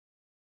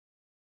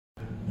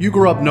You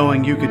grew up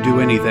knowing you could do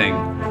anything.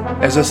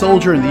 As a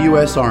soldier in the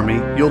U.S. Army,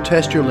 you'll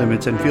test your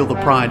limits and feel the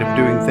pride of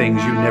doing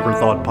things you never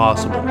thought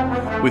possible.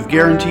 With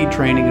guaranteed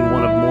training in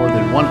one of more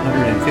than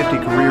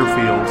 150 career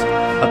fields,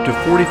 up to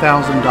 $40,000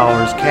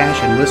 cash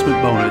enlistment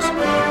bonus,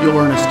 you'll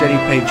earn a steady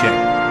paycheck,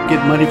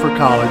 get money for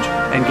college,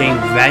 and gain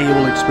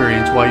valuable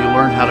experience while you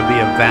learn how to be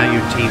a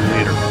valued team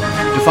leader.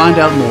 To find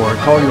out more,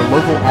 call your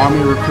local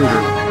Army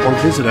recruiter or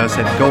visit us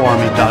at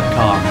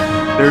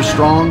GoArmy.com. There's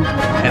strong,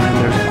 and then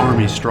there's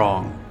Army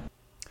strong.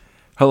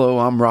 Hello,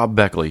 I'm Rob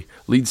Beckley,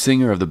 lead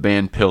singer of the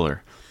band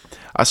Pillar.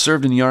 I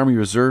served in the Army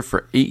Reserve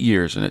for 8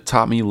 years, and it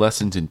taught me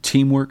lessons in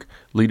teamwork,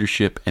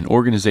 leadership, and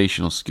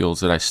organizational skills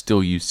that I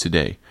still use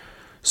today.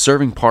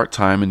 Serving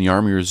part-time in the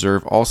Army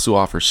Reserve also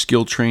offers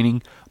skill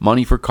training,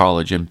 money for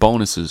college, and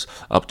bonuses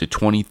up to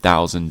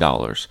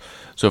 $20,000.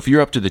 So if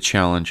you're up to the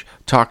challenge,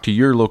 talk to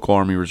your local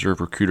Army Reserve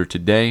recruiter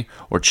today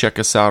or check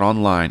us out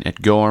online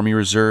at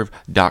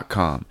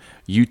GoArmyReserve.com.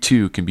 You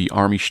too can be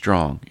Army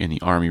strong in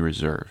the Army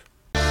Reserve.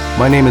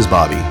 My name is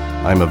Bobby.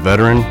 I'm a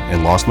veteran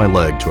and lost my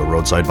leg to a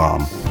roadside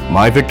bomb.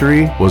 My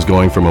victory was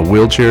going from a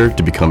wheelchair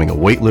to becoming a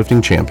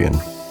weightlifting champion.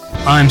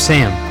 I'm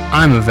Sam.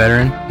 I'm a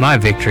veteran. My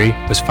victory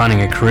was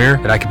finding a career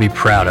that I could be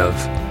proud of.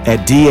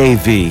 At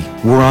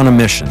DAV, we're on a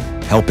mission,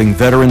 helping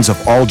veterans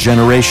of all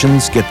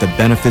generations get the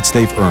benefits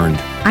they've earned.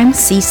 I'm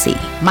Cece.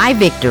 My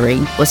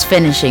victory was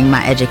finishing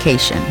my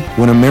education.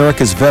 When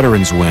America's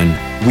veterans win,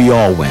 we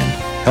all win.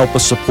 Help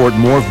us support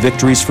more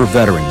victories for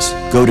veterans.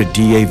 Go to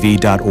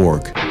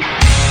DAV.org.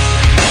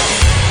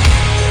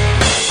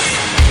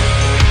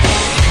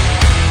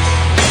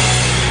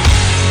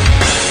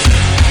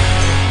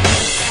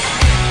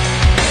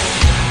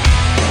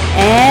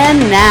 And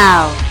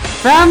now,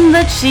 from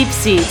the cheap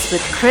seats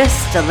with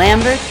Chris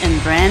DeLambert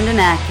and Brandon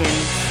Atkins.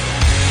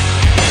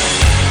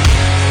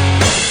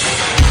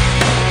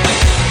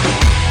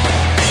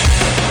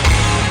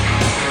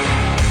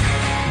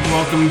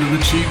 Welcome to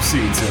the cheap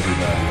seats,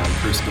 everybody. I'm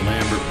Chris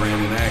DeLambert,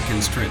 Brandon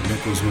Atkins, Trent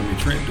Nichols with me.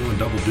 Trent doing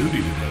double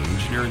duty today,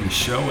 engineering the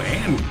show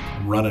and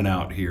running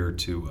out here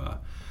to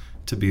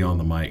be on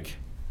the mic.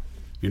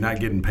 You're not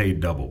getting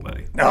paid double,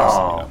 buddy.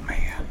 Oh,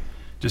 man.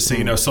 Just so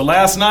you know. So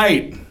last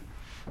night,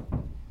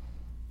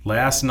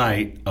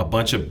 a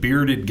bunch of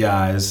bearded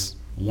guys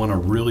won a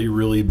really,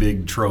 really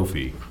big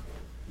trophy.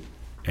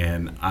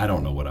 And I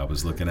don't know what I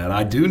was looking at.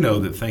 I do know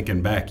that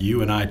thinking back,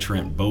 you and I,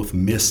 Trent, both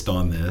missed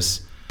on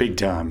this. Big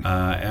time.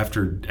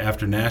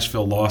 After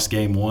Nashville lost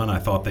game 1, I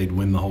thought they'd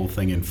win the whole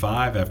thing in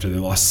 5. After they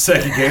lost the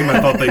second game, I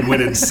thought they'd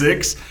win in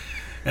 6.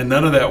 And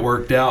none of that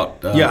worked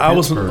out. I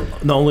was the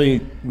only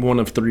one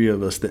of 3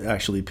 of us that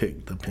actually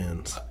picked the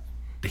pins.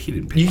 He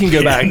didn't pick You can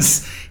go back.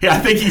 Yeah, I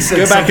think he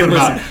said something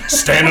about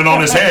standing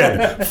on his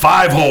head,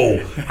 5-hole.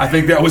 I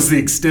think that was the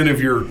extent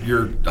of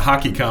your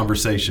hockey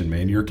conversation,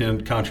 man, your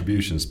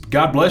contributions.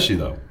 God bless you,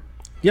 though.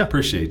 Yeah.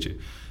 Appreciate you.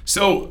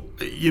 So,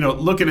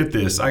 looking at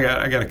this,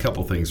 I got a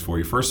couple things for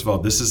you. First of all,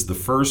 this is the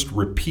first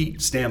repeat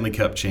Stanley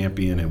Cup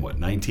champion in,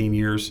 19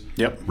 years?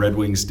 Yep. Red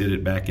Wings did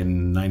it back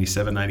in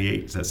 97,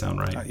 98. Does that sound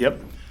right? Yep.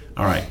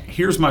 All right.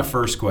 Here's my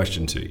first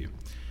question to you.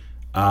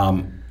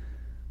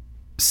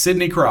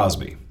 Sidney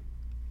Crosby.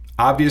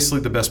 Obviously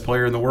the best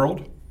player in the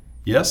world?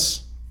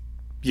 Yes?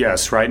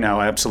 Yes, right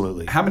now,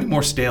 absolutely. How many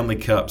more Stanley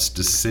Cups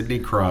does Sidney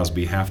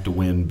Crosby have to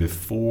win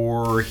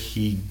before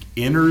he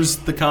enters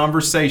the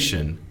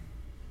conversation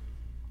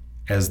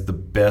as the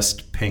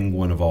best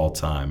Penguin of all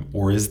time?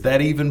 Or is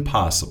that even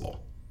possible?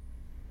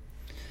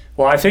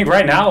 Well, I think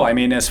right now,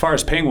 as far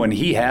as Penguin,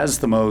 he has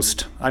the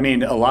most. A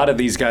lot of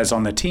these guys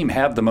on the team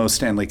have the most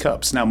Stanley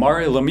Cups. Now,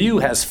 Mario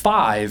Lemieux has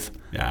 5,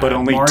 but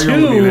only Mario 2.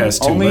 Lemieux has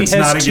 2. Only let's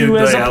has not 2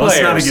 as a player.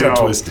 Let's not get it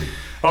twisted.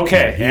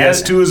 Okay. He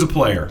has 2 as a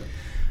player.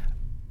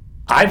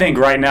 I think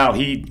right now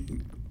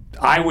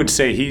I would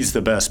say he's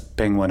the best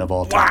Penguin of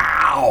all time.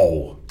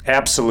 Wow.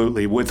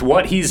 Absolutely. With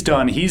what he's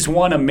done, he's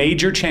won a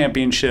major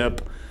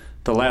championship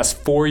the last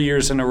 4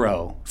 years in a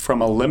row,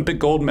 from Olympic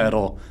gold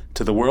medal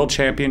to the World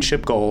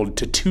Championship gold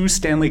to 2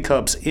 Stanley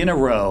Cups in a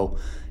row,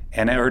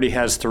 and already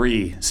has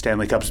 3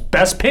 Stanley Cups.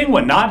 Best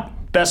Penguin,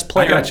 not best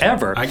player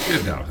ever.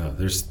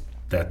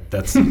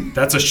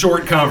 That's a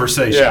short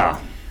conversation. Yeah.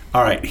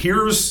 All right.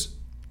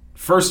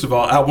 First of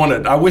all, I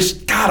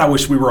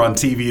wish we were on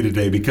TV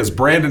today, because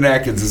Brandon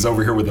Atkins is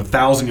over here with a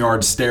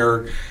 1,000-yard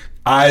stare,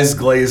 eyes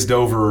glazed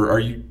over. Are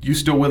you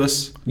still with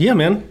us? Yeah,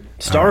 man.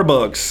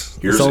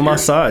 Starbucks. It's on my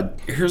side.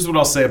 Here's what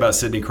I'll say about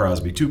Sidney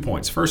Crosby. 2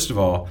 points. First of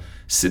all,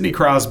 Sidney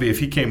Crosby, if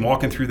he came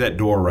walking through that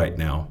door right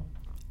now,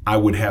 I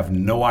would have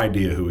no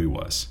idea who he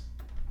was.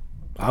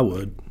 I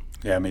would.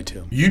 Yeah, me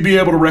too. You'd be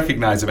able to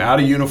recognize him out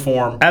of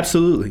uniform?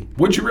 Absolutely.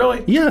 Would you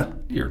really? Yeah.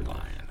 You're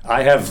lying.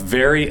 I have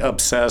very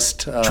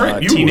obsessed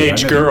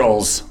teenage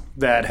girls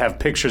that have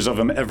pictures of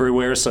him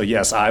everywhere. So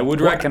yes, I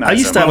would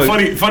recognize him.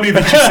 Funny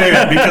that you say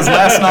that, because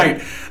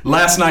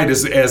last night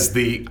as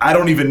the I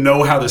don't even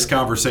know how this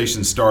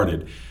conversation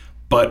started,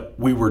 but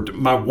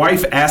my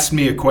wife asked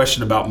me a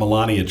question about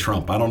Melania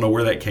Trump. I don't know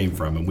where that came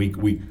from, and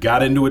we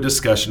got into a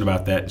discussion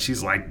about that. And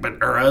she's like, "But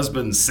her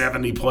husband's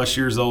 70 plus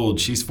years old.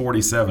 She's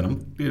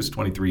 47. He was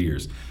 23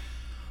 years."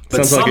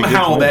 But Sounds like a good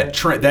somehow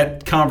plan.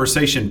 that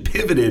conversation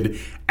pivoted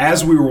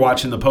as we were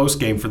watching the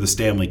postgame for the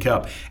Stanley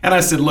Cup. And I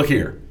said, look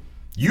here,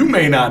 you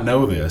may not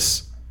know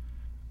this,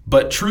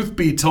 but truth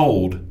be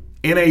told,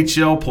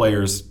 NHL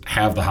players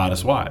have the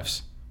hottest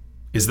wives.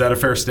 Is that a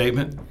fair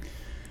statement?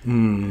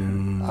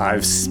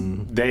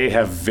 They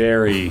have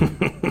very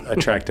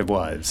attractive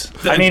wives.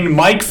 I mean,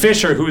 Mike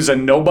Fisher, who's a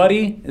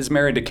nobody, is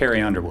married to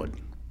Carrie Underwood.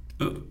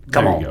 There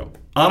you go.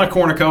 Anna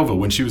Kournikova,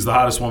 when she was the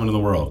hottest woman in the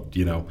world,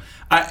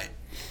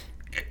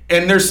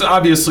 and there's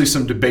obviously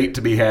some debate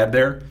to be had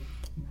there.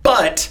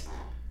 But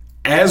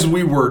as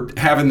we were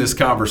having this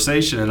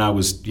conversation and I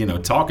was,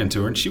 talking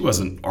to her, and she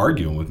wasn't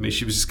arguing with me,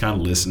 she was just kind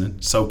of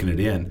listening, soaking it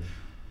in.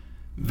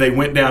 They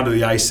went down to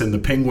the ice and the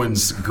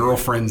Penguins'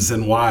 girlfriends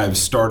and wives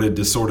started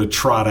to sort of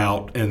trot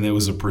out, and there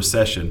was a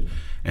procession.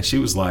 And she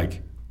was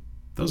like,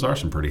 those are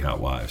some pretty hot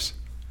wives.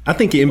 I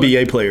think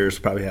NBA players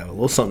probably have a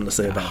little something to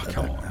say about that.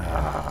 Come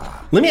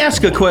on. Let me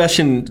ask a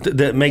question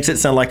that makes it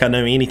sound like I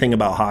know anything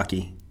about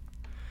hockey.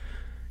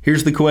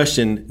 Here's the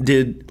question.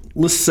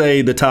 Let's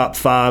say the top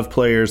 5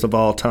 players of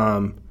all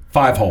time.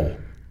 5-hole.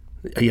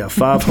 Yeah,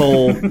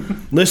 5-hole.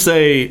 Let's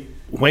say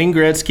Wayne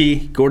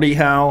Gretzky, Gordie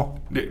Howe.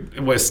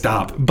 Wait,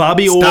 stop.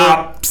 Bobby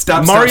Orr.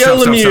 Stop. Mario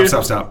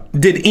Lemieux. Stop.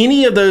 Did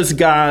any of those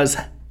guys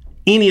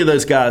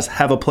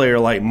have a player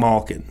like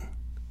Malkin?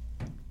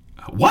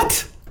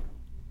 What?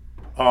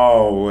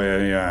 Oh,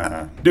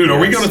 yeah. Dude, are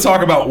we going to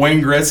talk about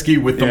Wayne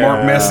Gretzky with the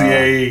Mark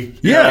Messier?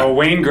 Yeah. No,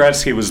 Wayne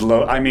Gretzky was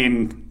low. I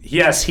mean,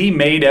 yes, he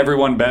made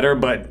everyone better,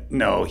 but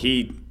no,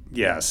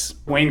 yes.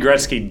 Wayne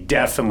Gretzky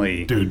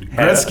definitely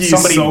had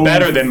somebody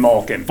better than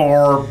Malkin.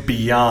 Far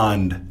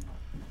beyond.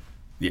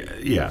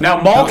 Yeah.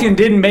 Now, Malkin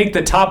didn't make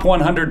the top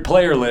 100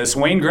 player list.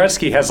 Wayne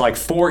Gretzky has like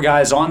 4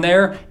 guys on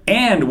there.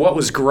 And what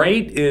was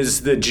great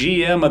is the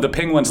GM of the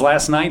Penguins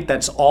last night,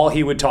 that's all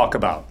he would talk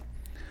about.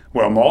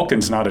 Well,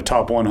 Malkin's not a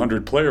top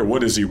 100 player.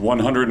 What is he,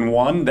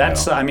 101?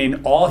 That's, I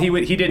mean,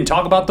 he didn't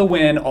talk about the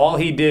win. All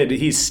he did,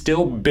 he's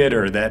still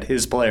bitter that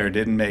his player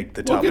didn't make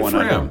the top 100. Good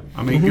for him.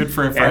 I mean, good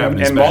for him for having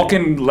his And back.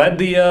 Malkin led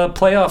the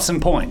playoffs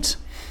in points.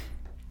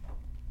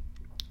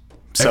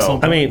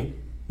 Excellent. I mean,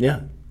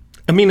 yeah.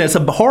 I mean, it's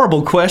a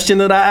horrible question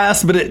that I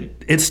asked, but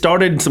it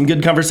started some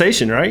good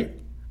conversation, right?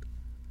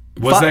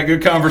 Was that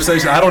good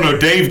conversation? I don't know.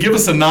 Dave, give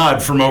us a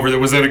nod from over there.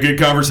 Was that a good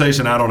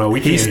conversation? I don't know.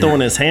 He's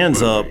throwing his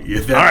hands up. Yeah,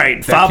 all right,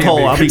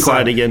 5-hole. I'll be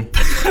quiet again.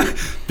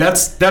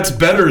 That's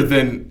better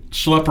than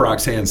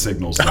Schleprock's hand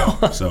signals,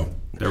 though. So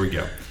there we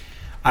go.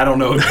 I don't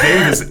know.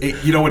 Dave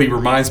is. You know what he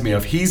reminds me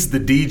of? He's the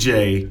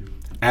DJ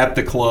at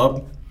the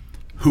club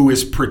who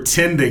is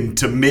pretending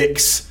to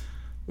mix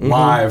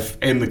live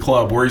in the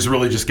club, where he's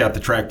really just got the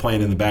track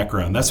playing in the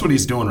background. That's what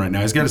he's doing right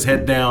now. He's got his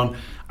head down.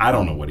 I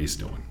don't know what he's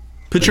doing.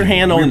 Put your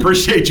hand We on.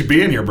 appreciate you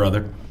being here,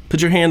 brother.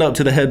 Put your hand up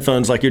to the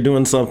headphones like you're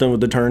doing something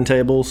with the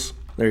turntables.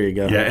 There you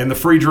go. Yeah, and the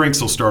free drinks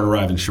will start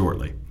arriving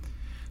shortly.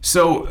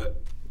 So,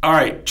 all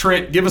right,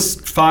 Trent, give us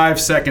 5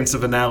 seconds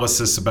of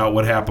analysis about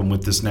what happened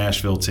with this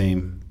Nashville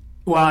team.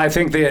 Well, I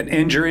think that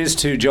injuries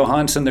to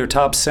Johansson, their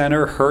top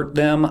center, hurt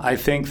them. I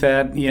think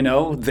that,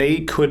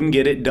 they couldn't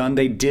get it done.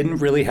 They didn't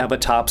really have a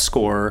top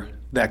scorer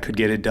that could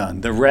get it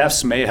done. The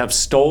refs may have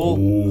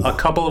stole a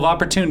couple of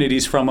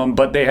opportunities from them,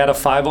 but they had a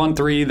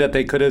 5-on-3 that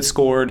they could have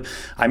scored.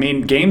 I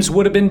mean, games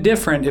would have been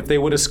different if they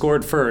would have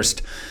scored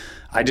first.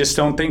 I just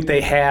don't think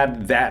they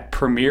had that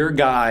premier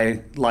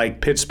guy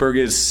like Pittsburgh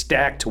is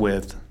stacked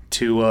with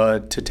to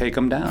take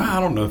them down. I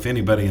don't know if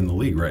anybody in the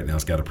league right now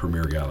has got a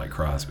premier guy like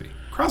Crosby.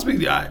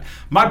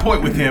 My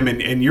point with him,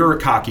 and you're a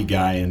cocky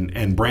guy,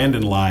 and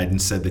Brandon lied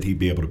and said that he'd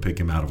be able to pick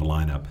him out of a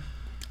lineup.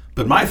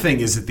 But my thing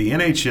is that the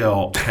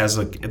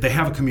NHL they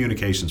have a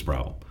communications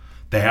problem.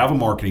 They have a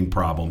marketing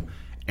problem,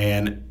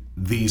 and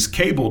these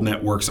cable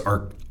networks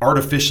are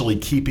artificially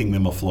keeping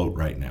them afloat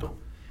right now.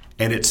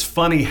 And it's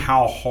funny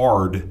how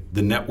hard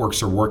the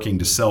networks are working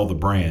to sell the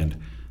brand.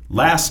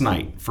 Last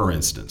night, for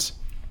instance,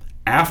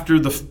 after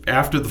the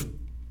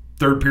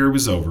third period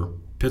was over,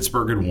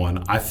 Pittsburgh had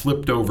won. I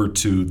flipped over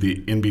to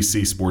the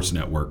NBC Sports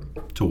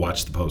Network to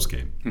watch the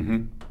postgame.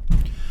 Mm-hmm.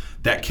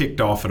 That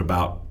kicked off at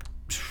about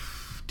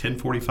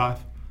 10:45,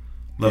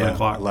 11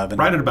 o'clock. 11.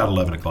 Right at about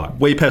 11 o'clock.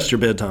 Way past your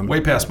bedtime.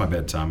 Way past my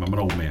bedtime. I'm an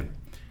old man.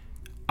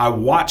 I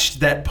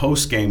watched that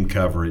post-game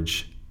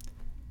coverage.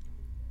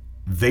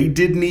 They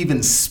didn't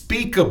even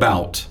speak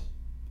about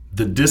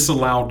the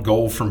disallowed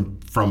goal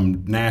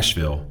from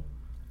Nashville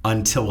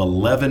until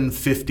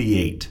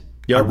 11:58.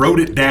 Yep. I wrote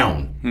it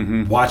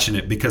down watching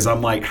it because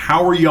I'm like,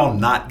 how are y'all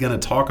not going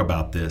to talk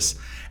about this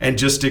and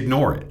just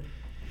ignore it?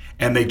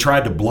 And they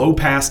tried to blow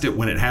past it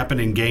when it happened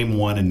in Game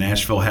 1 and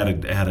Nashville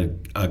had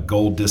a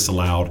goal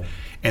disallowed.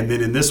 And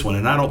then in this one,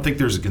 and I don't think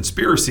there's a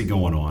conspiracy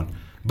going on,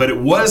 but it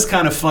was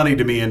kind of funny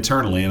to me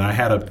internally, and I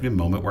had a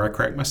moment where I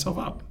cracked myself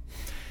up.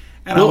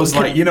 And I was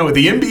like, the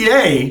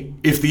NBA,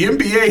 if the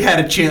NBA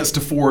had a chance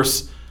to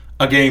force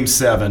a Game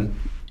 7,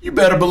 you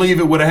better believe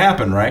it would have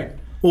happened, right?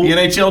 Well, the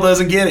NHL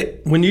doesn't get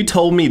it. When you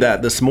told me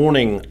that this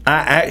morning,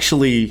 I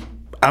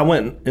I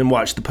went and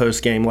watched the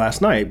post game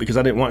last night because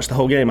I didn't watch the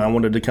whole game. I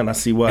wanted to kind of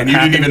see what And you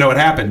happened. didn't even know what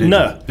happened, did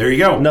No. you? There you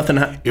go. Nothing.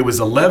 It was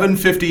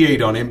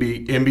 11:58 on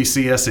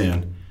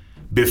NBCSN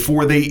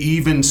before they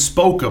even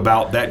spoke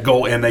about that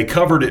goal, and they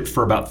covered it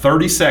for about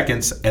 30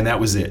 seconds, and that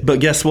was it. But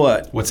guess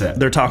what? What's that?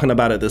 They're talking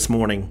about it this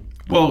morning.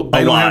 Well,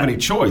 they don't have any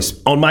choice.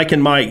 On Mike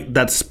and Mike,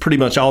 that's pretty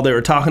much all they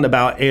were talking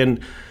about. And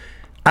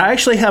I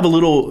actually have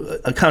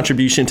a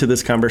contribution to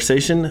this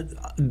conversation.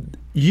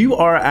 You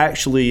are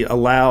actually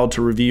allowed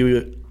to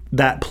review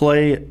that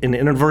play, an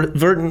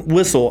inadvertent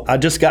whistle. I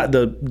just got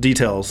the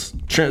details.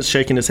 Trent's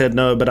shaking his head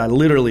no, but I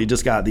literally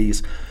just got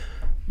these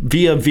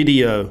via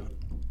video.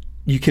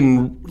 You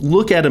can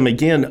look at them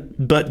again,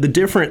 but the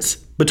difference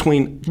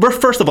between,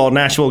 first of all,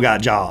 Nashville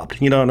got jobbed.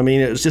 You know what I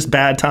mean? It was just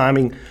bad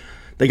timing.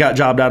 They got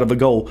jobbed out of a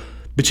goal.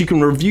 But you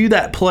can review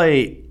that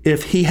play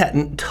if he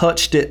hadn't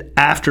touched it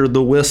after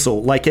the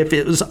whistle. Like if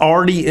it was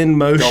already in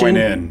motion. Going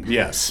in,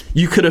 yes.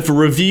 You could have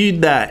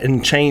reviewed that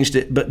and changed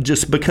it. But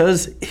just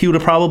because he would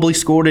have probably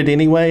scored it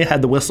anyway,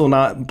 had the whistle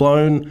not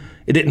blown,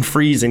 it didn't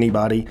freeze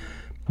anybody.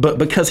 But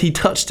because he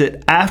touched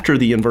it after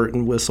the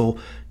inverted whistle,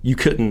 you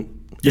couldn't.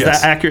 Is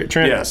that accurate,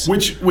 Trent? Yes.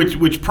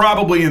 Which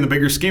probably in the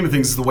bigger scheme of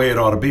things is the way it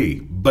ought to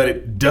be. But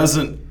it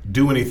doesn't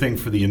do anything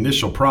for the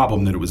initial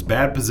problem that it was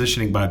bad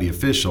positioning by the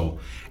official.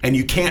 And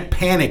you can't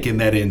panic in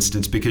that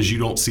instance because you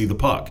don't see the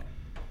puck.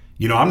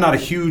 You know, I'm not a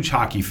huge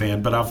hockey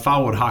fan, but I've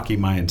followed hockey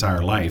my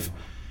entire life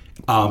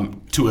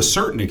to a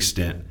certain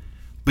extent.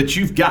 But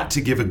you've got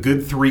to give a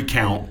good 3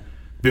 count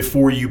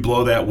before you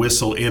blow that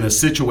whistle in a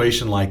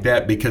situation like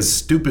that because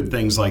stupid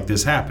things like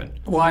this happen.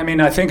 Well, I mean,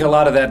 I think a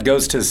lot of that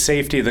goes to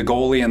safety of the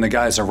goalie and the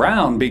guys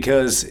around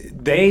because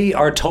they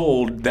are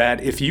told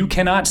that if you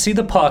cannot see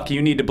the puck,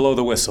 you need to blow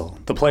the whistle.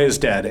 The play is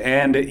dead.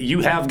 And you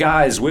have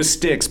guys with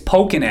sticks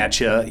poking at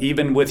you,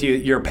 even with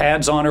your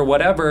pads on or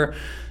whatever,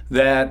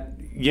 that,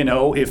 you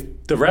know, if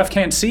the ref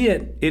can't see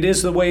it, it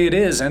is the way it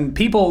is. And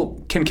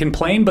people can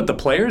complain, but the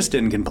players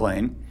didn't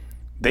complain.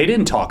 They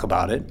didn't talk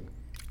about it.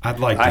 I'd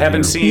like to I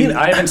haven't seen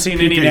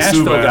any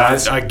Nashville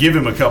guys. I give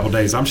him a couple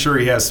days. I'm sure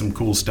he has some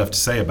cool stuff to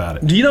say about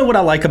it. Do you know what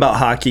I like about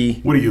hockey?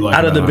 What do you like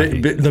out about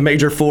of the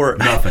major four?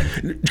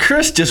 Nothing.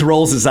 Chris just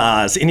rolls his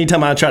eyes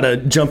anytime I try to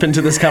jump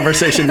into this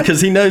conversation because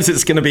he knows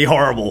it's going to be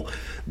horrible.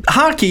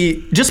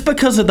 Hockey, just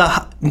because of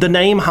the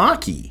name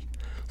hockey.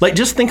 Like,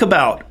 just think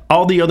about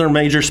all the other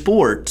major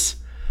sports.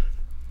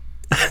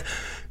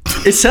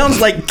 It sounds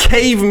like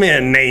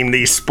cavemen named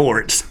these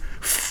sports.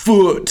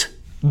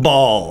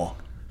 Football.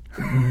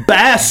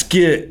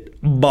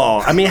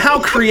 Basketball. I mean, how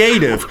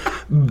creative.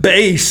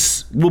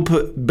 Base. We'll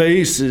put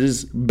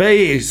bases.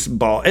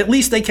 Baseball. At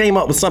least they came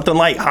up with something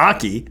like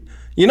hockey.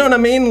 You know what I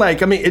mean?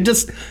 Like, I mean, it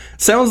just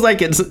sounds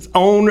like it's its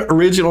own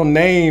original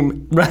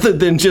name rather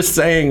than just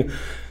saying,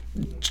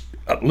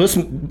 let's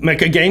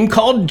make a game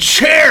called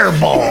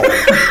chairball.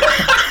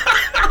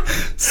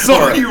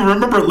 So you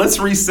remember, let's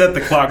reset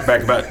the clock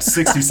back about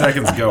 60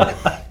 seconds ago.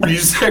 When you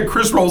said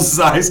Chris rolls his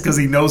eyes because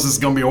he knows it's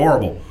going to be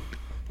horrible.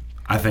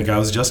 I think I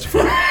was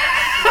justified.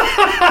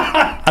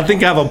 I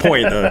think I have a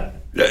point, though.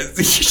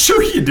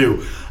 Sure you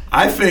do.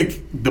 I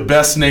think the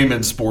best name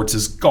in sports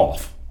is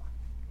golf.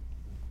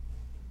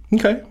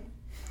 Okay.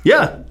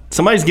 Yeah.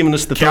 Somebody's giving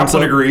us the thumbs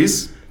Kaplan up.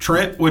 agrees.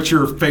 Trent, what's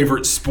your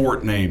favorite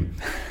sport name?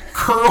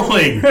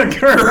 Curling.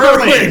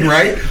 Curling,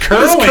 right? What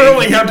does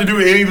curling have to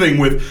do anything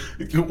with,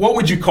 what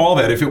would you call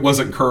that if it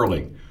wasn't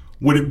curling?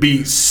 Would it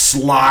be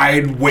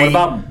slide weight? What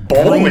about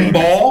bowling?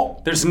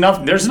 Ball? There's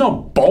no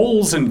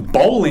bowls in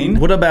bowling.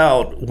 What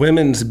about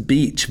women's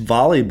beach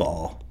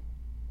volleyball?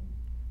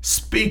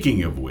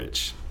 Speaking of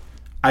which,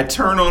 I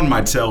turn on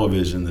my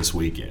television this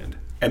weekend,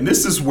 and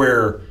this is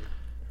where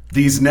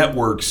these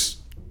networks,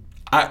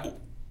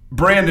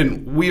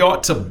 Brandon, we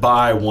ought to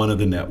buy one of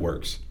the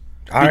networks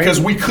because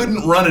we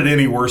couldn't run it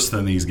any worse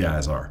than these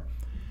guys are.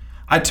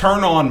 I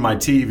turn on my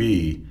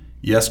TV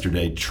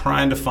yesterday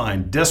trying to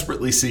find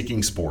Desperately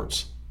Seeking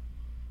Sports.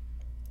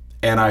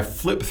 And I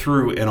flip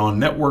through, and on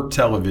network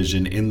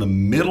television in the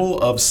middle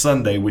of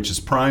Sunday, which is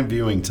prime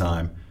viewing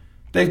time,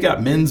 they've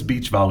got men's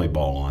beach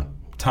volleyball on,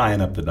 tying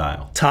up the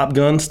dial. Top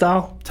Gun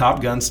style?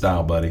 Top Gun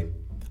style, buddy.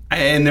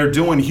 And they're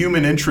doing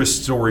human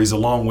interest stories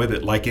along with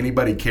it, like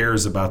anybody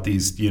cares about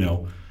these, you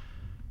know.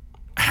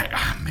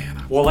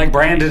 Well, like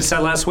Brandon said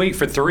last week,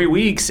 for 3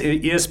 weeks,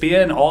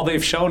 ESPN, all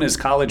they've shown is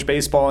college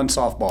baseball and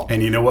softball.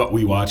 And you know what?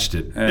 We watched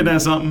it. Isn't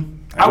that something?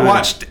 I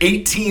watched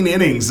 18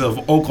 innings of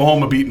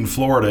Oklahoma beating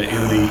Florida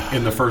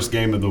in the first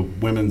game of the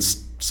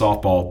women's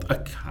softball.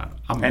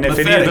 And if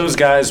any of those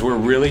guys were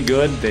really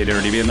good, they'd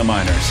already be in the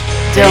minors.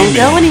 Don't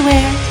go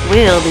anywhere.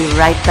 We'll be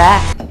right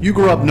back. You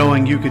grew up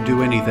knowing you could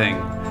do anything.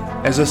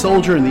 As a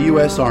soldier in the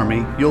U.S.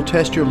 Army, you'll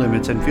test your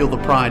limits and feel the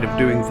pride of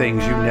doing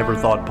things you never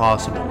thought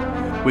possible.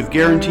 With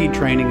guaranteed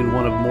training in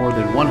one of more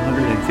than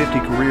 150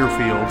 career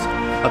fields,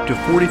 up to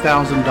 $40,000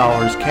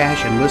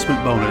 cash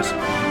enlistment bonus,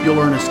 you'll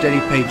earn a steady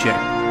paycheck,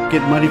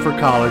 get money for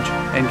college,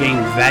 and gain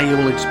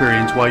valuable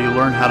experience while you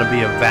learn how to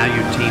be a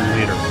valued team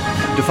leader.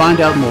 To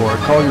find out more,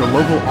 call your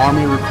local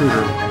Army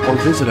recruiter or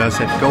visit us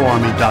at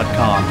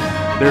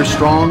GoArmy.com. There's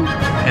strong,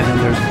 and then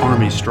there's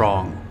Army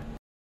strong.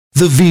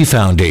 The V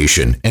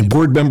Foundation and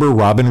board member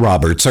Robin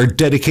Roberts are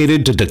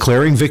dedicated to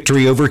declaring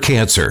victory over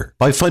cancer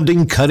by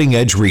funding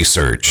cutting-edge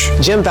research.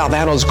 Jim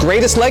Valvano's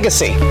greatest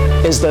legacy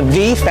is the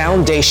V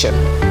Foundation.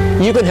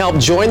 You can help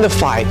join the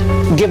fight,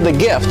 give the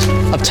gift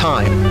of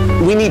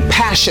time. We need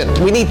passion,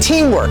 we need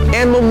teamwork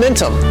and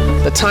momentum.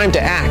 The time to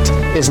act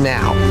is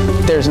now.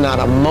 There's not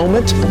a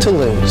moment to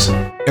lose.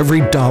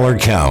 Every dollar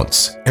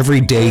counts. Every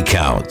day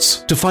counts.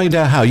 To find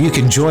out how you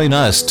can join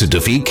us to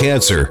defeat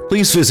cancer,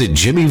 please visit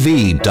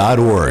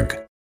jimmyv.org.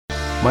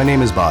 My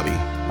name is Bobby.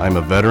 I'm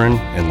a veteran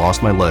and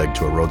lost my leg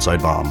to a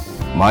roadside bomb.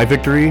 My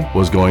victory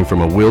was going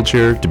from a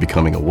wheelchair to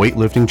becoming a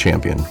weightlifting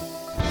champion.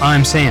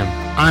 I'm Sam.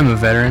 I'm a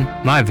veteran.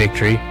 My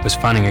victory was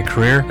finding a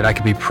career that I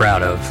could be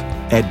proud of.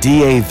 At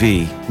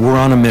DAV, we're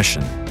on a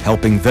mission,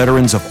 helping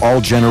veterans of all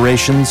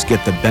generations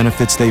get the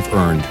benefits they've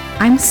earned.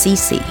 I'm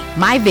Cece.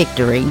 My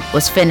victory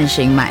was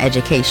finishing my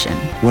education.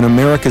 When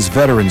America's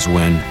veterans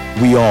win,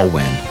 we all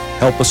win.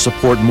 Help us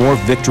support more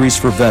victories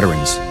for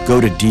veterans. Go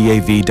to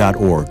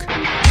DAV.org.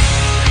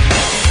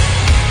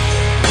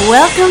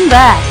 Welcome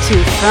back to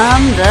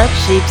From the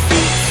Cheap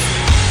Seats.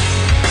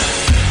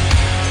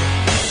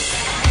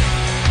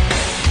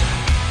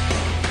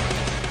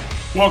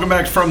 Welcome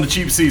back to From the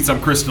Cheap Seats. I'm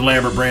Krista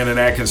Lambert, Brandon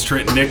Atkins,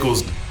 Trent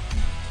Nichols.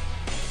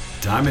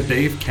 Diamond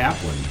Dave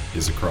Kaplan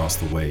is across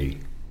the way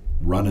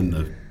running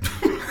the...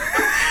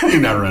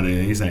 He's not running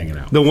it, he's hanging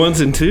out. The ones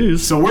and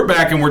twos. So we're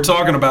back and we're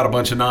talking about a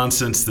bunch of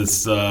nonsense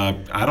that's,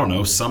 I don't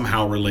know,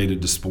 somehow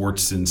related to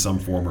sports in some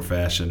form or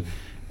fashion.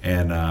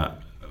 And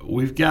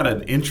we've got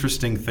an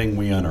interesting thing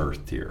we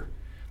unearthed here.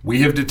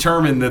 We have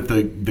determined that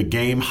the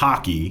game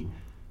hockey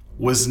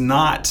was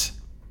not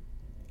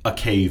a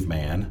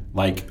caveman,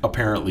 like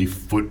apparently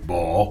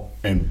football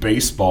and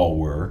baseball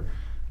were.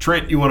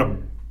 Trent, you want to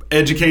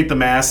educate the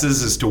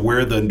masses as to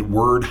where the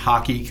word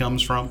hockey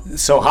comes from?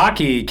 So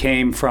hockey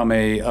came from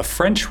a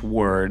French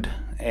word,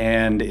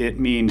 and it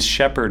means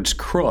shepherd's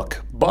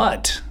crook.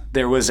 But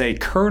there was a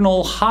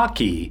Colonel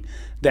Hockey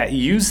that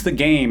used the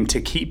game to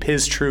keep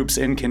his troops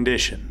in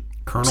condition.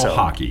 Colonel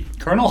Hockey.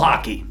 Colonel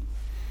Hockey.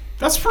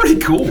 That's pretty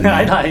cool,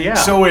 man. Yeah.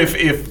 So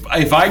if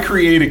I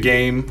create a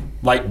game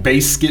like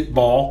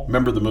basketball,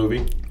 remember the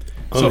movie?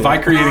 So if I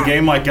create a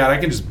game like that, I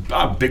can just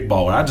big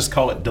baller. I just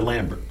call it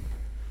DeLambert.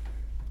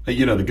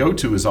 You know, the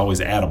go-to is always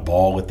add a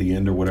ball at the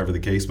end or whatever the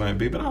case might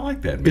be, but I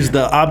like that. Man. Is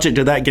the object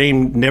of that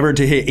game never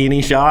to hit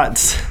any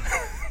shots?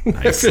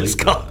 Nicely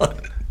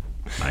done.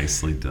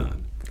 Nicely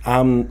done.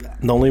 I'm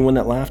the only one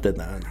that laughed at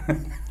that.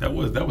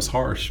 That was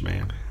harsh,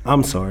 man.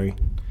 I'm sorry.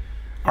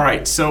 All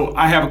right, so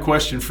I have a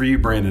question for you,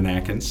 Brandon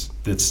Atkins,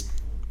 that's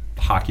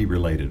hockey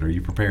related. Are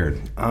you prepared?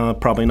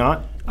 Probably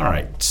not. All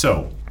right,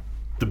 so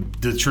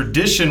the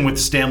tradition with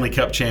Stanley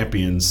Cup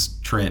champions,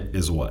 Trent,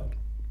 is what?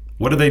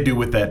 What do they do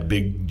with that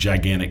big,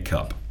 gigantic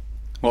cup?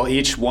 Well,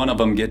 each one of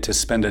them get to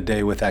spend a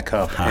day with that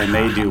cup, and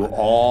they do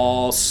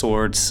all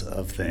sorts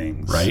of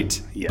things.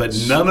 Right? Yes. But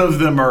none of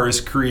them are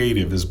as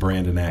creative as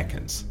Brandon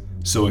Atkins.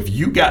 So if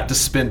you got to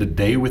spend a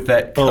day with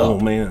that cup... Oh,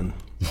 man.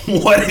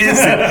 What is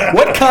it?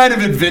 What kind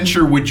of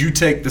adventure would you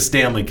take the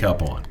Stanley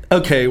Cup on?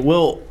 Okay,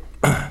 well,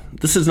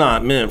 this is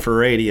not meant for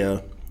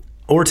radio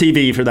or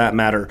TV for that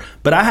matter,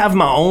 but I have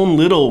my own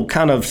little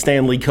kind of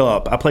Stanley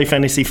Cup. I play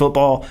fantasy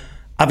football.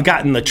 I've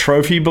gotten the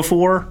trophy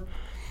before.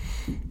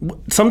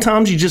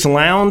 Sometimes you just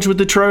lounge with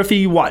the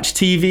trophy, watch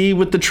TV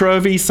with the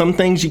trophy. Some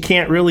things you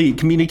can't really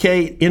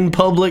communicate in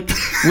public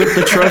with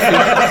the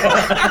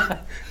trophy.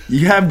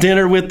 You have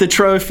dinner with the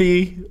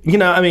trophy. You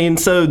know, I mean,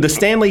 so the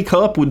Stanley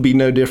Cup would be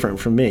no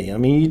different from me. I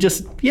mean, you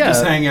just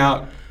hang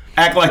out,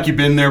 act like you've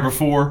been there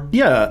before.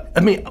 Yeah, I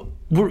mean,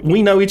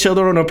 we know each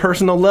other on a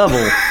personal level.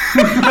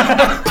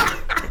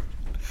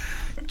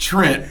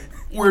 Trent,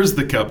 where's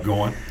the cup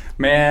going?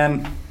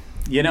 Man,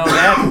 you know,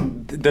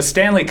 the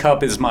Stanley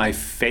Cup is my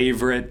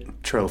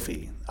favorite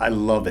trophy. I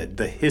love it.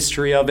 The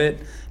history of it,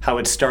 how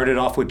it started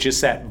off with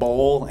just that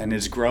bowl and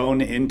has grown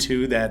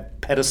into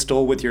that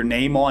pedestal with your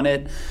name on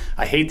it.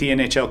 I hate the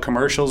NHL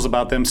commercials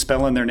about them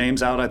spelling their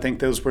names out. I think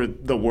those were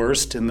the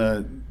worst in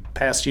the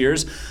past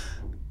years.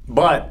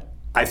 But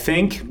I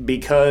think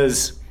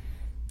because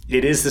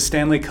it is the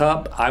Stanley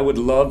Cup, I would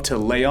love to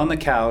lay on the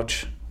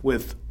couch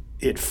with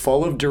it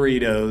full of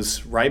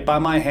Doritos right by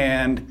my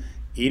hand,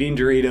 eating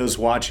Doritos,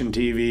 watching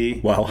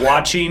TV,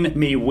 watching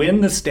me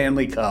win the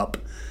Stanley Cup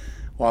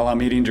while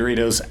I'm eating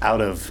Doritos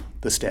out of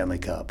the Stanley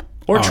Cup.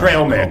 Or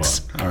trail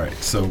mix. All right,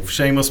 so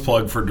shameless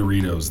plug for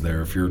Doritos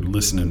there. If you're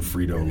listening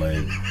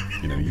Frito-Lay,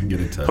 you know, you can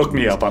get in touch. Hook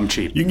me up, I'm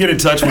cheap. You can get in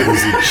touch with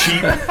us at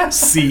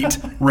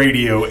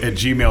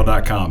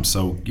cheapseatradio@gmail.com.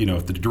 So, you know,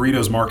 if the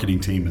Doritos marketing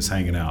team is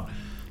hanging out,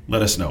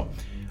 let us know.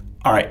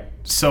 All right,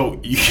 so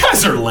you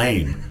guys are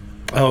lame.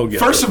 Oh, yeah.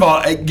 First of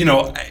all, you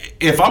know,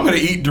 if I'm going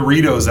to eat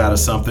Doritos out of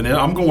something,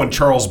 I'm going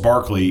Charles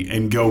Barkley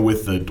and go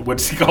with the, what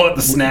does he call it,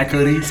 the snack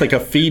hoodie? It's like a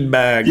feed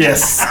bag.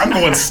 Yes, I'm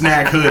going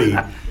snack hoodie.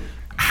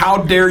 How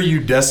dare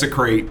you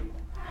desecrate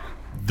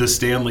the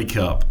Stanley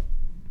Cup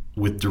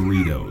with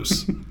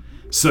Doritos?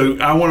 So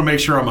I want to make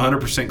sure I'm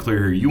 100% clear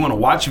here. You want to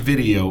watch a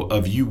video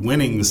of you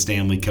winning the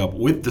Stanley Cup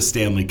with the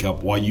Stanley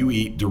Cup while you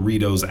eat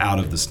Doritos out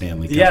of the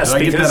Stanley Cup. Yes,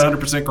 did I get that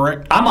 100%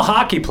 correct? I'm a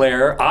hockey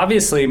player.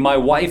 Obviously, my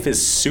wife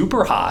is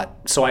super hot,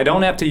 so I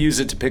don't have to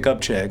use it to pick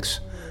up chicks.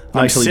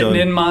 I'm sitting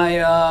in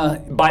my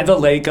by the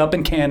lake up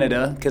in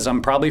Canada, because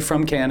I'm probably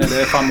from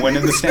Canada if I'm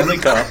winning the Stanley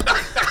Cup.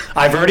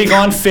 I've already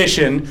gone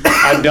fishing.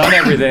 I've done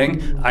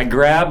everything. I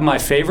grab my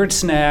favorite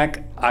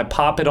snack. I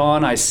pop it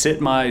on. I sit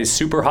my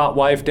super hot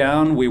wife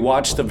down. We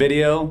watch the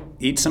video,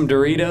 eat some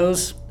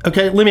Doritos.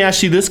 Okay, let me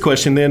ask you this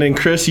question then. And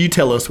Chris, you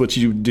tell us what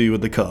you do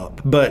with the cup.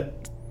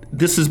 But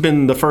this has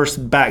been the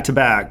first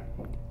back-to-back,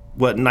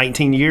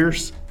 19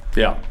 years?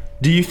 Yeah.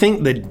 Do you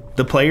think that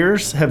the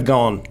players have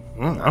gone,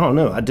 I don't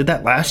know, I did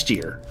that last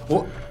year?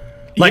 Well,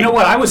 you know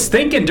what? I was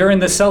thinking during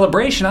the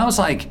celebration, I was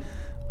like,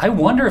 I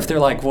wonder if they're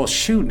like, well,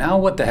 shoot, now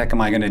what the heck am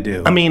I going to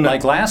do? I mean,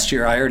 like last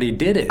year, I already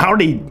did it. I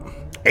already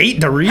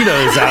ate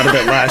Doritos out of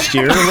it last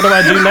year. What do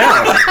I do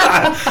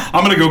now?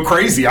 I'm gonna go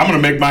crazy. I'm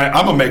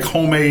gonna make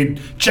homemade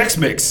Chex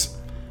Mix.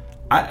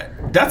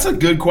 That's a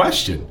good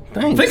question.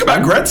 Thanks, Think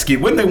about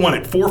Gretzky. When they won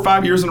it 4 or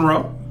 5 years in a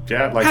row.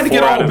 Yeah, like had to 4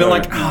 get out all of been it.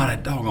 like,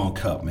 that doggone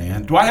cup,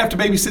 man. Do I have to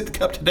babysit the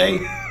cup today?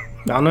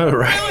 I know,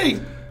 right?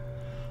 Really?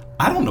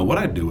 I don't know what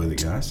I'd do with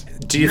it, guys.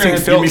 Do you think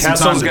Phil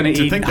Kessel's going to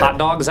eat hot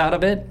dogs out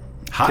of it?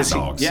 Hot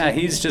dogs?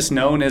 He's just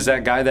known as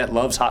that guy that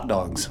loves hot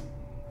dogs.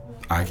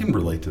 I can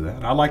relate to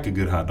that. I like a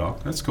good hot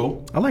dog. That's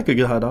cool. I like a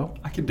good hot dog.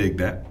 I can dig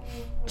that.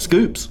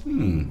 Scoops.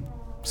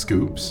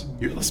 Scoops.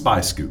 Let's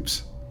buy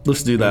Scoops.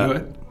 Let's do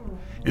that.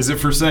 Is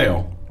it for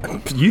sale?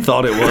 You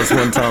thought it was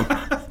one time.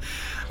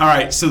 All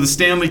right, so the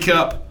Stanley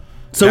Cup.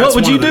 So what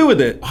would you do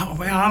with it? Oh,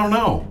 man, I don't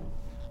know.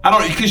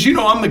 Because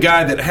I'm the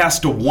guy that has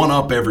to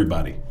one-up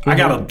everybody. Mm-hmm. I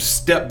got to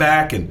step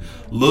back and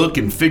look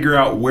and figure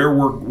out where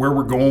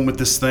we're going with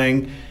this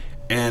thing.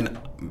 And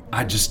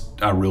I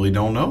really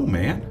don't know,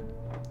 man.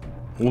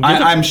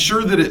 I'm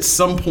sure that at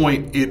some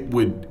point it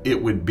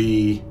would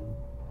be,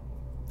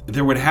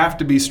 there would have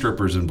to be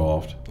strippers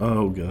involved.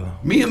 Oh,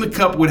 God. Me and the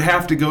cup would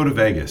have to go to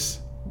Vegas.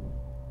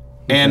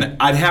 And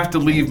I'd have to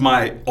leave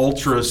my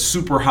ultra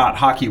super hot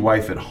hockey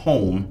wife at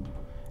home.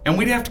 And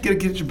we'd have to get a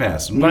kitchen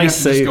pass. And we'd have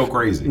to just go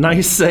crazy.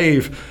 Nice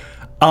save.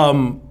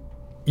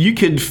 You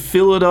could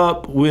fill it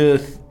up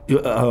with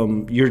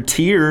your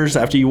tears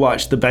after you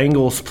watch the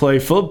Bengals play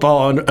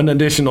football an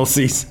additional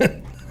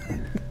season.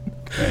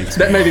 Thanks,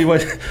 that may be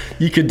what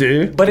you could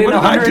do. But what did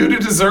I do to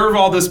deserve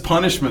all this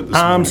punishment this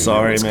morning? I'm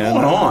sorry, What's man.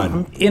 What's going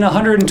on? In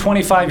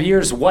 125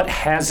 years, what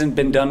hasn't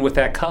been done with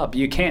that cup?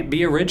 You can't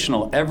be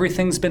original.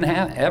 Everything's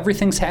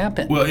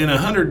happened. Well, in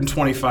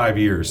 125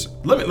 years,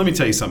 let me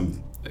tell you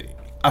something.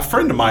 A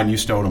friend of mine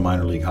used to own a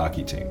minor league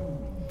hockey team.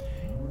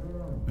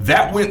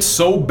 That went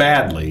so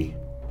badly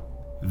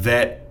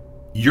that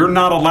you're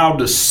not allowed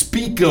to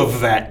speak of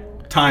that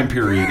time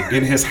period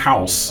in his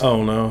house.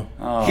 Oh, no.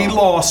 He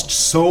lost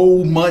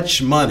so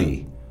much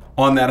money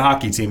on that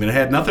hockey team, and it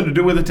had nothing to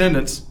do with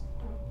attendance.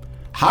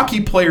 Hockey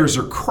players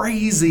are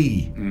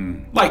crazy.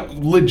 Like,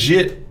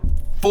 legit,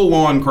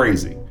 full-on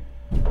crazy.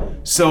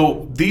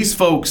 So these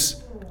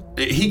folks,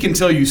 he can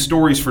tell you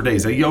stories for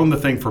days. He owned the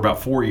thing for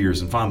about 4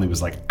 years and finally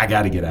was like, I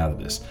got to get out of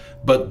this.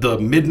 But the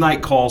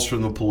midnight calls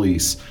from the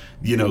police,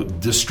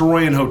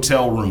 destroying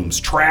hotel rooms,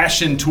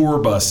 trashing tour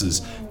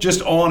buses,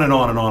 just on and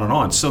on and on and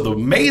on. So the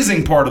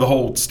amazing part of the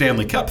whole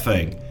Stanley Cup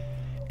thing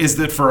is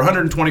that for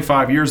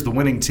 125 years, the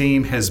winning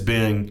team has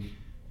been,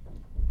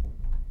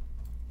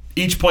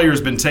 each player has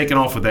been taken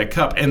off with that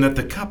cup, and that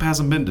the cup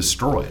hasn't been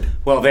destroyed.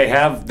 Well, they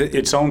have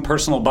its own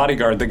personal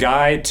bodyguard. The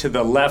guy to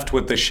the left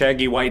with the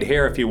shaggy white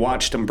hair, if you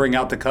watched him bring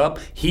out the cup,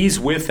 he's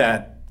with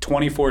that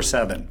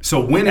 24/7.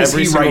 So when is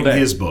he writing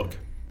his book?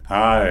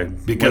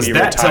 Because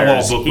that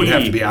tell-all book would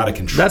have to be out of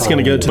control. That's going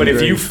to go to But the if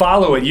grave. you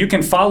follow it, you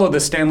can follow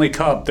the Stanley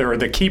Cup, or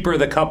the keeper of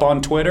the cup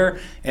on Twitter,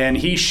 and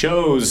he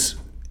shows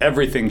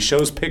everything,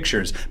 shows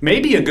pictures.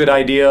 Maybe a good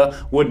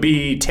idea would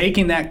be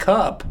taking that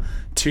cup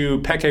to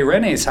Peke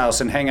Rene's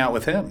house and hang out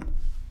with him.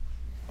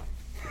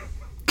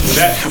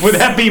 Would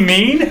that be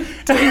mean?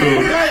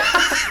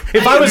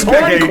 If I was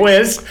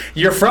Hornquist,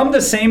 you're from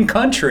the same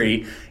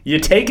country, you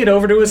take it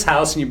over to his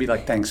house and you'd be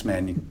like, thanks,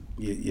 man.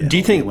 You do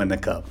you think win the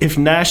cup? If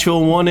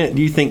Nashville won it,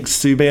 do you think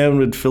Subban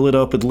would fill it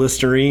up with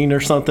Listerine or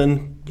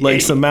something?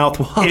 Like some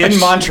mouthwash? In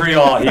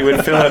Montreal, he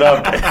would fill it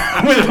up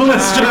with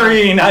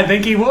Listerine. I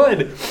think he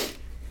would.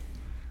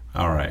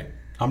 All right.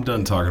 I'm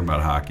done talking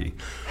about hockey.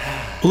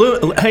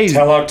 Hey,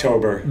 till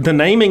October. The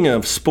naming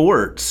of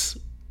sports.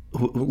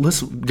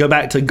 Let's go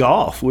back to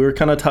golf. We were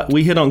kind of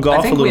we hit on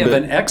golf a little bit. I think we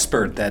have an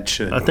expert that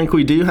should. I think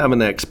we do have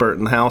an expert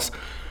in the house.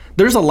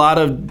 There's a lot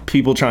of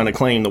people trying to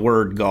claim the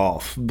word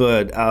golf,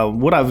 but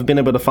what I've been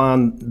able to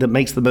find that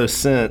makes the most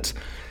sense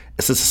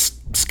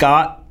is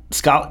Scott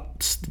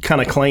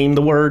kind of claimed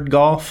the word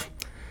golf,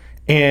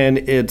 and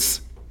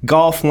it's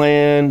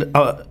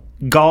golfland,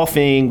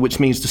 golfing, which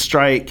means to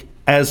strike,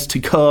 as to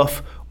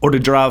cuff or to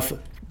drive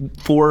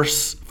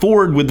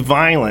forward with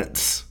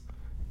violence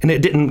and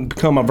it didn't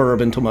become a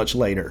verb until much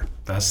later.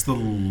 That's the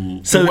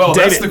David,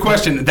 that's the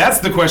question. That's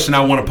the question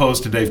I want to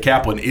pose to Dave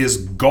Kaplan. Is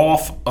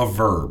golf a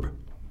verb?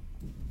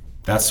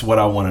 That's what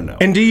I want to know.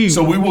 And do you?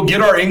 So we will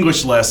get our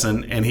English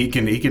lesson, and he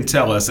can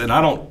tell us. And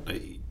I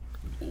don't.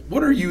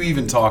 What are you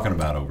even talking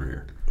about over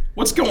here?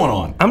 What's going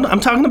on?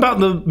 I'm talking about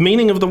the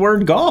meaning of the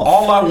word golf.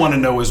 All I want to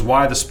know is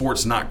why the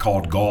sport's not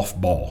called golf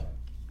ball.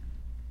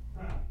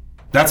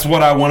 That's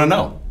what I want to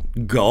know.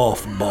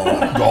 Golf ball.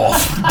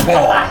 Golf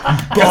ball.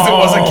 Because it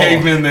was a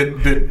caveman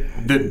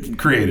that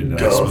created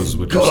it, I suppose is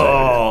what you're saying.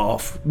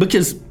 Golf.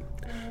 Because,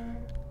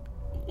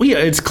 well, yeah,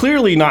 it's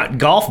clearly not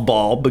golf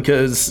ball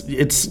because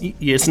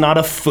it's not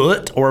a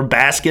foot or a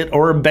basket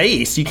or a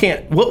base. You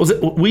can't, what was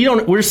it?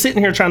 We're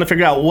sitting here trying to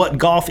figure out what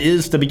golf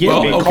is to begin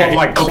with. Called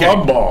like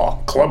club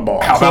ball. Club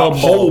ball. How about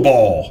hole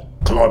ball?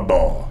 Club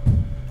ball.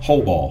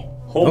 Hole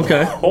ball.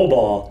 Okay. Hole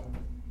ball.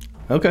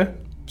 Okay.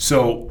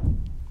 So,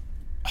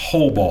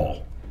 hole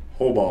ball.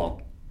 Hole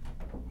ball.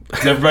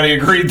 Does everybody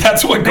agree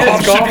that's what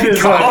golf should be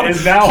is called?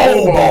 Is now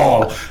hole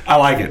ball. I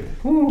like it.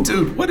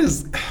 Dude, what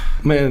is...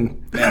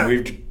 Man,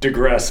 we've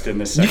digressed in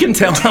this. You can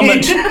tell how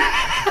much...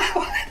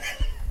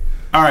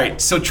 All right,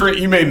 so Trent,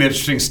 you made an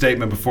interesting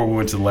statement before we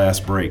went to the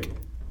last break.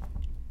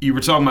 You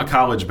were talking about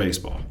college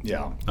baseball.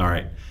 Yeah. All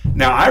right.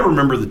 Now, I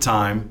remember the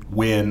time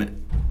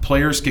when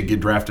players could get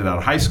drafted out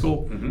of high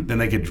school, then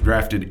they get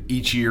drafted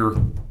each year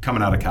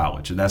coming out of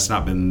college, and that's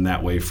not been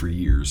that way for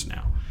years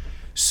now.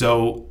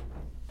 So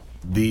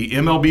the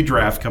MLB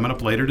draft coming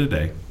up later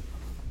today.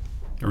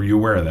 Are you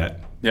aware of that?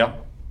 Yeah.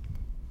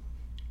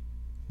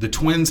 The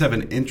Twins have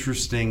an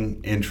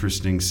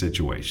interesting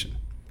situation.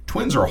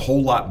 Twins are a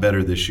whole lot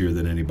better this year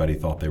than anybody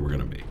thought they were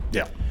going to be.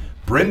 Yeah.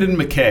 Brendan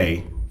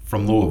McKay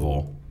from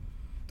Louisville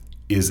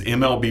is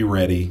MLB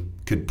ready,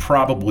 could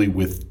probably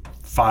with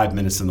 5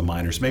 minutes in the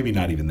minors, maybe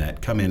not even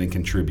that, come in and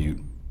contribute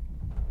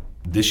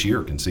this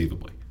year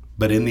conceivably,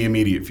 but in the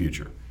immediate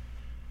future.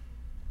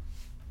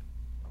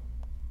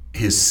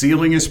 His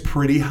ceiling is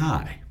pretty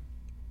high.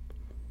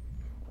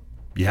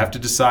 You have to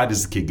decide,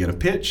 is the kid going to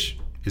pitch?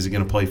 Is he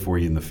going to play for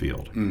you in the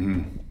field?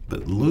 Mm-hmm.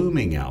 But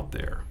looming out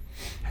there,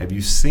 have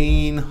you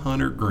seen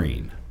Hunter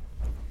Green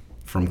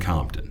from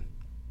Compton?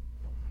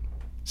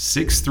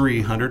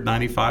 6'3",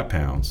 195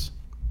 pounds,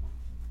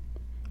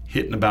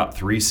 hitting about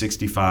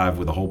 365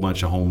 with a whole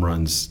bunch of home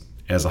runs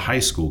as a high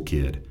school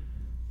kid.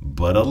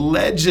 But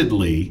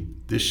allegedly,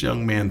 this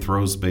young man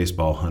throws the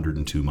baseball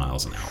 102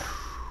 miles an hour.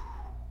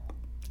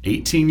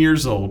 18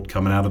 years old,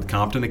 coming out of the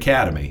Compton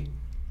Academy.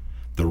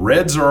 The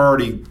Reds are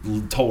already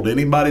told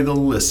anybody to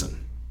listen.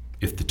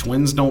 If the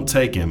Twins don't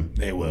take him,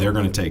 they're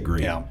going to take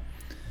Green. Yeah.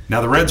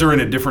 Now, the Reds are in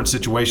a different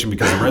situation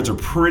because the Reds are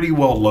pretty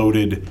well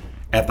loaded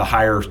at the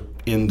higher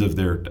end of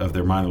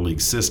their minor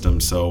league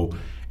system. So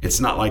it's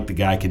not like the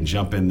guy can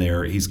jump in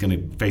there. He's going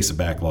to face a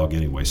backlog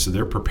anyway. So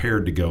they're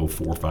prepared to go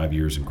 4 or 5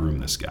 years and groom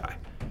this guy.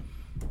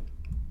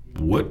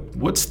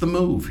 What's the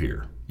move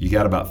here? You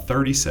got about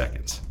 30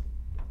 seconds.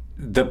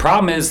 The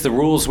problem is the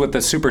rules with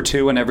the Super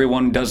 2 and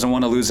everyone doesn't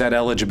want to lose that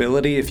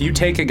eligibility. If you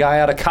take a guy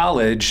out of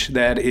college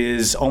that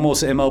is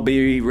almost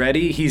MLB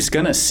ready, he's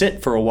going to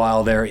sit for a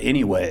while there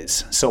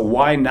anyways. So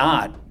why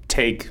not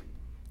take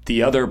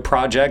the other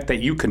project that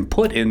you can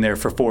put in there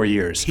for 4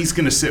 years? He's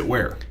going to sit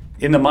where?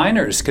 In the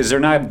minors, because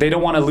they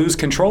don't want to lose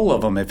control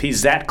of him if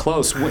he's that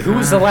close. Who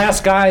was the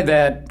last guy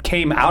that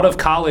came out of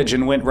college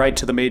and went right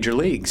to the major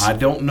leagues? I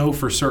don't know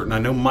for certain. I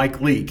know Mike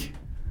Leake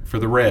for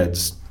the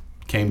Reds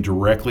came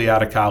directly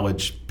out of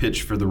college,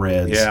 pitched for the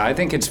Reds. Yeah, I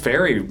think it's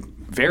very,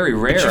 very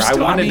rare. I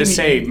wanted to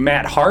say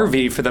Matt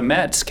Harvey for the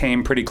Mets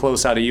came pretty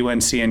close out of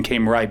UNC and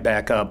came right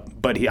back up,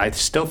 but I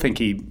still think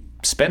he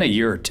spent a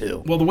year or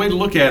two. Well, the way to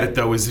look at it,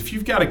 though, is if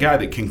you've got a guy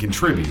that can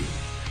contribute,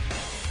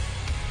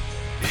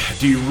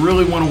 do you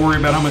really want to worry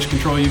about how much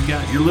control you've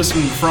got? You're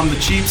listening From the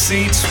Cheap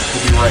Seats.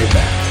 We'll be right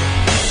back.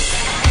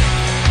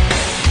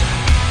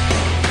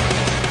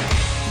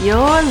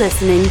 You're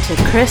listening to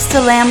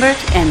Krista Lambert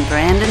and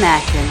Brandon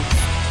Atkins.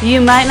 You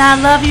might not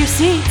love your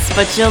seats,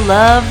 but you'll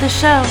love the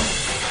show.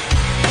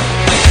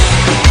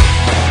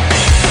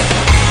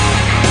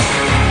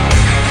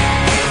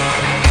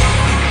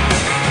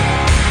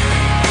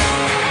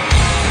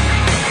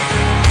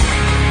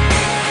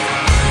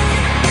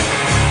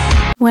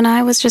 When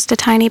I was just a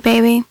tiny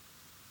baby,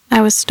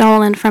 I was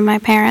stolen from my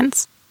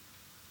parents.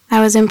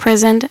 I was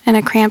imprisoned in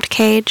a cramped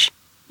cage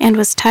and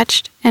was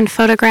touched and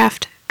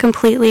photographed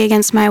completely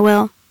against my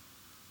will,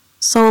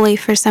 solely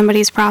for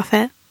somebody's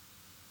profit.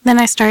 Then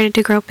I started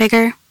to grow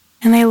bigger,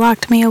 and they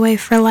locked me away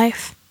for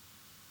life.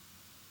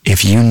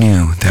 If you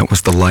knew that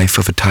was the life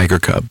of a tiger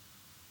cub,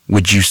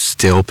 would you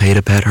still pay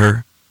to pet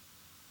her?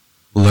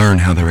 Learn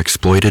how they're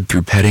exploited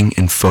through petting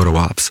and photo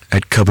ops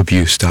at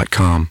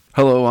cubabuse.com.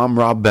 Hello, I'm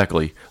Rob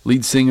Beckley,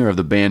 lead singer of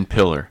the band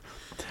Pillar.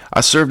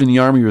 I served in the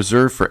Army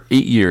Reserve for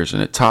 8 years,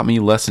 and it taught me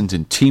lessons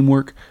in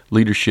teamwork,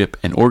 leadership,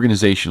 and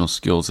organizational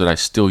skills that I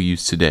still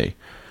use today.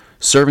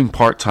 Serving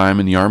part-time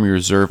in the Army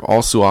Reserve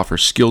also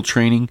offers skill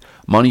training,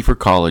 money for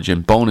college,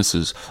 and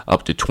bonuses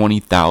up to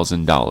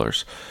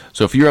 $20,000.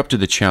 So if you're up to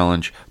the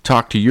challenge,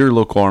 talk to your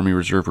local Army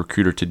Reserve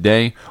recruiter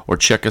today or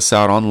check us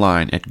out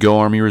online at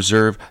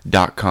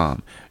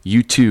goarmyreserve.com.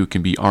 You too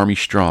can be Army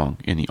strong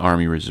in the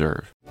Army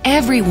Reserve.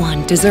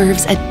 Everyone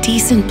deserves a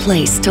decent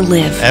place to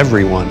live.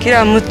 Everyone.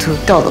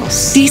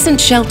 Todos. Decent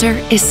shelter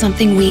is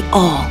something we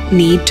all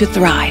need to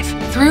thrive.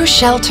 Through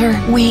shelter,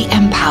 we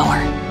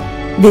empower.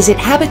 Visit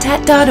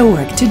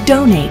Habitat.org to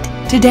donate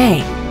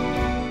today.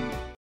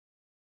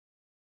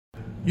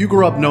 You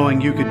grew up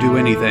knowing you could do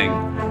anything.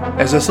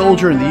 As a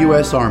soldier in the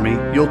U.S. Army,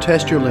 you'll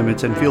test your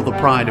limits and feel the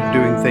pride of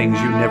doing things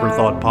you never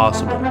thought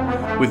possible.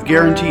 With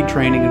guaranteed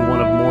training in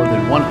one of more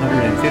than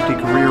 150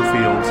 career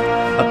fields,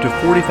 up to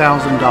 $40,000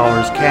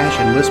 cash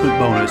enlistment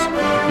bonus,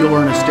 you'll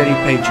earn a steady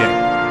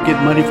paycheck,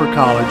 get money for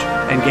college,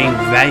 and gain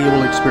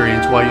valuable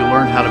experience while you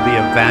learn how to be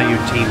a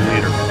valued team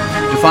leader.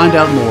 To find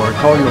out more,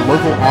 call your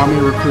local Army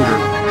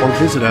recruiter or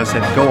visit us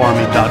at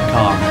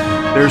goarmy.com.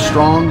 There's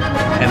strong,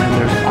 and then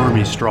there's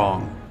Army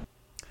strong.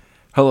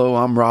 Hello,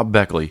 I'm Rob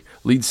Beckley,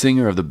 lead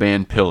singer of the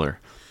band Pillar.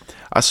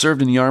 I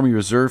served in the Army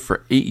Reserve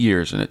for 8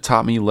 years, and it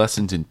taught me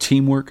lessons in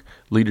teamwork,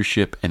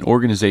 leadership, and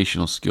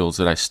organizational skills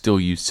that I still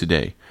use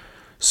today.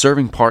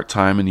 Serving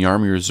part-time in the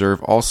Army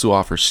Reserve also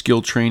offers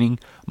skill training,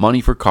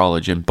 money for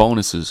college, and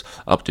bonuses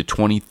up to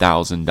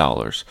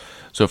 $20,000.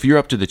 So if you're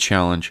up to the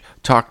challenge,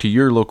 talk to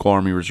your local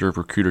Army Reserve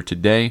recruiter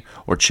today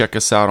or check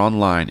us out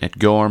online at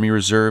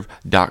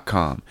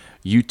goarmyreserve.com.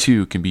 You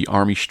too can be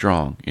Army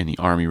strong in the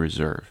Army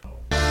Reserve.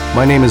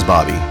 My name is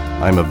Bobby.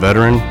 I'm a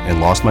veteran and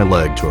lost my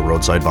leg to a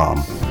roadside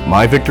bomb.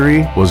 My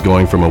victory was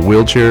going from a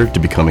wheelchair to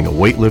becoming a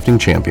weightlifting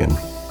champion.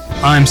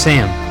 I'm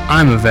Sam.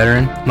 I'm a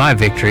veteran. My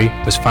victory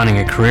was finding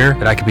a career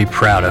that I could be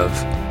proud of.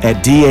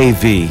 At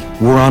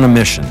DAV, we're on a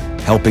mission,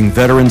 helping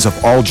veterans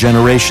of all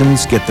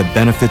generations get the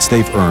benefits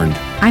they've earned.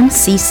 I'm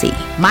Cece.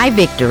 My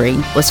victory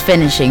was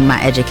finishing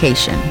my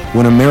education.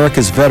 When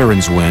America's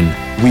veterans win,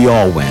 we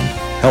all win.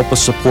 Help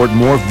us support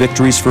more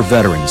victories for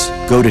veterans.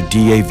 Go to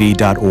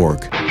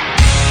DAV.org.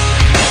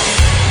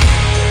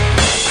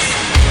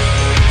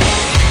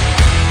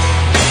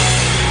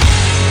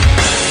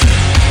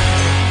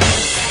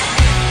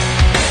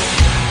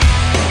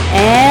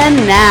 And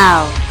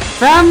now,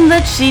 from the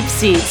cheap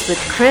seats with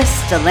Chris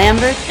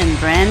DeLambert and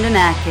Brandon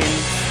Atkins.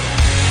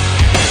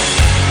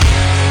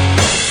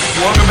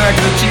 Welcome back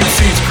to the cheap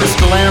seats, Chris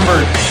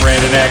DeLambert,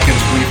 Brandon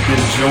Atkins. We've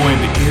been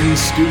joined in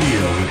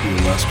studio with the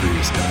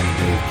illustrious Donnie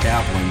Dave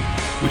Kaplan,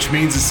 which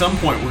means at some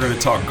point we're going to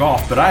talk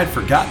golf, but I had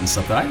forgotten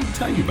something. I didn't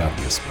tell you about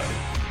this, buddy.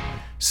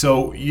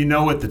 So,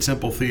 at the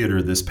Temple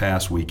Theater this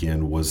past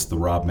weekend was the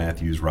Rob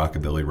Matthews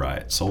Rockabilly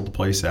Riot. Sold the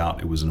place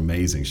out. It was an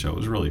amazing show. It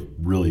was really,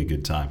 really a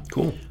good time.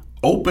 Cool.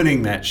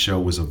 Opening that show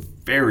was a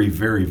very,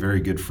 very, very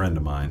good friend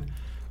of mine,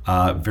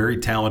 very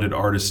talented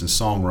artist and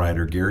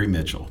songwriter, Gary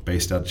Mitchell,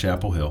 based out of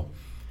Chapel Hill.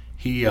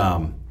 He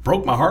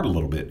broke my heart a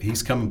little bit.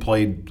 He's come and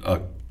played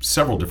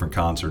several different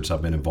concerts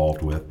I've been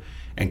involved with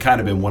and kind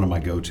of been one of my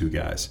go-to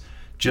guys.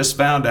 Just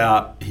found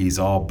out he's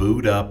all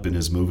booed up and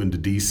is moving to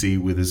D.C.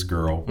 with his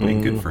girl.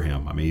 Good for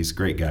him. I mean, he's a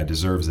great guy,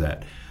 deserves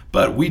that.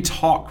 But we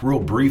talked real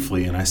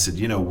briefly, and I said,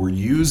 we're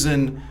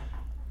using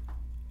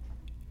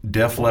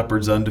Def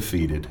Leppard's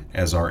Undefeated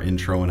as our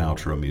intro and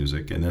outro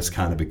music, and that's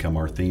kind of become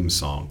our theme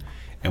song.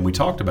 And we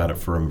talked about it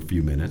for a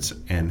few minutes,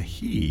 and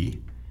he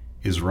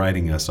is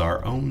writing us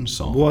our own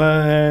song.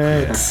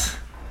 What?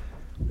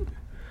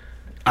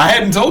 I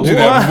hadn't told you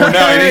that before.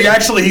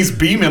 No, he's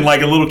beaming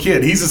like a little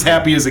kid. He's as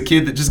happy as a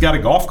kid that just got a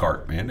golf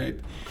cart,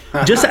 man.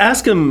 Just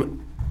ask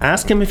him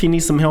if he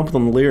needs some help with the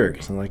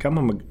lyrics. I'm a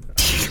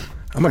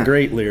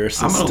great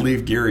lyricist. I'm going to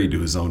leave Gary to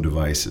his own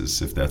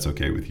devices, if that's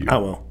okay with you. I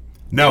will.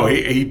 No,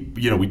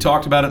 we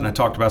talked about it, and I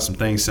talked about some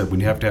things. Said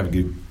we have to have a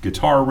good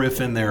guitar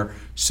riff in there.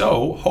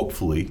 So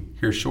hopefully,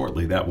 here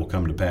shortly, that will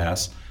come to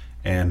pass,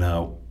 and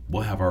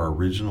we'll have our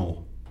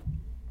original,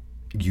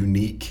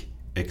 unique,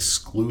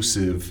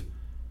 exclusive,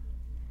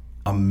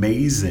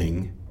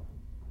 amazing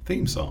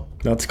theme song.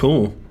 That's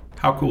cool.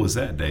 How cool is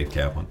that, Dave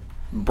Kaplan?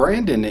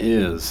 Brandon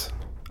is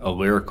a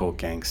lyrical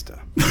gangsta.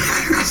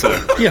 So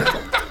yeah,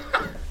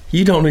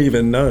 you don't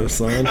even know,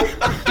 son.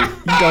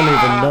 You don't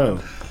even know.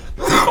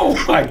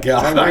 Oh my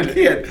God! I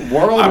can't.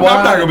 Worldwide, I'm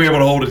not going to be able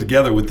to hold it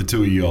together with the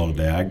two of you all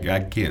today. I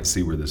can't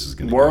see where this is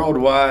going to go.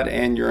 Worldwide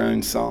and your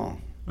own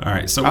song. All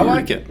right, so I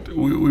like it.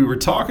 We were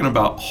talking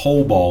about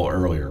hole ball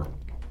earlier.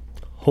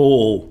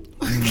 Hole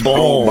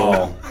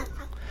ball.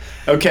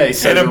 Okay,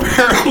 so and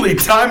apparently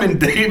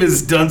Diamond Dave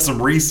has done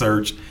some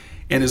research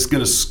and is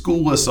going to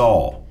school us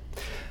all.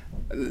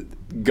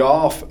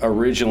 Golf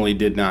originally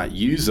did not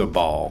use a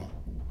ball.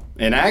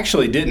 And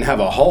actually didn't have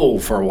a hole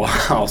for a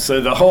while. So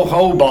the whole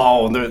hole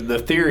ball, the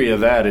theory of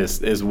that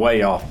is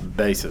way off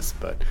basis.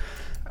 But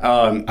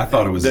I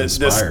thought it was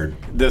inspired.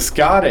 The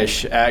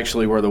Scottish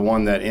actually were the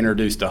one that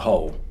introduced a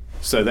hole.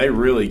 So they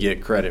really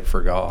get credit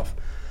for golf.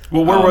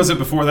 Well, where was it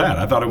before that?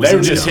 I thought it was They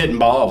were just hitting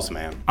balls,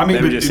 man. I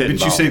mean, but you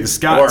say the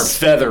Scots... Or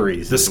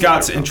featheries. The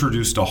Scots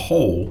introduced a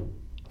hole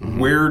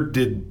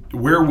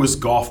Where was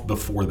golf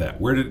before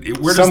that? Where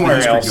does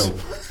Somewhere the history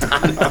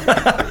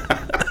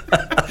go?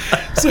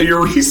 So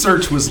your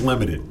research was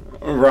limited.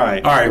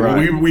 Right. All right.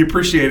 Well, we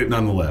appreciate it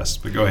nonetheless,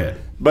 but go ahead.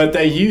 But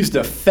they used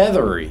a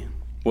feathery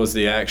was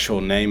the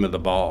actual name of the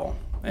ball.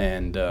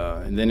 And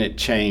then it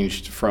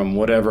changed from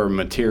whatever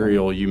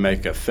material you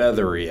make a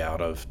feathery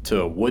out of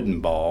to a wooden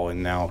ball.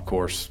 And now, of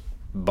course,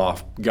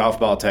 golf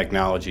ball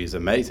technology is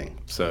amazing.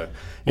 So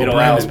it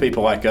allows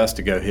people like us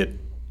to go hit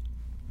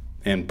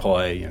and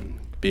play and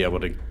be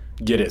able to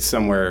get it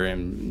somewhere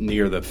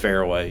near the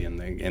fairway and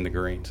the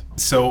greens.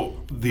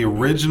 So the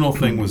original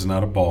thing was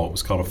not a ball; it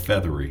was called a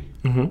feathery.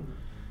 Mm-hmm.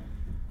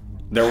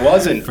 There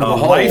wasn't for the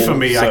life of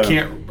me. I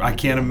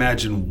can't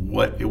imagine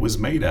what it was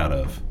made out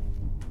of.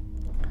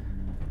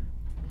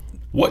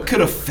 What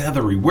could a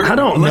feathery? I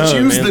don't know. Let's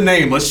use the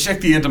name. Let's check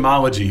the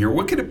etymology here.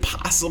 What could it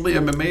possibly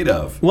have been made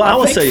of? Well, I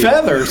will say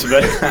feathers,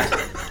 but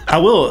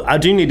I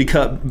do need to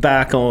cut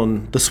back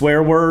on the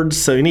swear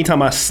words. So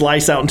anytime I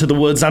slice out into the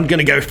woods, I'm going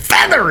to go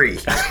feathery.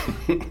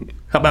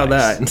 How about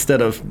that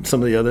instead of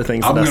some of the other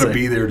things? I'm going to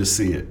be there to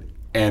see it,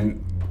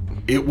 and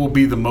it will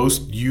be the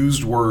most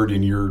used word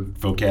in your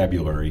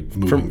vocabulary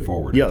moving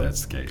forward. If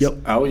that's the case. Yep.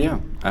 Oh yeah,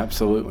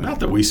 absolutely.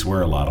 Not that we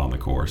swear a lot on the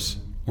course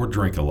or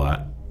drink a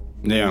lot.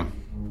 Yeah.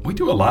 We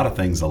do a lot of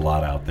things a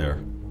lot out there.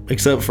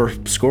 Except for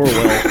score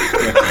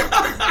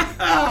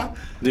well.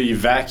 Do you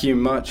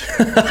vacuum much?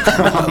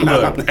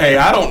 Look, hey,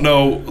 I don't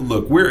know.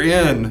 Look, we're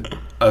in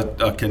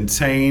a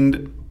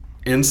contained,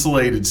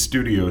 insulated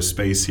studio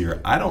space here.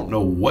 I don't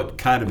know what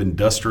kind of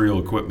industrial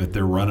equipment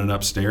they're running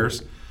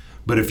upstairs,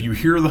 but if you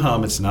hear the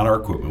hum, it's not our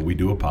equipment. We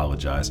do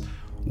apologize.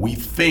 We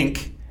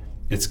think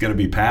it's going to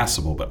be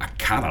passable, but I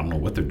kind of don't know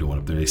what they're doing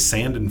up there. Are they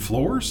sanding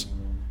floors?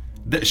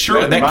 That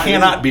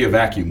cannot be a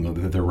vacuum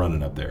that they're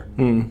running up there.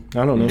 I don't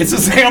know. It's a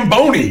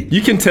Zamboni. You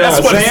can tell.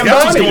 That's what's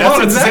going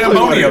on. It's a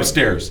Zamboni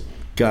upstairs.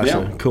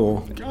 Gotcha. Yeah.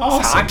 Cool.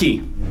 Awesome. It's hockey.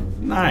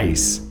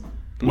 Nice.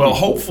 Well,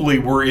 hopefully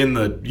we're in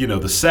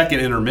the second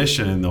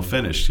intermission and they'll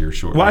finish here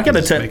shortly. Well, I got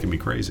to tell making me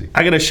crazy.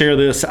 I got to share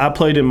this. I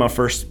played in my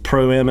first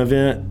Pro-Am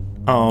event.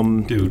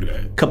 Dude,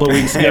 a couple of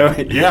weeks ago.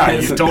 Yeah,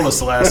 you told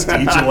us each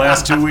of the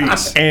last 2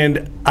 weeks.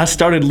 And I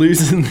started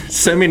losing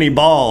so many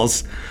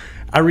balls.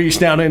 I reached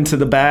down into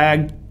the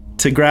bag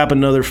to grab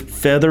another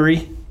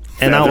feathery,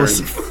 and I was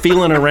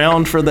feeling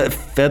around for that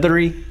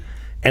feathery,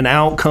 and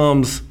out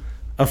comes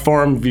a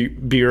Farm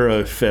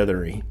Bureau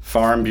feathery.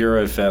 Farm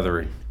Bureau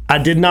feathery. I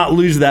did not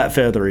lose that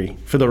feathery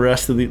for the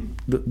rest of the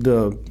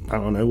I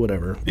don't know,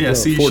 whatever. Yeah,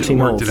 so you should have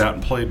worked holes. it out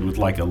and played with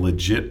like a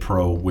legit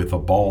pro with a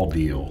ball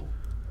deal.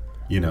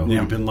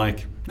 You've been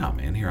like, no,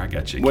 man, here, I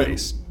got you a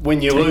case.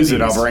 When you lose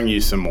it, I'll bring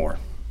you some more.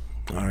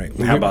 All right.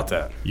 How about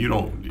that? You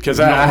don't. Because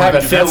I have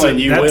a feeling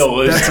you will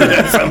lose it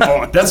at some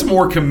point. That's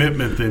more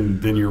commitment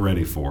than you're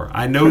ready for.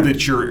 I know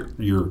that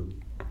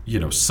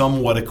you're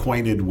somewhat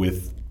acquainted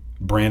with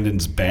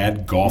Brandon's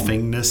bad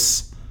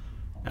golfingness.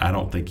 I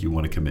don't think you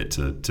want to commit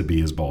to be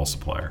his ball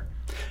supplier.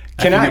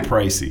 Can I get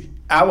pricey?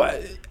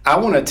 I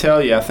want to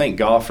tell you, I think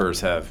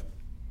golfers have,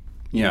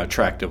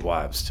 attractive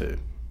wives too.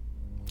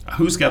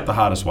 Who's got the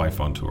hottest wife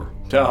on tour?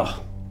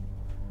 Oh,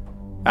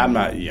 I'm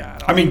not. Yeah.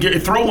 I mean,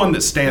 throw one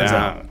that stands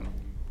out.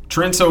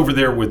 Trent's over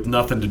there with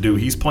nothing to do.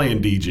 He's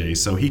playing DJ,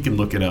 so he can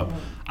look it up.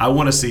 I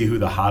want to see who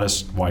the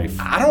hottest wife.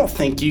 I don't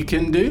think you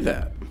can do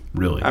that.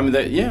 Really? I mean,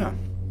 yeah.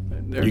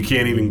 You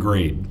can't even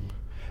grade.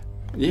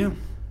 Yeah.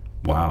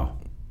 Wow.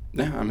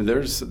 Yeah. I mean,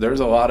 there's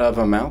a lot of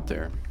them out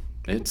there.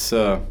 It's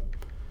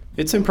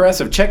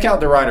impressive. Check out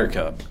the Ryder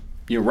Cup.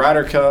 Your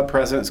Ryder Cup,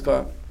 President's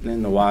Club,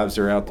 and the wives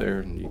are out there,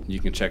 and you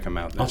can check them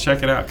out there. I'll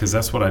check it out because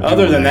that's what I do.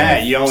 Other than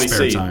that, you only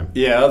see time.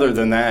 Yeah. Other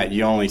than that,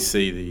 you only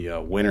see the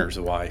winner's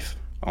wife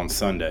on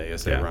Sunday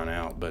as they run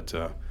out. But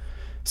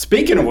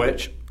speaking of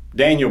which,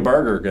 Daniel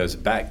Berger goes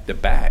back to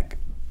back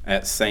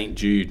at St.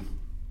 Jude.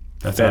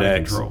 That's out of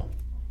control.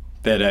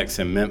 FedEx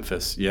in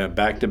Memphis. Yeah,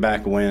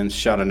 back-to-back wins.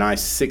 Shot a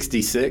nice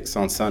 66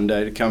 on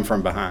Sunday to come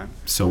from behind.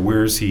 So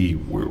where's he?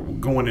 We're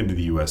going into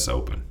the U.S.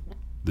 Open.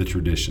 The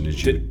tradition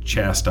is you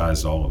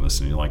chastised all of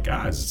us, and you're like,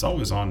 guys, it's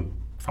always on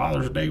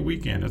Father's Day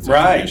weekend. It's a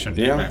tradition.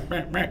 Yeah.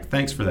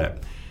 Thanks for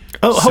that.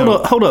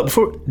 Oh, hold up.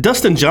 Before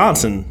Dustin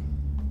Johnson.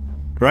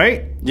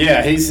 Right?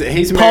 Yeah,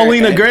 he's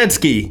Paulina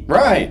Gretzky.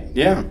 Right,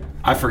 yeah.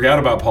 I forgot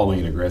about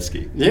Paulina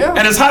Gretzky. Yeah.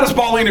 And as hot as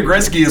Paulina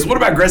Gretzky is, what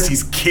about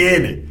Gretzky's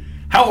kid?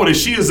 How old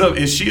is she?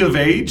 Is she of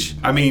age?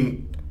 I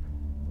mean,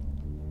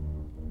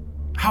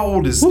 how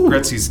old is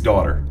Gretzky's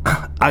daughter?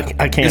 I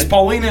can't. Is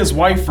Paulina his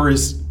wife or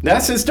his...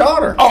 That's his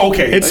daughter. Oh,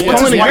 okay. It's What's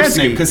his Paulina wife's Gretzky.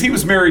 name? Because he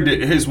was married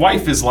to... His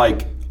wife is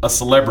like a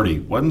celebrity,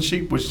 wasn't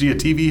she? Was she a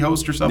TV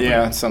host or something?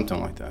 Yeah, something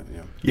like that,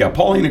 yeah. Yeah,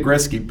 Paulina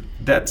Gretzky,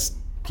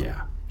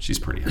 she's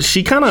pretty hot.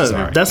 She kind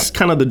of, that's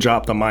kind of the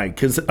drop the mic.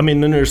 Because, I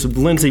mean, then there's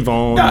Lindsey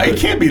Vonn. No, it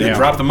can't be the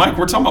drop the mic.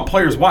 We're talking about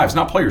players' wives,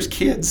 not players'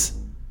 kids.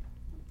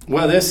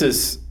 Well, this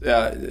is,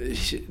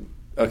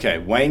 okay,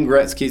 Wayne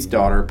Gretzky's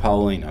daughter,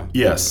 Paulina.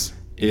 Yes.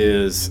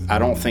 I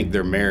don't think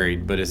they're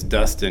married, but it's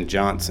Dustin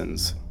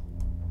Johnson's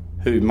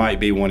who might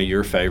be one of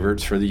your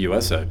favorites for the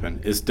U.S. Open,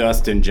 is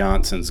Dustin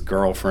Johnson's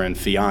girlfriend,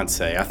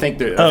 fiance. I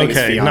think it's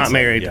fiance. Not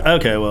married. Yeah.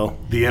 Okay, well.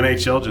 The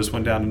NHL just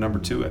went down to number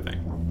 2, I think.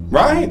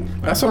 Right.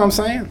 That's what I'm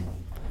saying.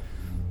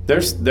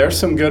 There's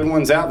some good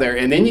ones out there.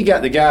 And then you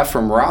got the guy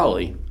from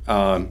Raleigh,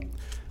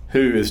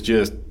 who is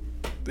just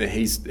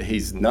he's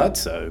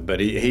nutso, but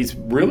he's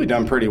really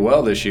done pretty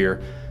well this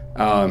year.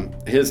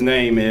 His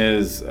name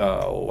is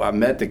I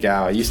met the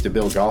guy. I used to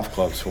build golf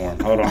clubs for him.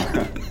 Hold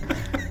on.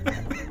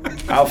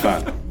 I'll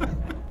find it.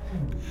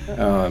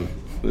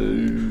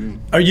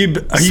 Are you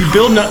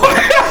building a?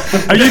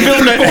 Are you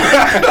building a?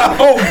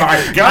 Oh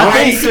my God!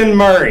 Grayson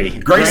Murray.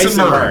 Grayson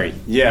Murray.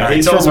 Yeah, right,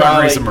 he's tell us from about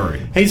Raleigh. Grayson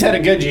Murray. He's had a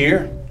good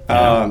year.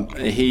 Yeah.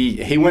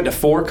 He went to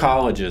 4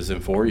 colleges in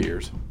 4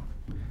 years,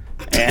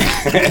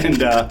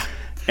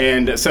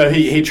 and so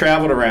he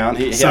traveled around.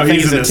 I think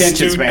he's his an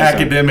attention astute span.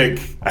 academic,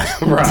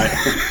 Right.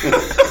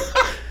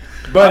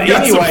 But I've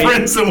got anyway, some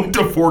friends that went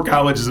to 4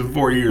 colleges in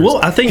 4 years. Well,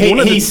 I think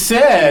he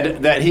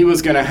said that he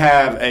was going to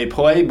have a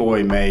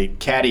Playboy mate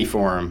caddy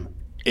for him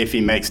if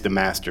he makes the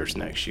Masters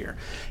next year.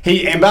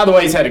 And by the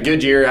way, he's had a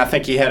good year. I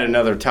think he had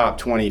another top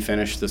 20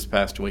 finish this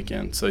past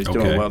weekend, so he's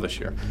doing well this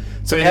year.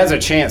 So he has a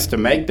chance to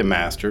make the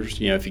Masters,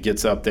 if he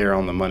gets up there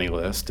on the money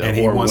list. And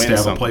he wants to have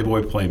something. a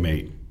Playboy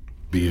playmate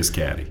be his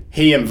caddy.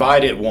 He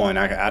invited one.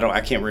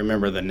 I can't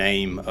remember the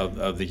name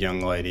of the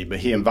young lady, but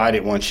he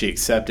invited one. She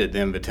accepted the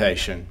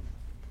invitation.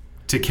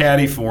 To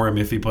caddy for him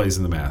if he plays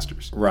in the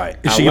Masters. Right.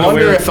 I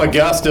wonder if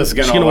Augusta's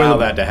going to allow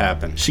that to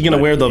happen. She going to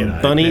wear the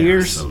bunny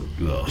ears?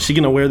 Is she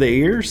going to wear the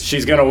ears?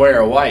 She's going to wear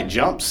a white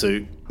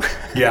jumpsuit.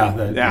 Yeah.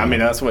 I mean,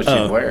 that's what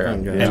she'd wear.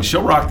 And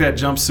she'll rock that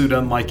jumpsuit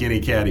unlike any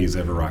caddy has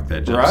ever rocked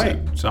that jumpsuit. Right.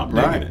 So I'm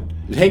digging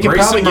it. He could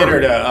Grayson probably get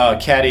her Murray. to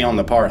caddy on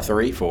the par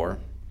 3 for her.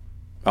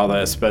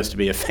 Although it's supposed to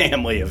be a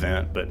family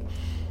event. But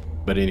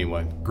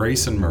anyway.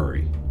 Grayson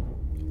Murray.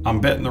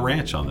 I'm betting the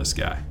ranch on this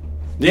guy.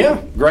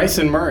 Yeah,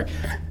 Grayson Murray.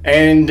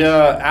 And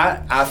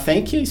I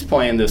think he's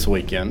playing this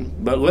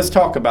weekend. But let's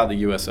talk about the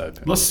U.S.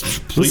 Open.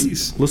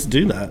 Please. Let's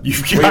do that.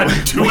 You've got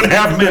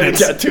 2.5 minutes.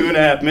 Got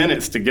 2.5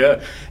 minutes to go.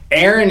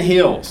 Aaron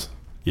Hills.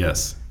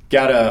 Yes.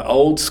 Got an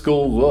old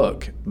school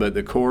look, but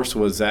the course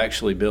was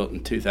actually built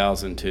in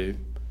 2002.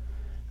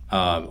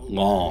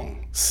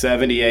 Long,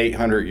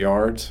 7,800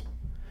 yards.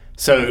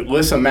 So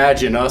let's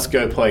imagine us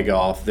go play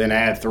golf, then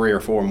add 3 or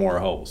 4 more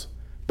holes.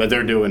 But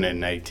they're doing it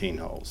in 18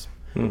 holes.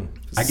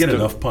 I get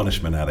enough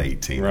punishment out of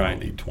 18. Right. I don't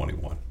need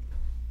 21.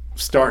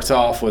 Starts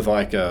off with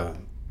like a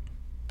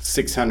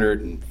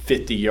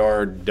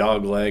 650-yard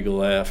dog leg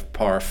left,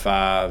 par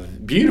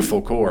 5.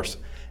 Beautiful course.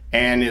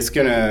 And it's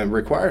going to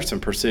require some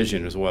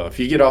precision as well. If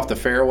you get off the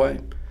fairway,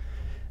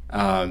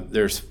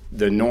 there's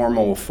the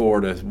normal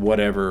 4 to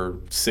whatever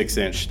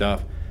 6-inch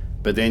stuff.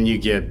 But then you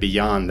get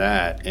beyond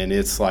that, and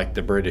it's like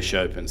the British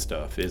Open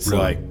stuff. It's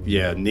Really?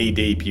 like, knee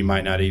deep, you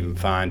might not even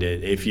find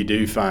it. If you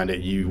do find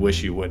it, you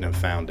wish you wouldn't have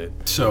found it.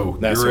 So,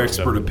 your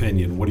expert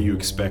opinion, what do you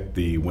expect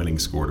the winning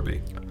score to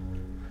be?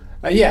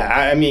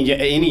 I mean,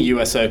 any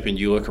U.S. Open,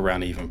 you look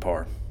around even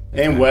par.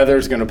 And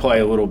weather's going to play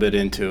a little bit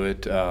into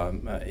it.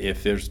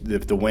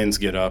 If the winds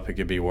get up, it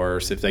could be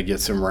worse. If they get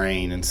some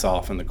rain and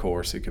soften the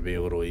course, it could be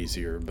a little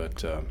easier.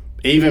 But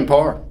even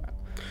par.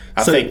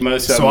 I think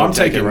most of them will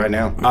take it right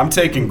now. I'm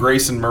taking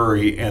Grayson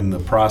Murray and the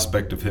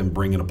prospect of him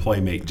bringing a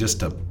playmate just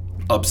to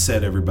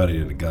upset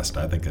everybody at Augusta.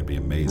 I think that'd be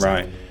amazing.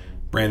 Right.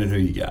 Brandon, who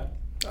you got?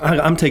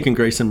 I'm taking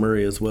Grayson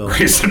Murray as well.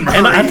 Grayson Murray.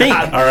 And I think,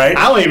 all right.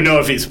 I don't even know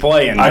if he's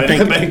playing. I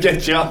think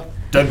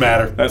doesn't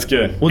matter. That's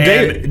good. Well,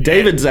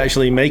 David's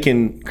actually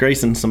making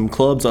Grayson some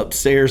clubs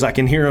upstairs. I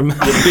can hear him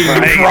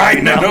right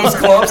in those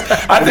clubs.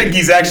 I think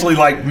he's actually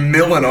like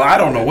milling. I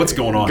don't know what's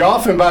going on.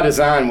 Golfing by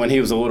Design, when he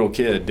was a little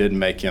kid, did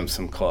make him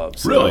some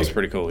clubs. So Really? That was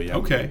pretty cool, yeah.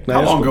 Okay.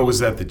 How long ago was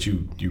that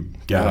you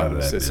got out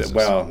of that business?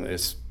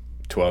 It's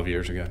 12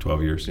 years ago.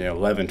 12 years? Yeah,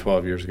 11,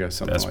 12 years ago,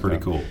 something That's like pretty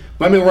that. cool.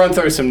 Let me run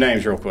through some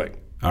names real quick.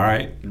 All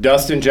right.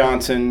 Dustin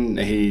Johnson,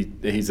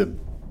 he's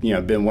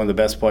been one of the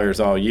best players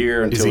all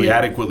year. Is he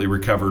adequately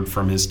recovered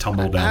from his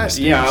tumble down the stairs?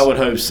 Yeah, I would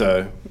hope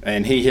so.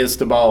 And he hits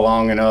the ball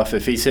long enough.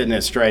 If he's hitting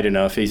it straight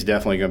enough, he's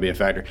definitely going to be a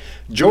factor.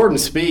 Jordan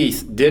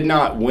Spieth did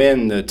not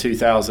win the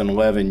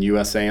 2011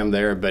 USAM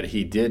there, but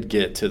he did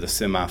get to the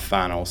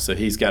semifinals. So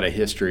he's got a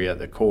history at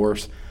the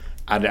course.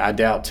 I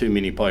doubt too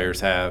many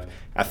players have.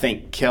 I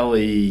think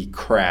Kelly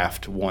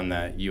Craft won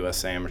that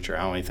U.S. Amateur.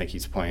 I don't even think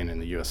he's playing in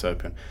the U.S.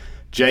 Open.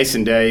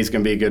 Jason Day is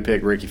going to be a good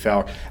pick. Ricky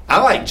Fowler.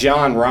 I like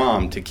John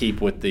Rahm to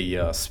keep with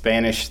the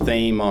Spanish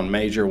theme on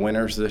major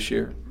winners this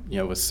year.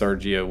 With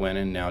Sergio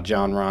winning. Now,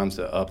 John Rahm's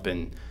the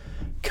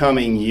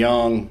up-and-coming,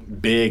 young,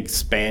 big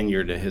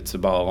Spaniard that hits the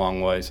ball a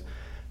long ways.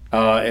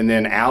 And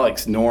then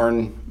Alex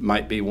Noren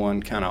might be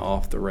one kind of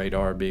off the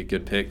radar, be a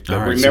good pick.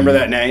 But remember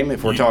that name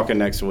if we're talking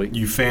next week.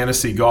 You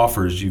fantasy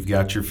golfers, you've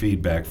got your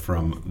feedback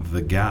from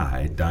the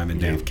guy,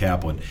 Diamond Dave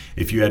Kaplan.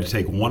 If you had to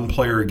take one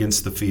player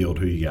against the field,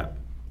 who you got?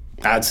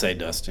 I'd say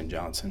Dustin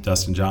Johnson.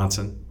 Dustin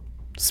Johnson?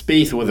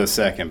 Spieth with a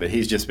second, but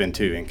he's just been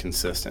too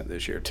inconsistent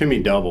this year. Too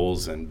many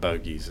doubles and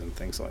bogeys and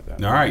things like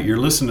that. All right, you're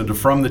listening to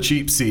From the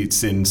Cheap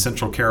Seats in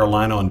Central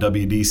Carolina on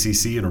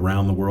WDCC and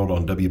around the world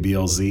on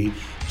WBLZ.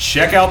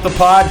 Check out the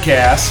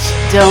podcast.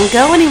 Don't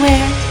go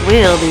anywhere.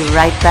 We'll be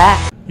right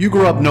back. You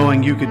grew up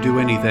knowing you could do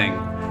anything.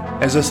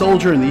 As a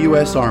soldier in the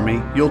U.S.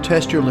 Army, you'll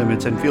test your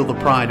limits and feel the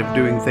pride of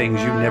doing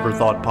things you never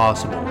thought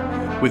possible.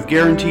 With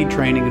guaranteed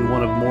training in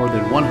one of more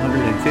than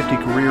 150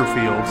 career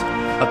fields,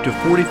 up to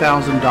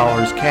 $40,000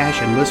 cash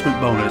enlistment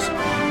bonus,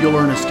 you'll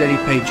earn a steady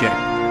paycheck,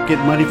 get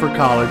money for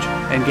college,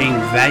 and gain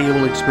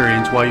valuable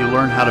experience while you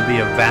learn how to be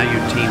a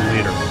valued team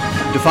leader.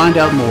 To find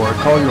out more,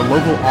 call your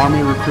local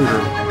Army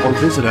recruiter or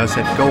visit us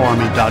at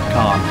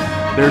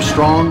GoArmy.com. There's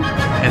strong,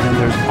 and then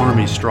there's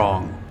Army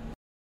strong.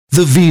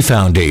 The V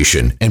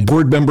Foundation and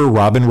board member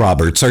Robin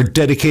Roberts are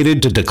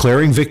dedicated to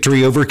declaring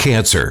victory over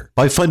cancer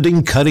by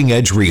funding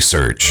cutting-edge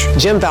research.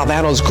 Jim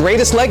Valvano's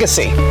greatest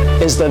legacy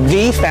is the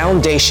V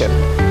Foundation.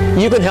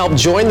 You can help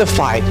join the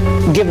fight,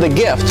 give the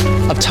gift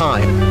of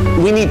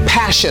time. We need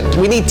passion,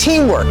 we need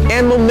teamwork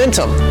and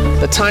momentum.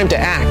 The time to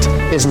act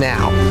is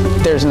now.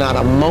 There's not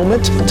a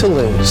moment to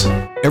lose.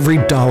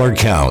 Every dollar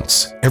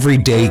counts. Every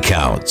day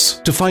counts.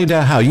 To find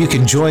out how you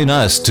can join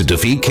us to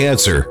defeat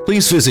cancer,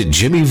 please visit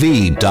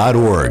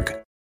jimmyv.org.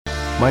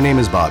 My name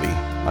is Bobby.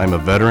 I'm a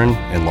veteran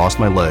and lost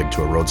my leg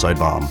to a roadside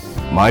bomb.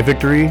 My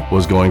victory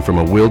was going from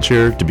a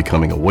wheelchair to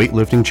becoming a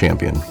weightlifting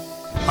champion.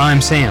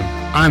 I'm Sam.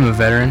 I'm a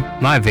veteran.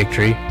 My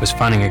victory was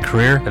finding a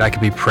career that I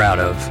could be proud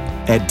of.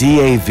 At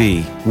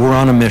DAV, we're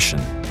on a mission,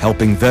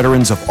 helping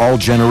veterans of all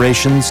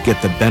generations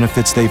get the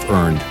benefits they've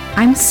earned.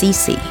 I'm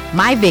Cece.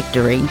 My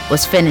victory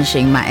was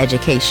finishing my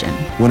education.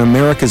 When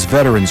America's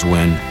veterans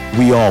win,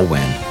 we all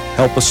win.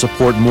 Help us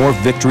support more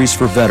victories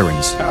for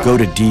veterans. Go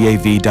to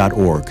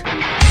DAV.org.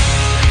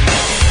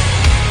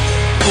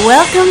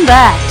 Welcome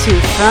back to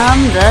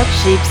From the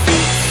Cheap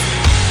Seats.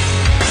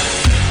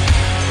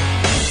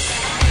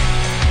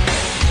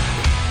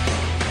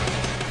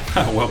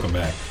 Welcome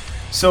back.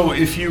 So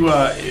if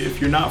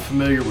you're not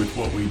familiar with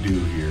what we do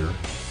here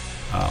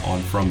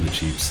on From the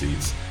Cheap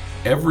Seats,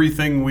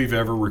 everything we've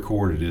ever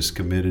recorded is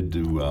committed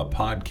to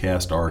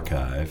podcast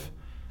archive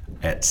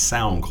at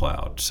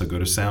SoundCloud. So go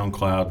to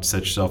SoundCloud,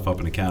 set yourself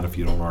up an account if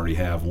you don't already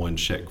have one.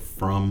 Check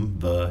From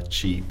the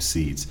Cheap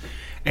Seats.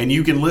 And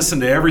you can listen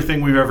to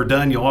everything we've ever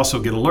done. You'll also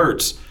get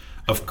alerts.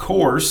 Of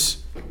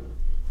course,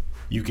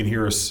 you can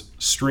hear us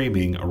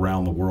streaming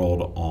around the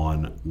world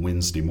on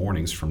Wednesday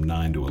mornings from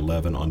 9 to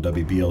 11 on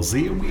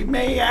WBLZ. And we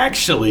may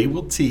actually,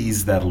 we'll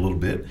tease that a little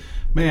bit,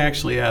 may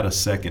actually add a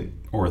second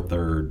or a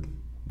third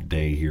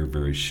day here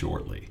very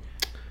shortly.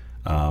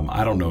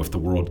 I don't know if the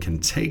world can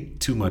take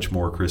too much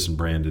more Chris and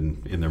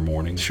Brandon in their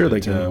mornings. Sure,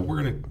 they can.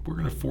 We're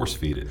gonna force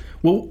feed it.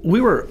 Well, we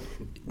were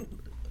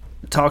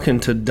talking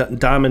to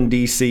Diamond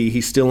DC.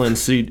 He's still in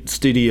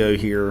studio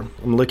here.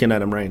 I'm looking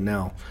at him right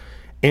now.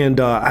 And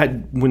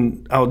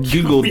when I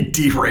Googled, we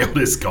derailed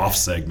his golf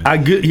segment.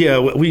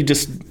 We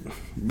just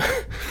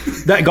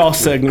that golf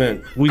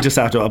segment. We just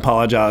have to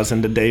apologize,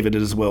 and to David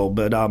as well.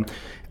 But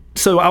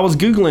so I was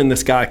Googling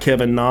this guy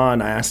Kevin Na,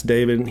 and I asked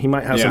David. He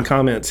might have some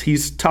comments.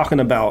 He's talking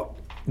about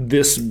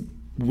this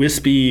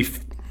wispy,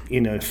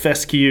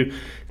 fescue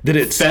that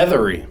it's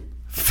feathery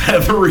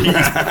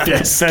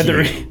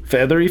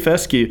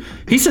fescue.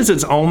 He says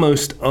it's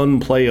almost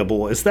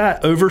unplayable. Is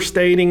that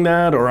overstating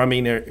that, or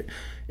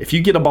if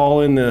you get a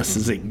ball in this,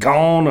 is it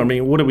gone?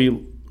 What are we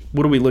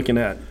looking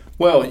at?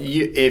 Well,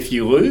 if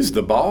you lose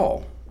the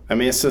ball,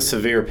 it's a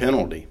severe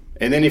penalty.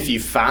 And then if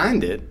you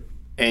find it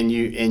and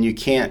you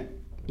can't,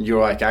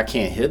 you're like, I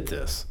can't hit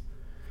this,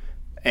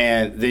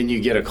 and then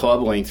you get a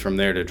club length from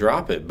there to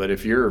drop it. But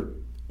if you're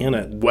in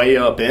it, way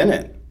up in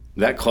it,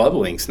 that club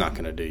length's not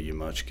going to do you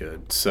much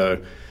good.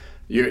 So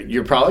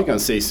you're probably going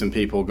to see some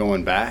people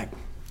going back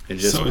and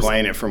just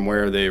playing it from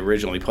where they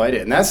originally played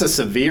it, and that's a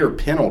severe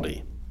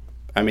penalty.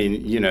 Wait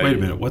a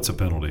minute. What's a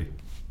penalty?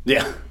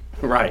 Yeah,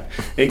 right.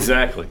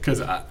 Exactly.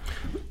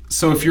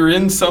 So if you're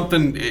in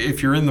something,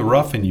 if you're in the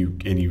rough and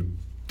you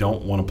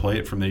don't want to play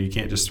it from there, you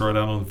can't just throw it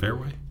out on the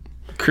fairway.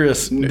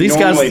 Chris, these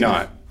guys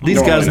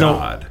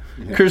don't.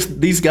 Chris,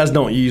 these guys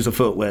don't use a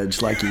foot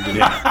wedge like you do.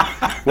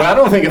 Well, I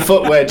don't think a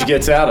foot wedge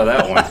gets out of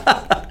that one.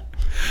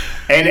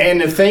 And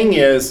the thing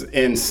is,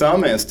 in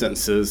some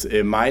instances,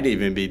 it might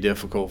even be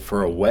difficult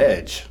for a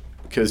wedge.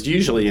 Because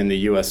usually in the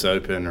U.S.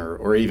 Open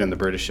or even the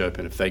British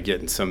Open, if they get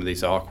in some of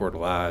these awkward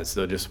lies,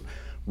 they'll just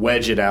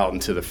wedge it out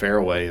into the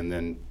fairway and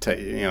then,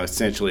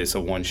 essentially it's a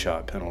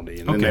one-shot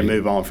penalty. And then they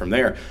move on from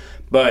there.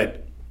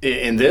 But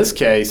in this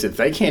case, if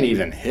they can't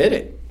even hit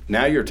it,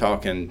 now you're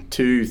talking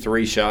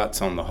 2-3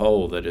 shots on the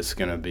hole that is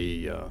going to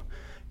be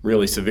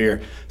really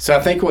severe. So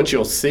I think what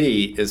you'll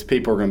see is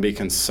people are going to be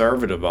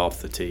conservative off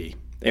the tee.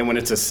 And when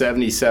it's a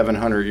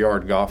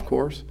 7,700-yard golf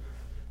course,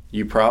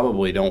 you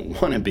probably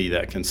don't want to be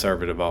that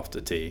conservative off the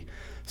tee.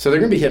 So they're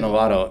going to be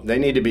hitting they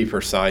need to be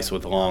precise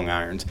with long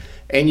irons.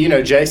 And,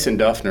 Jason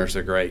Duffner's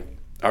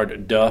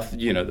Duff,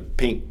 the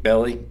pink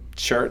belly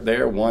shirt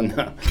there, won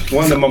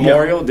the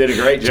Memorial, did a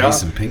great job.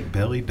 Jason Pink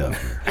Belly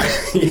Duffner.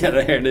 Yeah,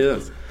 there it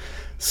is.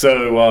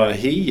 So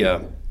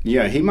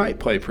he might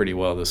play pretty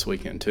well this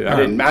weekend too. I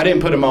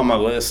didn't put him on my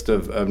list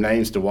of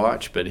names to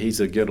watch, but he's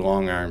a good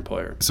long iron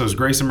player. So is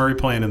Grayson Murray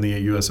playing in the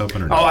U.S.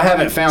 Open or not? Oh, I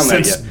haven't found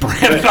that yet. Since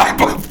Brandon and I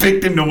both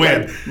picked him to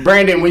win.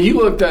 Brandon, will you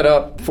look that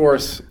up for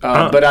us?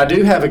 But I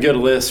do have a good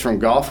list from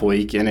Golf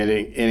Week, and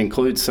it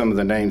includes some of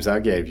the names I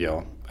gave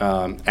y'all.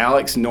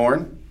 Alex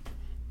Noren,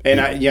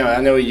 and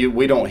I know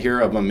we don't hear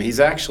of him.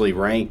 He's actually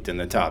ranked in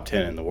the top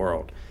 10 in the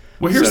world.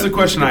 Well, here's the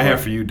question I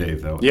have for you,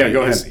 Dave. Though, yeah,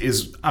 go ahead.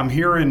 Is I'm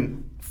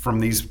hearing from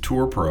these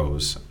tour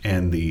pros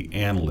and the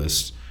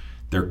analysts,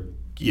 they're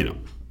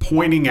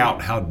pointing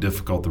out how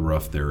difficult the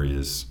rough there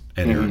is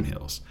at Erin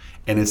Hills,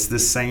 and it's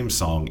this same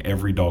song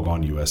every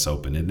doggone U.S.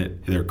 Open, isn't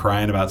it? They're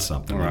crying about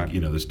something. Right.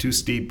 Like, there's too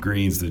steep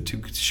greens, they're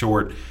too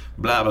short,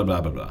 blah blah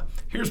blah blah blah.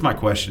 Here's my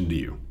question to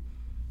you,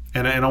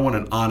 and I want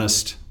an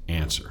honest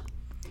answer.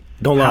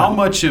 Don't lie. How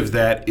much of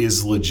that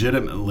is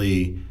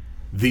legitimately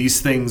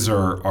these things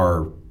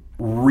are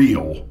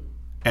real,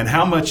 and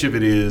how much of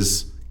it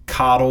is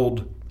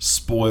coddled,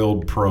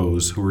 spoiled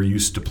pros who are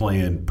used to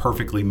playing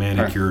perfectly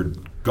manicured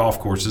golf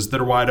courses that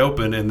are wide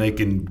open and they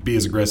can be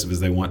as aggressive as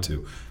they want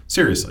to?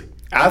 Seriously.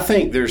 I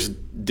think there's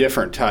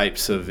different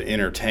types of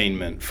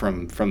entertainment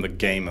from the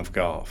game of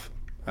golf.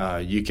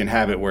 You can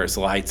have it where it's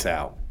lights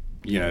out.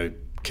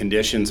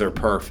 Conditions are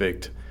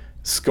perfect,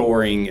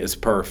 scoring is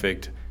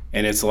perfect,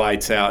 and it's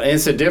lights out. And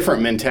it's a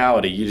different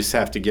mentality. You just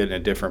have to get in a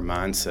different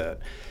mindset.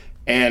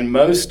 And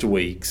most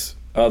weeks,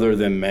 other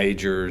than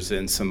majors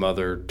and some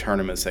other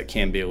tournaments that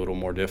can be a little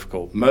more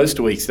difficult, most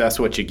weeks that's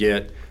what you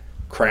get.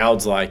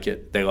 Crowds like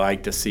it. They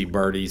like to see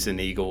birdies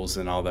and eagles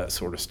and all that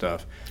sort of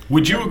stuff.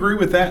 Would you agree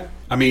with that?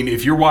 I mean,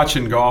 if you're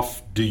watching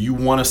golf, do you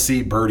want to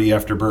see birdie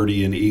after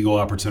birdie and eagle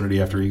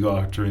opportunity after eagle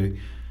opportunity?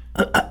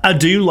 I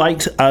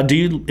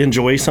do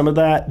enjoy some of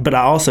that, but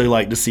I also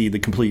like to see the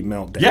complete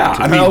meltdown. Yeah,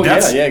 I mean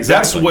exactly.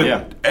 That's what.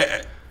 Yeah.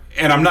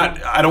 And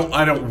I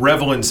don't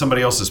revel in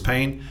somebody else's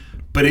pain.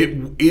 But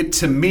it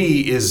to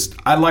me is,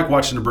 I like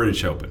watching the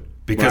British Open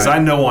because I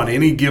know on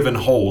any given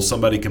hole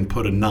somebody can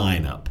put a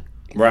 9 up.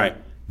 Right.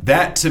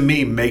 That to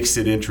me makes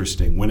it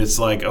interesting when it's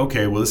like,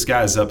 okay, well, this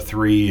guy's up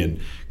 3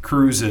 and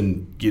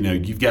cruising,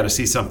 you've got to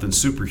see something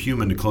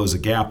superhuman to close a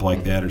gap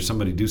like that or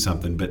somebody do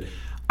something. But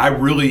I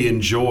really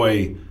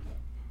enjoy,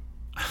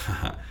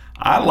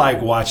 I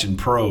like watching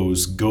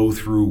pros go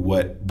through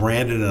what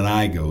Brandon and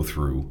I go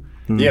through.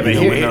 Yeah, but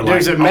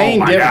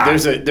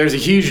there's a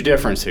huge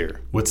difference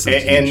here. What's the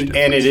huge difference?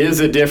 And it is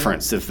a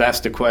difference if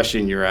that's the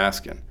question you're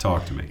asking.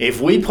 Talk to me.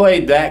 If we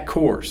played that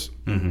course,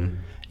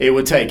 it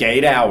would take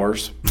 8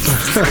 hours.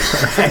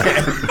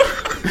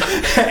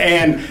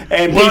 and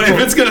if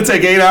it's going to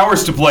take 8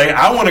 hours to play,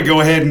 I want to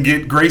go ahead and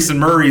get Grayson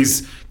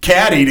Murray's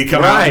caddy to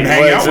come out and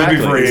hang out with me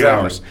for 8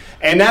 hours.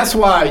 And that's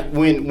why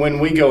when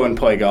we go and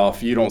play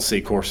golf, you don't see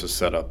courses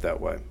set up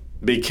that way.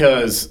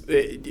 Because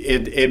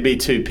it'd be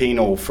too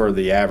penal for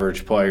the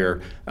average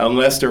player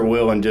unless they're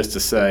willing just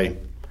to say,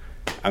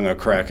 I'm going to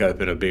crack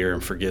open a beer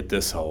and forget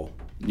this hole.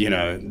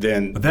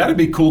 Then that'd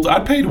be cool.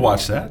 I'd pay to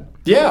watch that.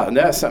 Yeah,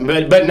 that's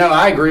but no,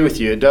 I agree with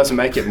you. It doesn't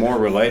make it more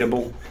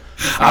relatable.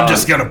 I'm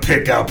just going to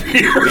pick up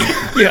here.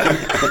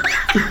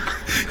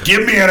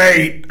 Give me an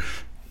 8.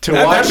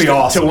 That'd be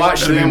awesome. To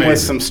watch them with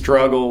some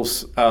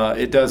struggles,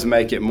 it does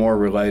make it more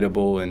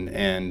relatable,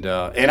 and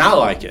I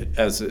like it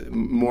as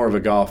more of a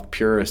golf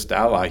purist.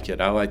 I like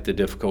it. I like the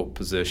difficult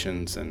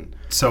positions. And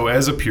so,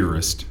 as a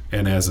purist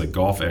and as a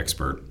golf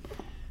expert,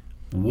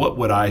 what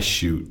would I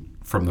shoot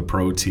from the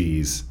pro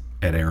tees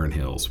at Erin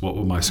Hills? What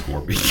would my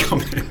score be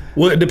coming in?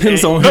 Well, it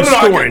depends on who's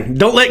scoring.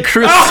 Don't let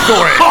Chris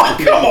score it. Oh,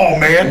 come on,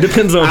 man.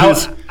 Depends on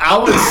who's. I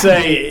would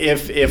say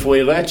if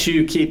we let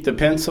you keep the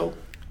pencil,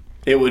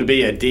 it would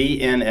be a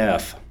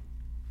DNF.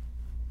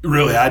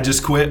 Really? I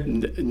just quit?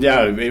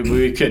 No,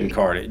 we couldn't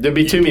card it. There'd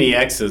be too many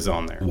X's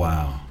on there.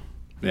 Wow.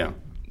 Yeah.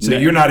 So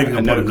you're not even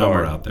going to put a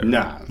number out there?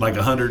 Nah. Like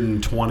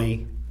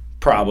 120?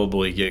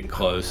 Probably getting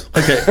close.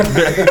 Okay.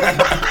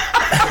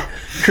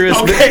 Chris,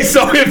 okay,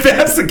 so if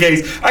that's the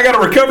case, I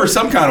got to recover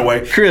some kind of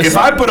way. Chris, if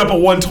I put up a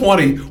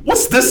 120,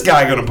 what's this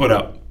guy going to put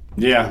up?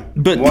 Yeah,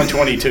 but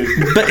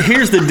 122. But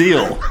here's the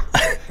deal.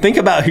 Think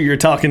about who you're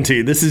talking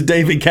to. This is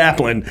David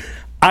Kaplan.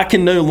 I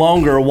can no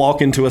longer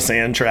walk into a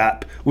sand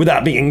trap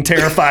without being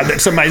terrified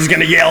that somebody's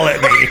going to yell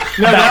at me.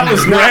 No, that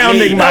was not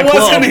me. That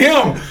wasn't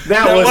him.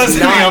 That was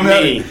not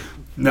me.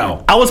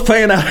 No. I was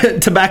playing out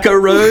at Tobacco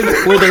Road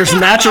where there's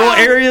natural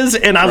areas,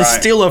 and I was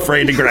still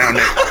afraid to ground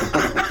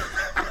it.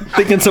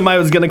 Thinking somebody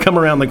was going to come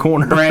around the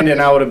corner. Brandon,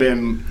 I would have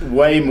been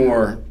way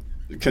more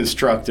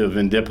constructive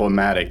and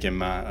diplomatic in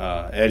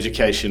my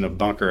education of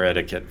bunker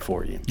etiquette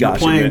for you. Your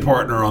playing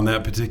partner on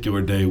that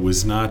particular day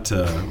was not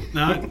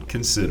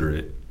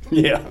considerate.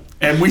 Yeah.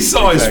 And we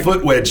saw his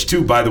foot wedge,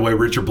 too, by the way,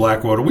 Richard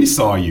Blackwater. We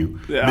saw you,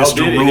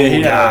 Mr.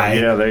 Rule Guy.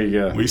 Yeah, there you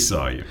go. We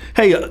saw you.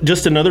 Hey,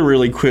 just another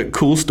really quick,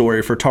 cool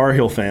story for Tar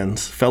Heel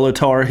fans. Fellow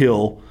Tar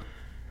Heel.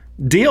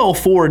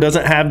 DL4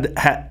 doesn't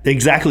have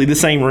exactly the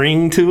same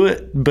ring to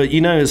it, but,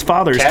 his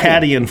father's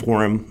caddying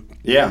for him.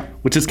 Yeah.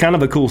 Which is kind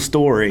of a cool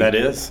story. That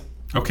is.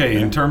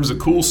 Okay, in terms of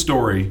cool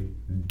story,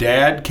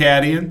 Dad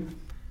caddying,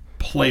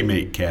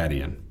 playmate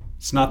caddying.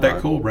 It's not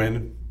that cool,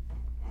 Brandon.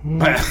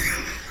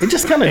 It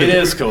just kind of It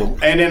is cool.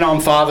 And then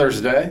on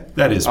Father's Day,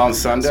 that is on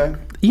Sunday.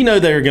 You know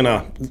they're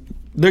gonna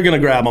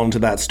grab onto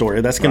that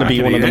story. That's gonna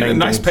be one of the main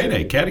nice things.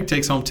 payday. Caddy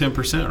takes home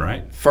 10%,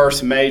 right?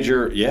 First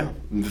major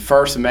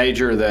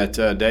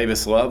that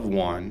Davis Love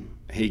won.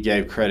 He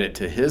gave credit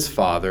to his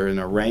father, and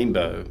a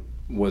rainbow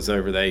was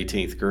over the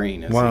 18th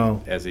green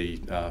as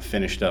he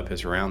finished up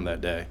his round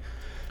that day.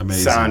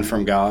 Amazing. Sign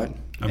from God.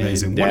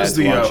 Amazing. What is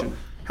the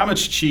how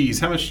much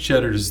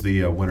cheddar does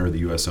the winner of the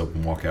U.S.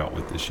 Open walk out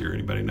with this year?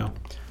 Anybody know?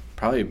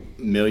 Probably $1.5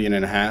 million.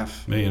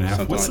 $1.5 million.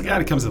 What's the guy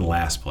that comes in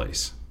last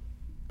place?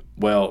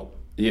 Well,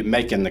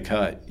 making the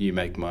cut, you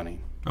make money.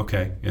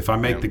 Okay. If I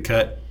make the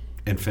cut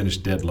and finish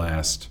dead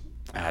last,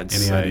 I'd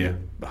any say idea?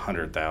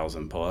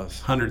 100,000 plus.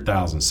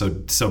 100,000.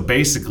 So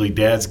basically,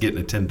 Dad's getting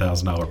a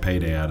 $10,000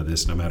 payday out of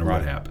this, no matter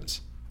what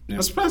happens. Yeah.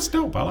 That's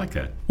dope. I like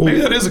that.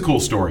 Maybe that is a cool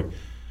story.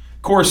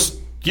 Of course,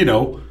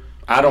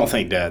 I don't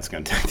think Dad's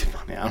going to take the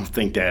money. I don't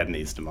think Dad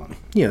needs the money.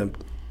 Yeah,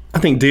 I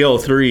think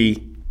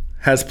DL3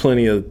 has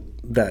plenty of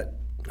that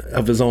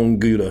of his own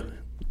Gouda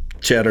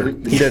cheddar.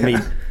 He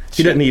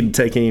doesn't need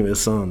to take any of his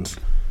sons.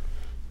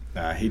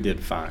 Nah, he did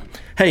fine.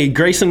 Hey,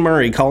 Grayson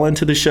Murray, call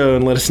into the show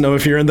and let us know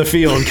if you're in the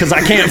field, because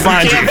I can't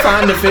find you. Can't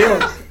find the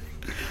field.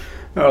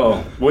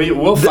 Oh,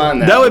 we'll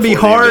find that. That would be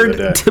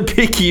hard to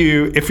pick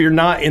you if you're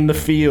not in the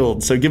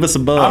field. So give us a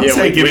buzz.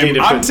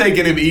 I'm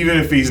taking him even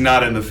if he's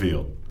not in the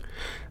field.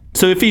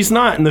 So if he's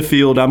not in the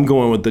field, I'm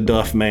going with the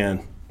Duff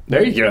Man.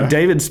 There you go.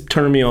 David's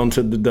turned me on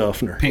to the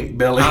Duffner. Pink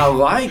Belly. I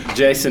like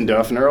Jason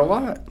Duffner a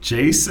lot.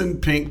 Jason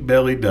Pink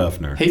Belly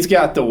Duffner. He's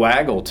got the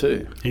waggle,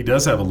 too. He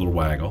does have a little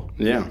waggle.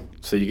 Yeah.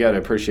 So you got to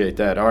appreciate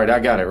that. All right, I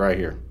got it right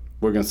here.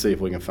 We're going to see if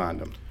we can find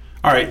him.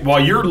 All right,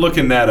 while you're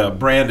looking that up,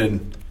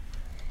 Brandon,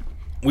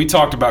 we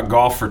talked about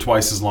golf for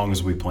twice as long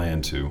as we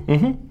planned to.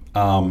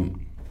 Mm-hmm.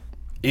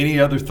 Any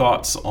other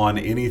thoughts on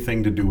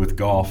anything to do with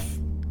golf?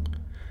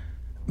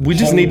 We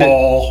just need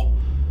ball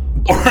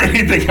or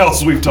anything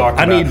else we've talked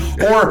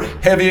about, or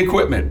heavy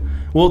equipment.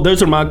 Well,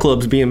 those are my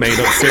clubs being made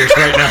upstairs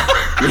right now.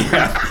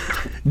 Yeah.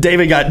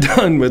 David got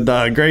done with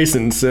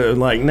Grayson, so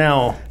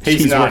now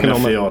he's not working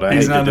in the field.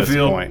 He's not in the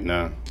field. Point,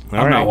 no.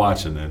 I'm not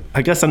watching that.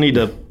 I guess I need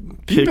to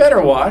pick. You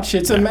better watch.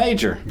 It's a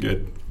major.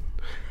 Good.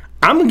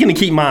 I'm going to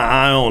keep my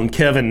eye on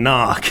Kevin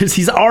Na because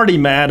he's already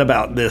mad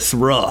about this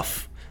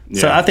rough.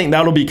 Yeah. So I think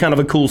that'll be kind of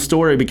a cool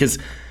story because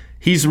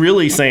he's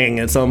really saying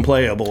it's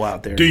unplayable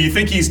out there. Do you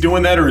think he's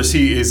doing that, or is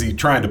he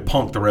trying to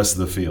punk the rest of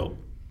the field?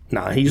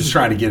 Nah, he's just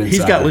trying to get inside.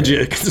 He's got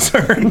legit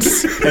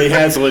concerns. He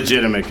has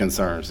legitimate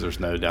concerns. There's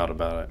no doubt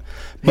about it.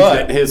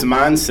 But his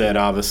mindset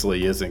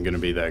obviously isn't going to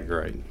be that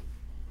great.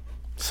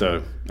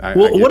 So,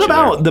 what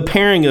about the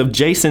pairing of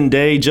Jason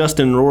Day,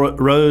 Justin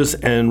Rose,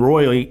 and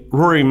Rory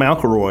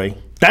McIlroy?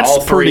 That's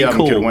all three pretty of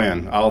cool. Them can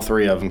win. All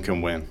three of them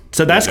can win.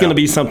 So that's going to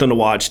be something to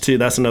watch too.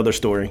 That's another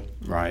story.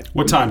 Right.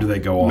 What time do they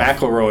go off?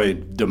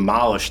 McIlroy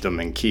demolished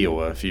them in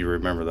Kiowa, if you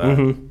remember that.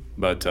 Mm-hmm.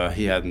 But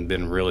he hadn't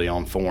been really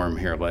on form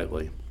here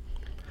lately.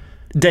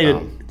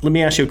 David, let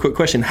me ask you a quick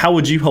question. How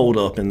would you hold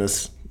up in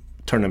this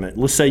tournament?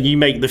 Let's say you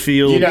make the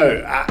field.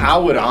 I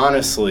would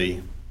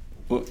honestly,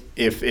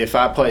 if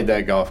I played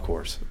that golf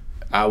course,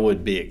 I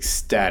would be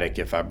ecstatic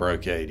if I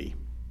broke 80.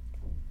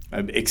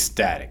 I'd be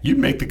ecstatic. You'd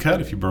make the cut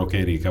if you broke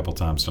 80 a couple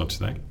times, don't you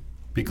think?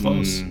 Be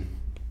close.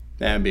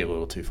 That'd be a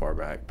little too far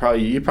back.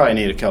 You probably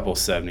need a couple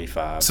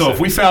 75. So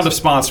if we found a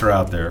sponsor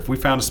out there,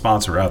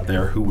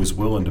 who was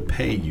willing to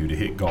pay you to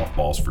hit golf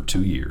balls for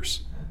 2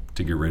 years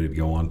to get ready to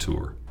go on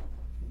tour.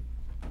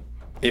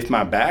 If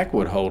my back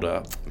would hold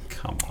up.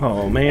 Come on.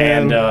 Oh,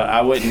 man. And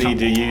I wouldn't need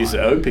to use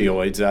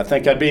opioids. I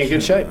think I'd be in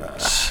good shape.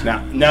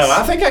 No,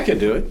 I think I could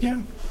do it.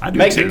 Yeah. I do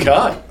Make too. the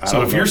cut.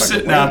 So if you're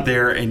sitting out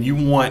there and you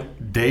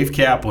want Dave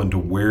Kaplan to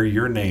wear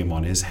your name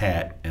on his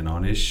hat and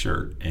on his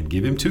shirt and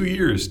give him 2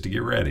 years to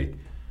get ready,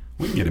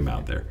 we can get him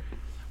out there.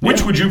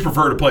 Which would you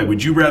prefer to play?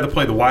 Would you rather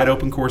play the wide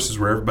open courses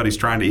where everybody's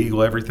trying to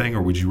eagle everything,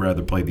 or would you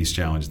rather play these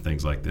challenging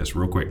things like this?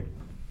 Real quick.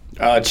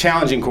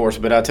 Challenging course,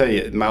 but I tell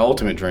you, my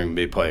ultimate dream would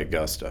be play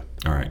Augusta.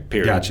 All right.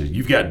 Period. Gotcha.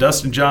 You've got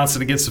Dustin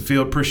Johnson against the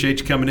field. Appreciate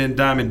you coming in,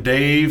 Diamond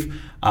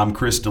Dave. I'm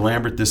Chris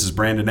DeLambert. This is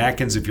Brandon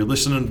Atkins. If you're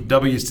listening on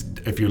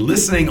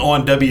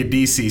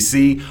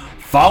WDCC,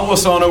 follow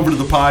us on over to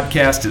the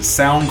podcast at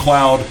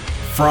SoundCloud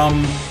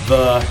from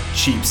the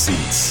Cheap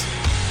Seats.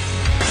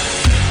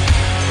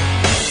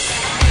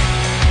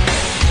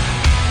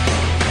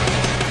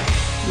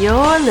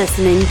 You're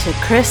listening to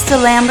Chris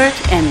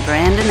DeLambert and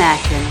Brandon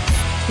Atkins.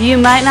 You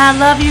might not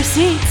love your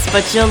seats,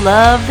 but you'll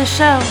love the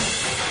show.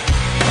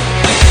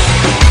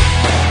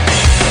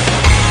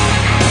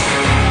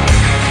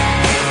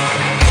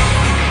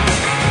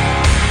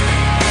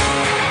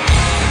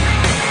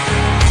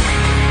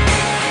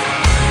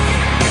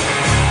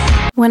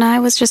 When I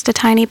was just a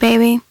tiny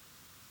baby,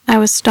 I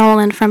was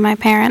stolen from my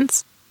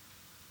parents.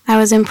 I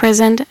was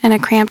imprisoned in a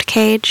cramped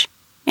cage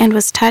and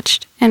was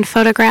touched and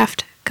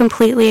photographed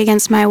completely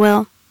against my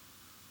will,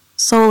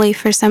 solely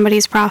for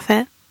somebody's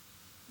profit.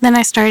 Then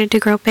I started to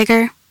grow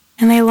bigger,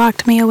 and they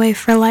locked me away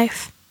for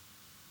life.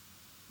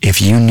 If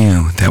you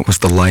knew that was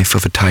the life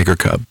of a tiger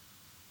cub,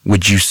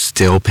 would you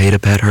still pay to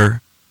pet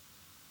her?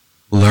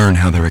 Learn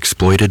how they're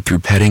exploited through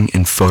petting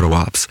and photo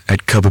ops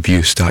at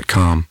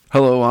cubabuse.com.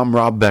 Hello, I'm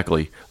Rob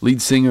Beckley,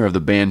 lead singer of the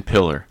band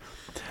Pillar.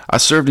 I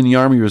served in the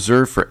Army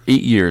Reserve for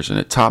 8 years, and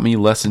it taught me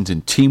lessons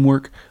in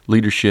teamwork,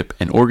 leadership,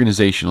 and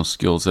organizational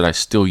skills that I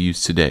still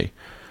use today.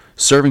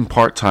 Serving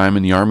part-time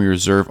in the Army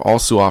Reserve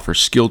also offers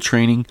skill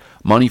training,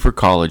 money for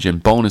college,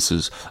 and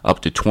bonuses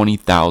up to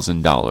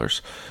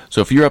 $20,000.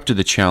 So if you're up to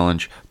the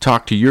challenge,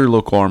 talk to your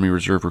local Army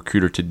Reserve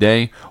recruiter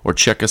today or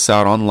check us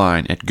out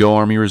online at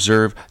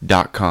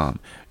goarmyreserve.com.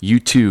 You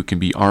too can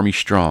be Army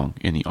strong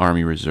in the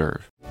Army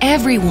Reserve.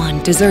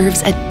 Everyone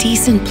deserves a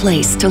decent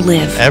place to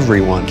live.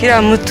 Everyone.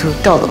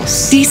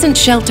 Todos. Decent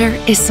shelter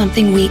is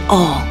something we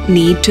all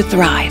need to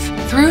thrive.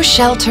 Through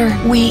shelter,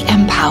 we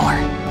empower.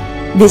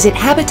 Visit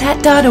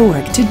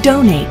Habitat.org to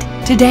donate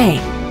today.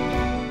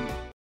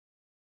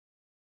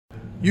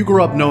 You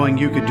grew up knowing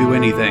you could do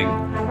anything.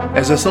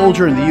 As a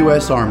soldier in the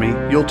U.S. Army,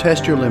 you'll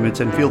test your limits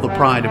and feel the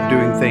pride of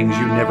doing things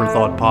you never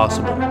thought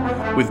possible.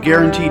 With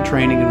guaranteed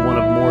training in one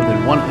of more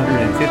than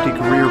 150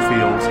 career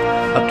fields,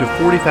 up to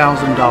 $40,000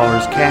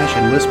 cash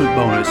enlistment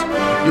bonus,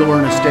 you'll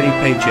earn a steady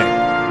paycheck,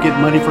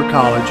 get money for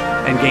college,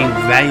 and gain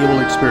valuable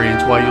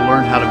experience while you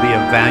learn how to be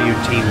a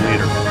valued team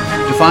leader.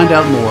 To find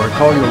out more,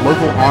 call your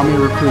local Army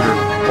recruiter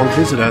or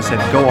visit us at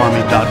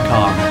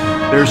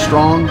goarmy.com. There's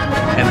strong,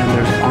 and then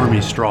there's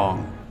Army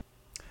strong.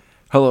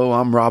 Hello,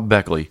 I'm Rob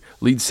Beckley,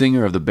 lead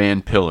singer of the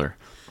band Pillar.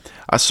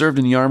 I served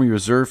in the Army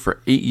Reserve for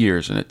 8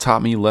 years, and it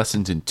taught me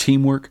lessons in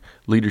teamwork,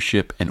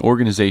 leadership, and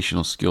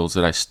organizational skills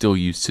that I still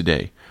use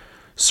today.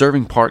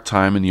 Serving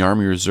part-time in the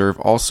Army Reserve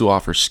also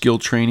offers skill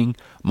training,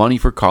 money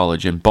for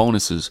college, and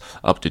bonuses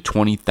up to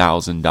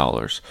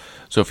 $20,000.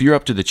 So if you're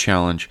up to the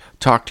challenge,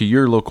 talk to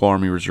your local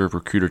Army Reserve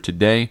recruiter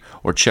today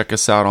or check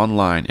us out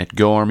online at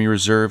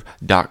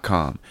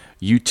goarmyreserve.com.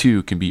 You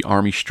too can be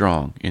Army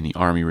strong in the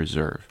Army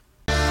Reserve.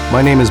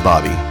 My name is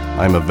Bobby.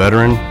 I'm a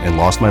veteran and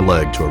lost my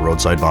leg to a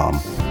roadside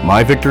bomb.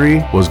 My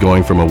victory was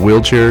going from a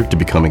wheelchair to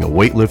becoming a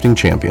weightlifting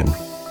champion.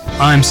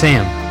 I'm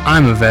Sam.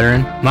 I'm a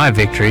veteran. My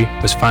victory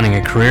was finding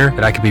a career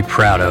that I could be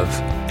proud of.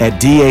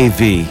 At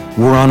DAV,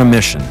 we're on a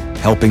mission,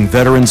 helping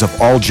veterans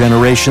of all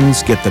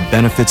generations get the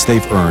benefits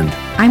they've earned.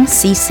 I'm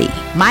Cece.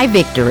 My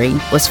victory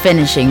was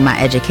finishing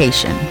my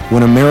education.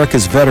 When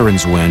America's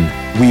veterans win,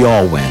 we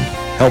all win.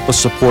 Help us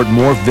support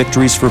more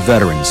victories for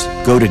veterans.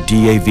 Go to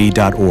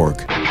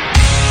DAV.org.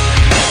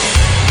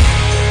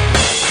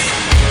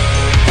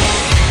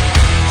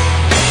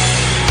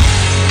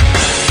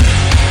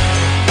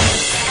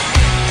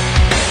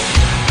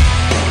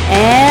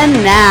 And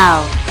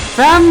now,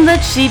 from the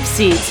cheap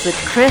seats with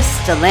Chris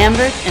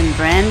DeLambert and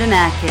Brandon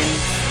Atkins.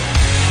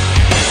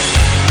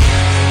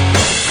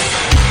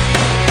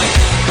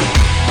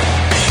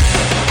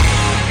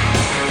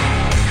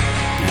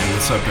 Hey,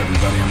 what's up,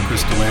 everybody? I'm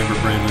Chris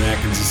DeLambert. Brandon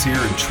Atkins is here,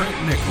 and Trent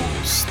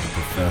Nichols, the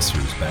professor,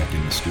 is back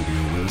in the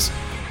studio with us.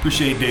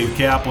 Appreciate Dave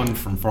Kaplan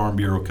from Farm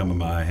Bureau coming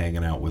by,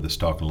 hanging out with us,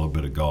 talking a little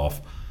bit of golf.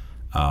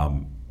 I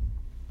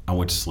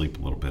went to sleep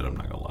a little bit, I'm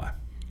not going to lie.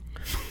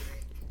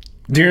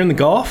 During the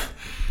golf?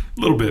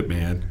 A little bit,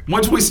 man.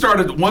 Once we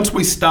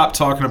stopped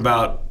talking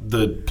about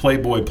the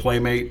Playboy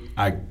Playmate,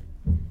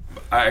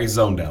 I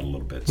zoned out a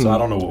little bit. So I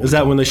don't know what. Is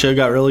that when the show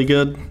got really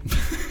good?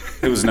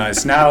 It was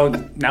nice. Now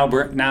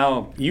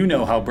you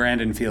know how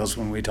Brandon feels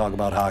when we talk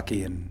about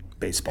hockey and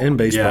baseball.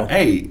 Yeah.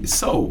 Hey,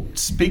 so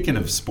speaking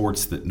of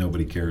sports that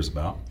nobody cares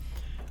about,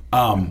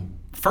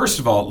 first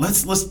of all,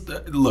 let's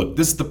look.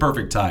 This is the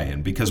perfect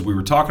tie-in because we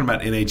were talking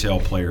about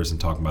NHL players and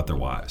talking about their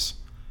wives.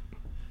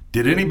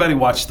 Did anybody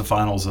watch the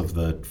finals of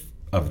the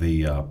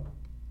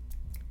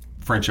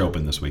French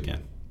Open this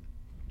weekend?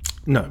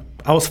 No.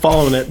 I was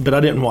following it, but I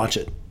didn't watch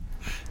it.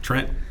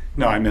 Trent?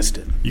 No, I missed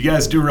it. You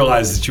guys do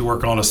realize that you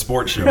work on a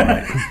sports show,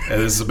 right?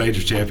 And this is a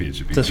major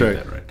championship. You That's do right.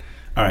 That, right.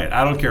 All right,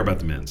 I don't care about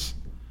the men's.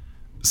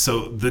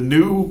 So the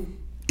new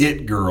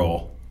it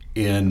girl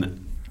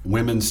in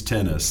women's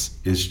tennis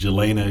is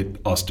Jelena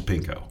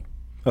Ostapenko.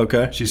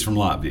 Okay. She's from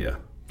Latvia.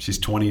 She's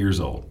 20 years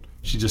old.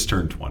 She just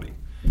turned 20.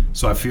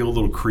 So I feel a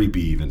little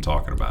creepy even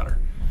talking about her.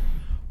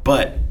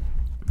 But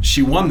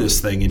she won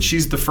this thing, and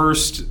she's the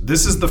first.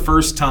 This is the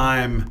first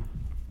time.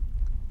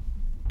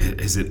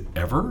 Is it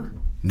ever?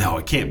 No,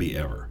 it can't be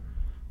ever.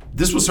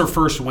 This was her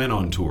first win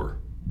on tour.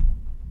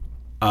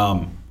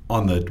 On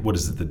the, what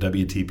is it, the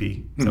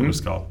WTP? Is that what it's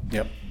called?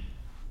 Yep.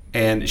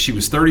 And she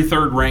was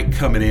 33rd ranked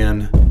coming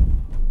in.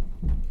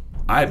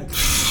 I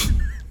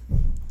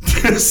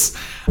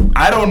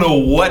don't know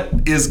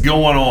what is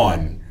going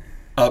on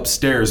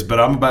upstairs, but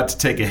I'm about to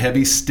take a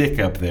heavy stick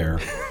up there,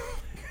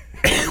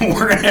 and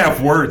we're gonna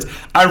have words.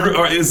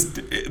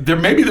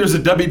 Maybe there's a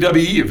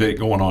WWE event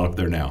going on up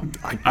there now.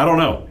 I don't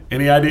know.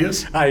 Any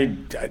ideas?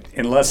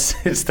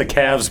 Unless it's the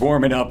Cavs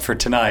warming up for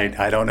tonight,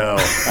 I don't know.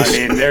 I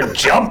mean, they're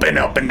jumping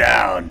up and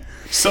down.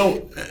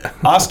 So,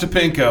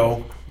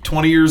 Ostapenko,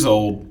 20 years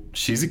old.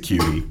 She's a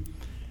cutie.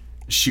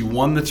 She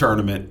won the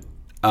tournament.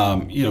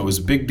 It was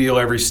a big deal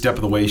every step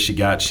of the way she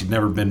got. She'd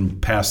never been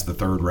past the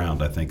third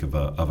round, I think, of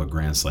a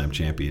Grand Slam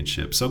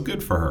championship. So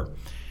good for her.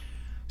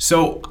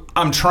 So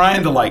I'm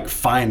trying to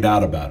find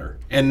out about her,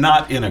 and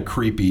not in a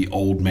creepy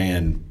old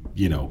man,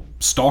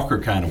 stalker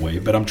kind of way,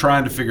 but I'm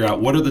trying to figure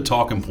out what are the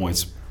talking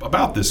points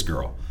about this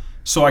girl.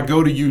 So I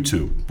go to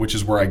YouTube, which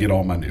is where I get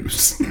all my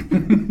news.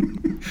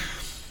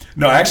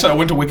 No, actually, I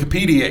went to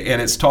Wikipedia,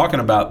 and it's talking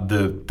about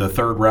the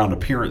third round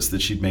appearance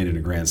that she'd made in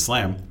a Grand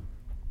Slam.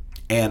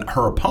 And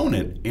her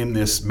opponent in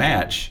this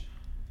match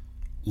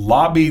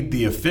lobbied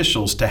the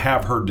officials to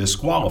have her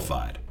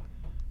disqualified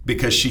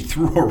because she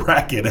threw a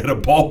racket at a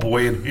ball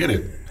boy and hit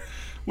it,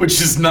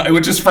 which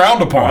is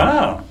frowned upon.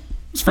 Wow.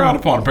 It's frowned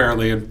upon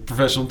apparently in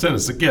professional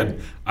tennis.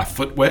 Again, a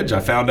foot wedge. I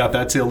found out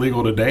that's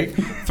illegal today.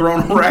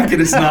 Throwing a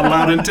racket is not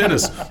allowed in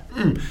tennis.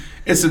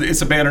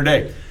 It's a banner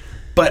day.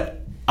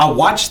 But I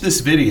watched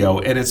this video,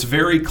 and it's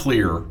very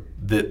clear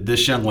that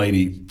this young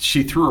lady,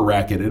 she threw a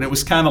racket, and it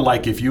was kind of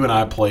like if you and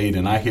I played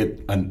and I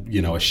hit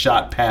a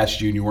shot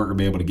past you and you weren't going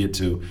to be able to get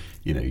to,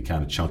 you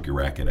kind of chunk your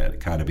racket at it,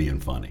 kind of being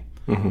funny.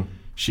 Mm-hmm.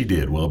 She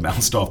did. Well, it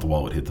bounced off the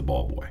wall, it hit the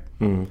ball boy.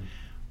 Mm-hmm.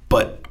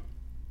 But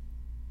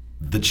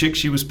the chick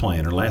she was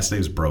playing, her last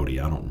name is Brody.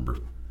 I don't remember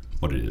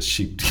what it is.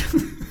 She,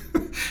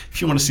 if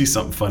you want to see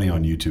something funny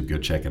on YouTube, go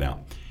check it out.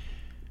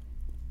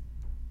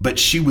 But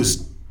she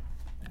was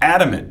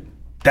adamant.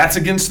 That's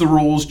against the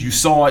rules. You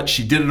saw it.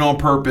 She did it on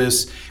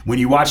purpose. When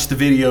you watch the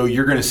video,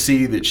 you're going to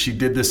see that she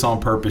did this on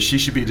purpose. She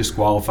should be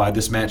disqualified.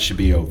 This match should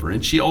be over.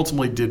 And she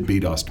ultimately did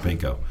beat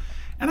Ostapenko.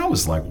 And I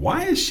was like,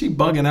 why is she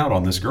bugging out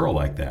on this girl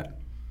like that?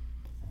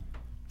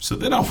 So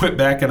then I went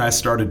back and I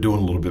started doing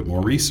a little bit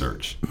more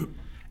research.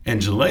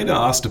 And Jelena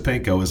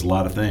Ostapenko is a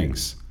lot of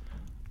things.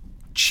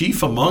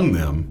 Chief among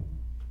them,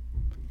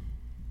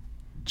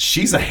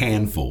 she's a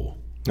handful.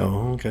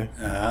 Oh, okay.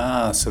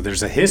 So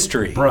there's a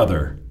history.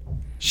 Brother.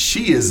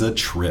 She is a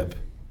trip.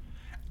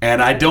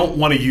 And I don't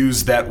want to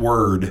use that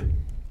word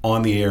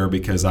on the air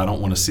because I don't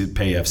want to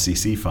pay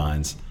FCC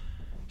fines.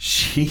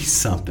 She's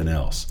something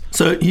else.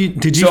 So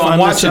did you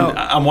find this out?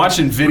 I'm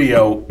watching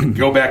video,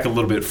 go back a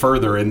little bit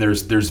further, and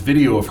there's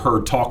video of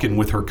her talking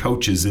with her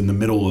coaches in the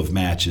middle of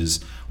matches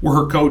where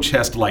her coach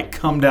has to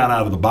come down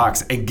out of the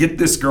box and get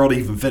this girl to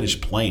even finish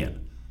playing.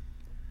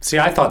 See,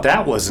 I thought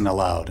that wasn't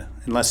allowed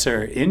unless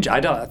they're injured.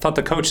 I thought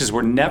the coaches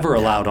were never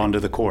allowed onto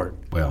the court.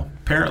 Well,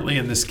 apparently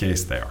in this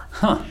case they are.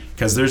 Huh.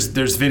 Because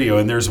there's video,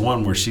 and there's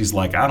one where she's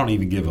like, I don't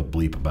even give a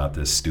bleep about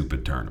this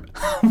stupid tournament.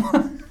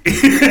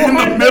 In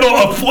the middle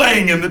of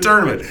playing in the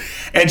tournament.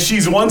 And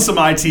she's won some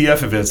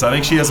ITF events. I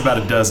think she has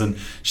about a dozen.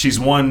 She's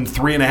won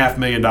 $3.5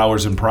 million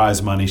in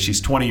prize money.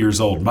 She's 20 years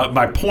old.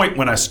 My point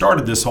when I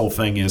started this whole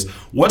thing is,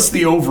 what's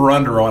the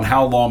over-under on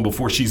how long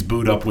before she's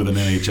booed up with an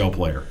NHL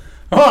player?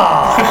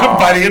 Oh.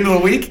 By the end of the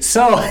week?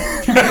 So,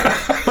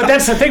 but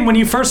that's the thing. When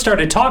you first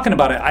started talking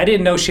about it, I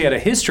didn't know she had a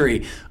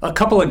history. A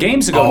couple of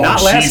games ago,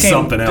 not last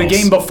game, the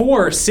game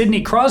before,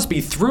 Sidney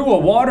Crosby threw a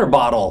water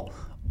bottle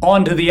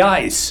onto the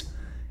ice.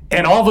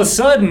 And all of a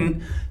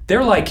sudden,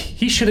 they're like,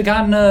 he should have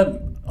gotten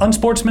a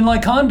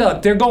unsportsmanlike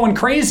conduct. They're going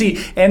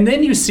crazy. And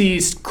then you see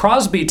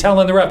Crosby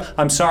telling the ref,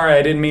 I'm sorry,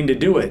 I didn't mean to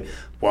do it.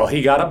 Well,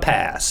 he got a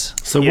pass,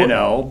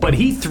 but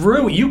he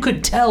threw. You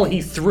could tell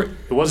he threw.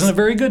 It wasn't a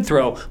very good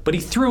throw, but he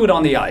threw it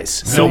on the ice.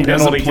 So he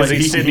doesn't play.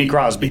 He's Sidney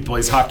Crosby. He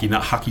plays hockey,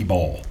 not hockey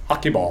ball.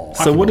 Hockey ball.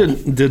 So what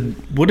did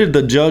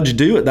the judge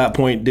do at that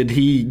point? Did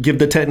he give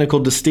the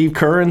technical to Steve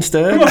Kerr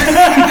instead?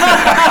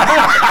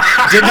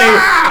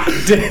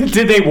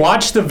 Did they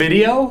watch the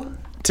video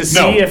to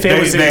see if it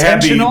was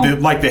intentional?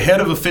 The head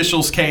of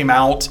officials came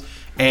out,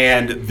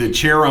 and the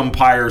chair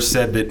umpire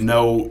said that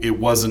no, it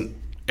wasn't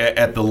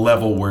at the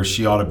level where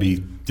she ought to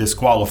be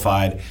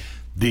disqualified.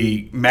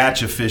 The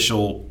match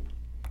official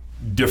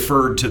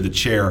deferred to the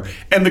chair,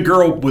 and the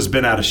girl was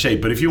bent out of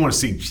shape. But if you want to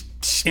see,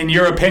 in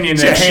your opinion,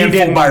 she's a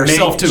handful by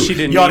herself too.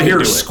 You ought to hear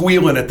her squeal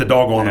squealing at the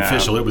doggone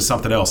official. It was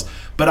something else.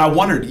 But I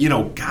wondered,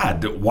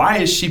 God, why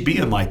is she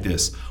being like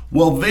this?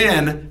 Well,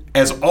 then,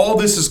 as all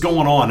this is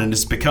going on, and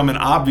it's becoming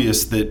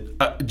obvious that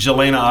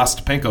Jelena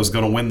Ostapenko is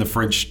going to win the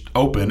French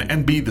Open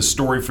and be the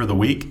story for the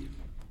week,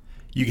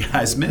 you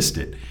guys missed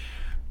it.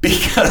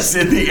 Because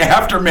in the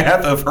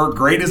aftermath of her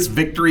greatest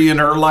victory in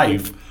her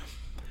life,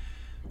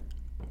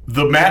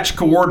 the match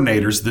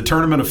coordinators, the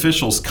tournament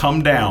officials,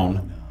 come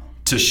down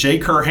to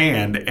shake her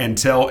hand and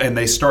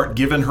they start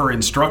giving her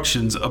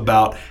instructions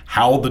about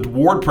how the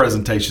award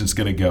presentation is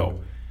going to go.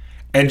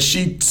 And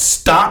she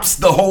stops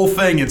the whole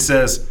thing and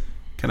says,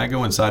 "Can I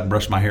go inside and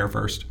brush my hair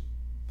first?"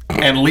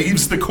 And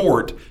leaves the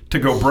court to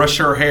go brush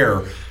her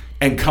hair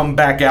and come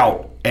back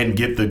out and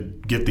get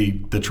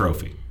the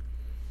trophy.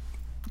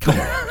 Come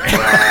on.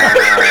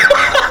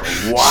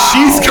 Wow.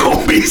 She's going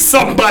to be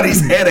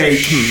somebody's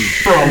headache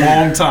for a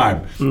long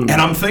time. And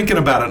I'm thinking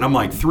about it, and I'm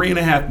like,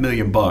 $3.5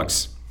 million.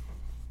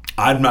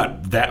 I'm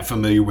not that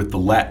familiar with the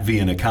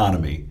Latvian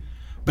economy,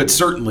 but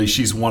certainly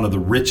she's one of the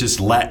richest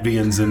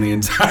Latvians in the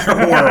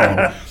entire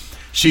world.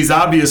 She's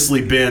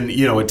obviously been,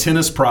 a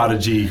tennis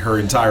prodigy her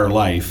entire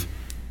life.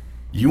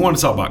 You want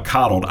to talk about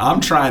coddled?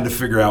 I'm trying to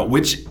figure out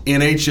which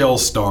NHL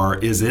star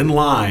is in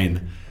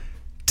line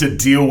to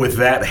deal with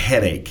that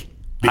headache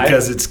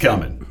because it's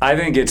coming. I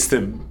think it's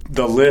the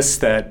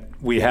list that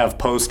we have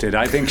posted.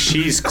 I think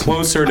she's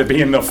closer to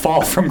being the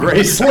fall from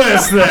grace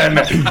list than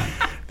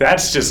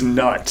that's just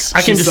nuts.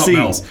 I can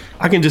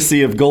just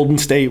see if Golden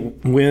State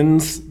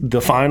wins the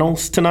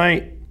finals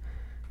tonight,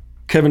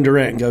 Kevin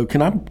Durant go,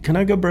 can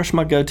I go brush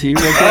my goatee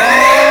real quick?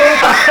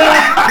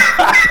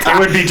 It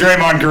would be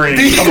Draymond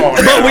Green. Come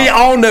on. But we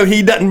all know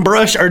he doesn't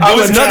brush or do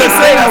another thing.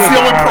 That's the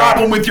only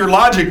problem with your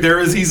logic there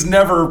is he's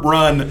never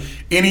run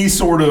any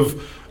sort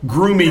of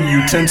grooming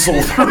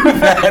utensil through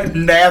that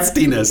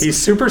nastiness. He's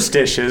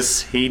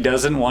superstitious. He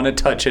doesn't want to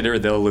touch it or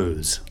they'll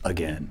lose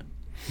again.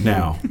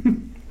 Now,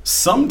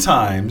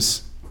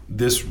 sometimes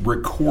this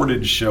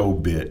recorded show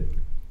bit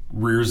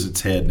rears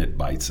its head and it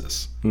bites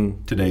us.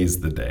 Today's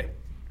the day.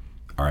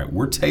 All right,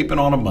 we're taping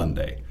on a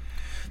Monday.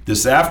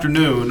 This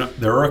afternoon,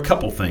 there are a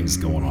couple things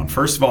going on.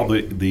 First of all,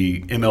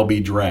 the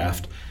MLB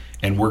draft,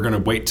 and we're going to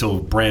wait till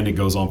Brandon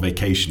goes on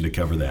vacation to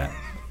cover that.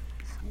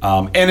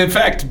 And in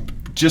fact,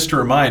 just to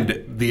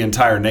remind the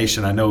entire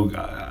nation, I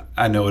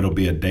know it'll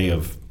be a day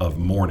of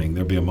mourning.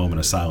 There'll be a moment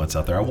of silence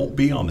out there. I won't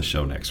be on the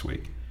show next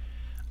week.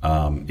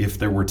 If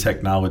there were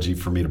technology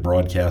for me to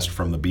broadcast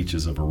from the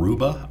beaches of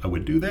Aruba, I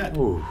would do that.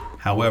 Ooh.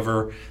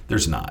 However,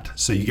 there's not.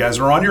 So you guys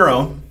are on your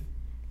own.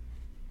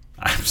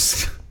 I'm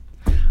scared.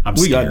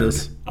 We got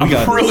this. I'm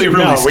really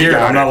scared.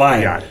 I'm not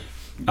lying.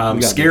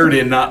 I'm scared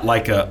in not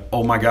like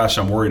oh my gosh,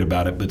 I'm worried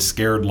about it, but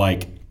scared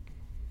like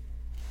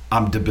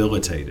I'm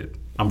debilitated.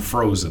 I'm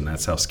frozen.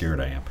 That's how scared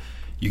I am.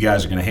 You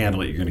guys are going to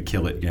handle it. You're going to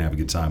kill it. You're going to have a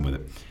good time with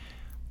it.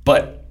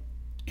 But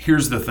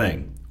here's the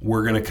thing.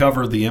 We're going to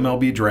cover the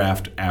MLB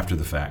draft after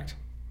the fact,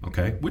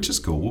 okay? Which is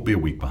cool. We'll be a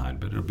week behind,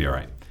 but it'll be all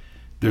right.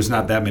 There's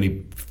not that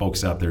many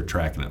folks out there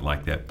tracking it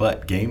like that.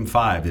 But Game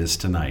 5 is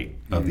tonight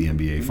of the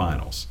NBA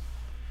Finals.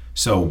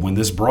 So when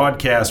this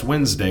broadcast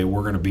Wednesday, they're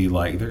going to be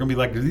like,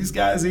 do these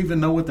guys even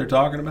know what they're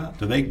talking about?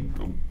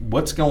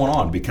 What's going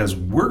on? Because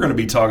we're going to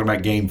be talking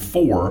about Game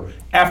 4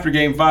 after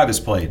Game 5 is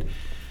played.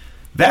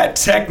 That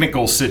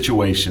technical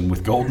situation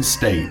with Golden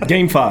State,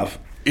 Game 5,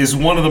 is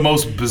one of the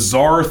most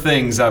bizarre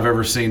things I've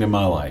ever seen in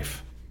my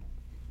life.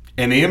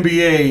 And the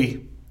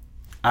NBA,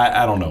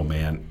 I don't know,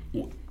 man.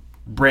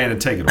 Brandon,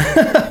 take it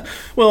away.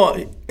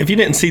 Well, if you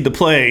didn't see the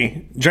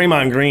play,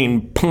 Draymond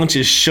Green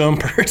punches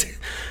Shumpert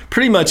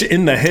pretty much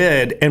in the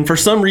head. And for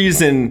some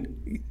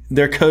reason,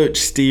 their coach,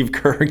 Steve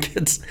Kerr,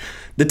 gets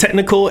the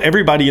technical.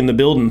 Everybody in the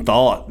building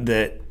thought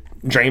that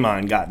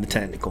Draymond got the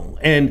technical.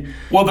 And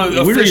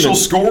the official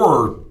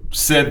scorer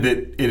said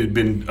that it had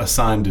been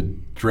assigned to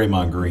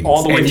Draymond Green.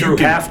 All the way through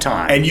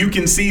halftime. And you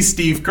can see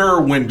Steve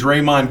Kerr when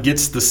Draymond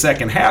gets the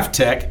second half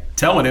tech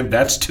telling him,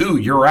 that's 2,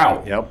 you're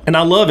out. Yep. And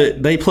I love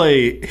it. They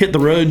play Hit the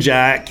Road,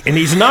 Jack, and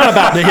he's not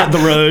about to hit the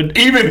road.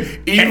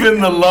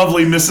 Even the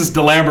lovely Mrs.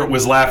 DeLambert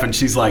was laughing.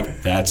 She's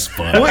like, that's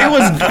funny. Well,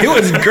 it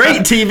was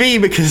great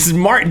TV because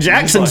Mark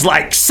Jackson's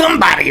like,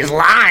 somebody's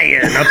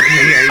lying up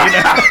in here,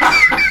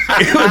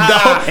 you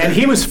know? And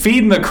he was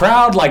feeding the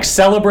crowd, like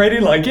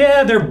celebrating, like,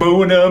 yeah, they're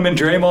booing him, and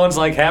Draymond's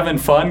like having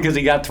fun because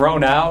he got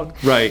thrown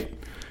out. Right.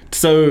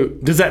 So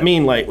does that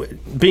mean, like,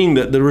 being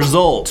the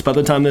results, by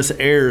the time this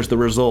airs, the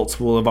results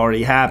will have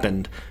already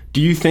happened? Do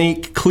you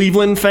think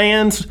Cleveland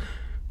fans,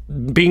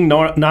 being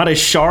not as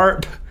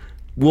sharp,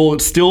 will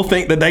still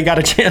think that they got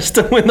a chance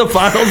to win the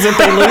finals if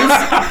they lose?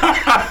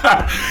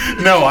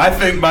 No, I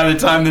think by the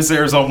time this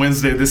airs on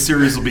Wednesday, this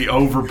series will be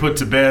over, put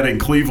to bed, and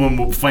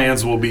Cleveland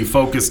fans will be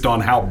focused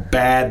on how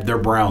bad their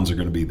Browns are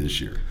going to be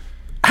this year.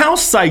 How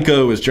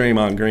psycho is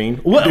Draymond Green?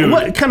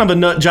 What kind of a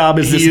nut job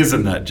is this? He is a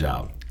nut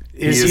job.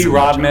 Is he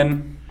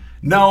Rodman?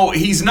 No,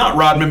 he's not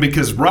Rodman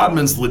because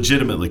Rodman's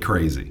legitimately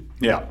crazy.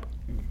 Yeah.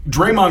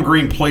 Draymond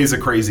Green plays a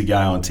crazy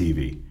guy on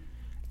TV.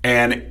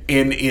 And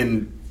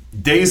in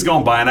days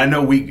gone by, and I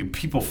know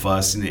people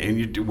fuss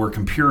and we're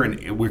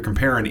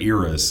comparing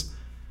eras.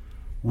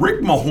 Rick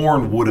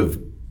Mahorn would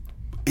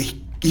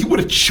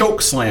have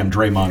choke slammed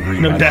Draymond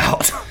Green. No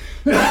doubt.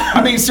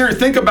 I mean, seriously,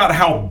 think about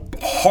how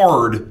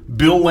hard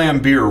Bill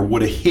Laimbeer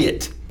would have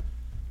hit.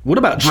 What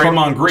about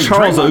Draymond Green?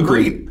 Charles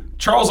Oakley.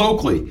 Charles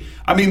Oakley.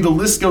 I mean, the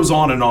list goes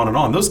on and on and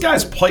on. Those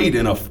guys played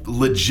in a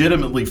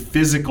legitimately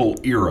physical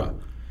era.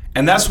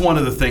 And that's one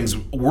of the things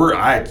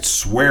I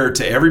swear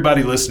to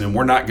everybody listening,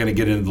 we're not going to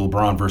get into the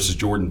LeBron versus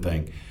Jordan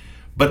thing.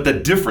 But the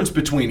difference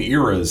between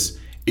eras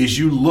is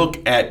you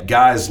look at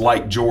guys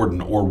like Jordan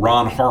or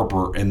Ron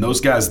Harper and those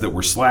guys that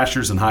were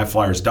slashers and high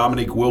flyers,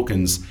 Dominique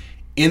Wilkins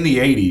in the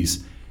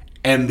 80s,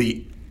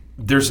 and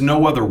there's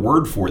no other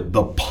word for it,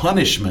 the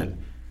punishment.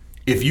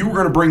 If you were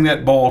going to bring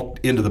that ball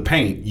into the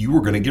paint, you were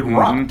going to get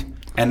rocked.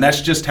 And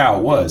that's just how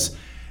it was.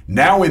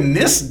 Now, in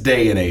this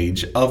day and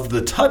age of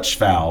the touch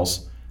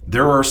fouls,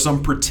 there are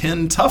some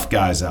pretend tough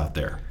guys out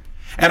there.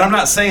 And I'm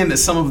not saying that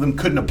some of them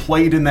couldn't have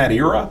played in that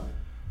era,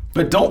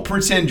 but don't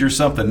pretend you're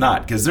something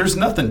not, because there's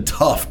nothing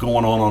tough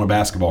going on a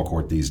basketball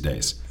court these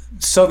days.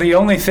 So the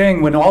only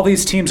thing, when all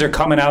these teams are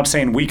coming out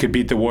saying we could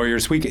beat the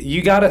Warriors,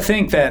 you got to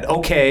think that,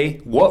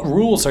 okay, what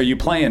rules are you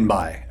playing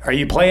by? Are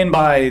you playing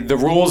by the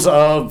rules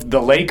of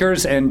the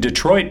Lakers and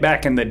Detroit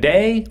back in the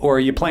day, or are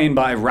you playing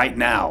by right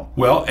now?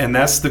 Well, and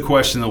that's the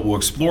question that we'll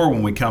explore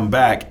when we come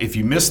back. If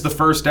you missed the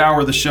first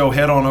hour of the show,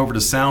 head on over to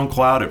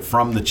SoundCloud at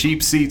From the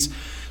Cheap Seats.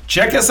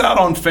 Check us out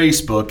on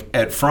Facebook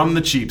at From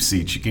the Cheap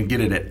Seats. You can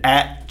get it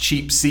at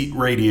Cheap Seat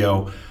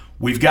Radio.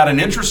 We've got an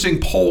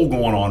interesting poll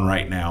going on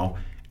right now,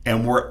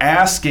 and we're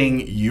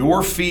asking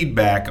your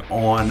feedback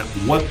on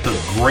what the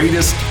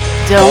greatest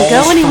Don't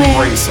go balls from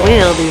anywhere. Grace are.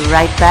 We'll be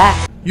right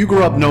back. You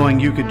grew up knowing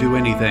you could do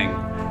anything.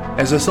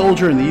 As a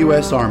soldier in the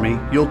U.S. Army,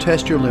 you'll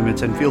test your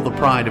limits and feel the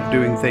pride of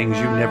doing things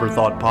you never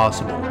thought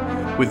possible.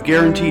 With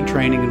guaranteed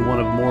training in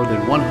one of more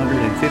than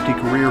 150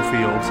 career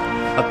fields,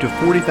 up to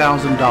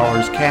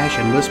 $40,000 cash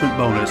enlistment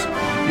bonus,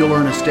 you'll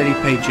earn a steady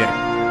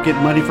paycheck, get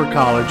money for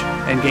college,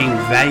 and gain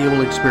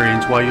valuable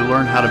experience while you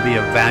learn how to be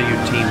a valued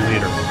team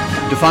leader.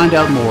 To find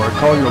out more,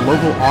 call your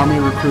local Army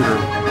recruiter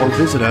or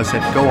visit us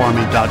at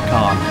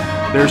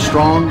GoArmy.com. There's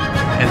strong,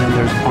 and then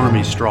there's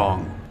Army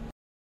strong.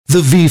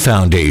 The V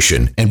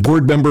Foundation and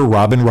board member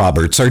Robin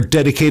Roberts are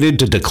dedicated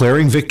to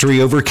declaring victory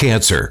over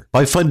cancer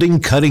by funding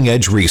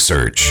cutting-edge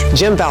research.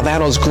 Jim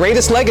Valvano's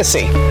greatest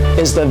legacy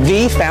is the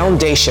V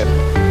Foundation.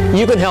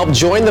 You can help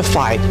join the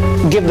fight,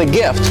 give the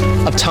gift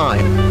of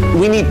time.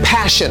 We need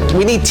passion,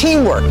 we need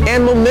teamwork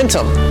and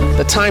momentum.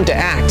 The time to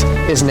act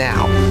is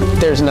now.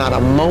 There's not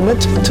a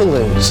moment to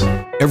lose.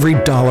 Every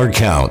dollar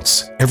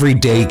counts. Every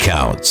day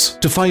counts.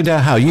 To find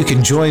out how you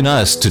can join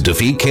us to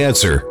defeat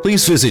cancer,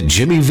 please visit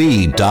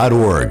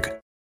jimmyv.org.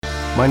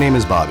 My name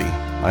is Bobby.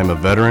 I'm a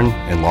veteran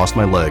and lost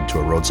my leg to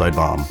a roadside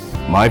bomb.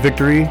 My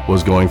victory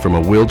was going from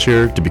a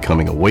wheelchair to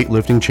becoming a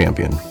weightlifting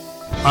champion.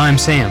 I'm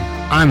Sam.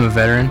 I'm a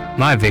veteran.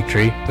 My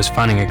victory was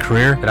finding a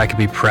career that I could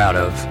be proud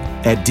of.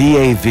 At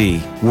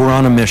DAV, we're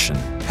on a mission,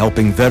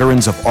 helping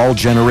veterans of all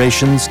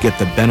generations get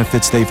the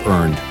benefits they've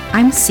earned.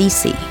 I'm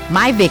Cece.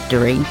 My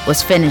victory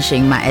was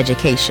finishing my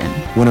education.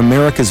 When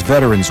America's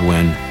veterans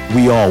win,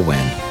 we all win.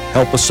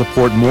 Help us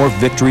support more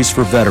victories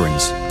for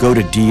veterans. Go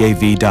to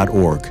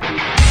DAV.org.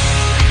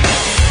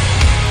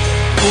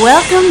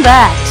 Welcome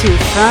back to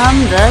From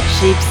the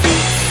Cheap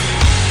Seats.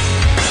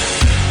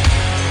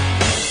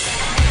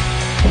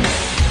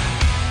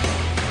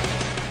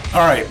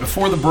 All right,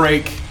 before the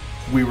break,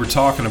 we were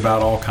talking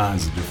about all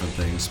kinds of different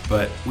things,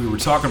 but we were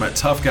talking about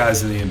tough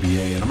guys in the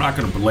NBA, and I'm not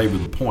going to belabor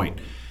the point.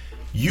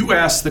 You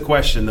asked the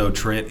question, though,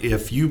 Trent,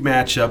 if you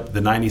match up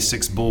the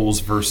 96 Bulls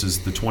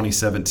versus the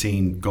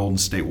 2017 Golden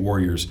State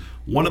Warriors,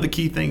 one of the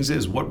key things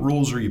is what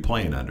rules are you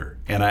playing under?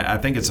 And I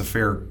think it's a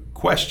fair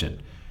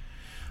question.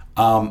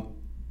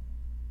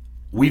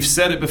 We've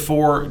said it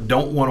before,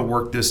 don't want to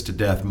work this to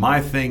death.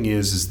 My thing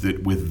is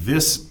that with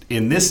this,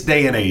 in this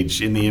day and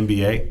age in the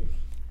NBA,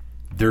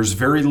 there's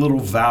very little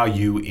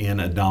value in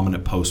a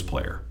dominant post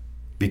player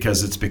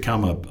because it's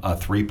become a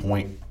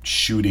three-point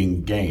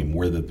shooting game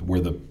where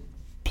the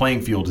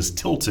playing field is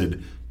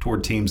tilted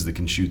toward teams that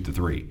can shoot the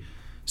three.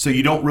 So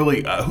you don't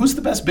really who's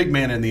the best big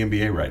man in the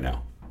NBA right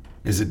now?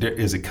 Is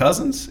it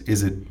Cousins?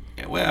 Is it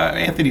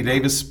Anthony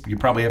Davis? You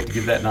probably have to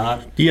give that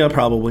nod. Yeah,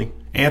 probably.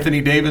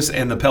 Anthony Davis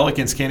and the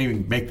Pelicans can't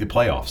even make the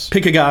playoffs.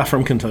 Pick a guy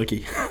from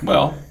Kentucky.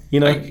 Well, you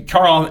know,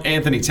 Karl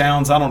Anthony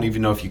Towns, I don't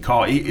even know if you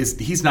call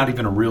he's not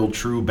even a real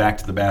true back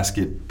to the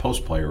basket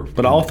post player.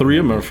 But all three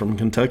of them are from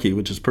Kentucky,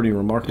 which is pretty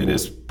remarkable. It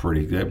is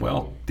pretty good.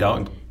 Well,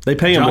 they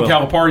pay him well.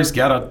 John Calipari's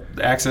got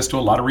access to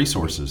a lot of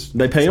resources.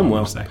 They pay him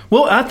well.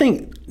 Well, I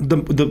think the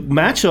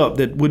matchup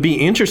that would be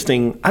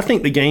interesting, I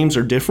think the games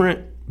are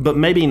different, but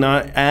maybe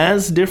not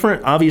as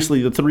different.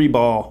 Obviously, the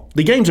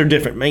the games are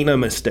different, make no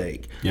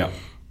mistake. Yeah.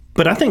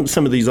 But I think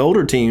some of these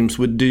older teams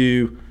would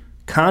do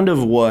kind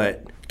of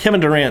what Kevin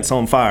Durant's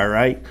on fire,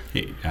 right?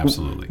 Yeah,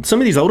 absolutely. Some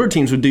of these older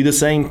teams would do the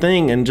same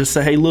thing and just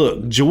say, hey,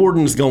 look,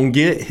 Jordan's going to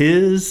get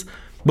his,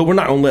 but we're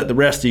not going to let the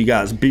rest of you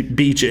guys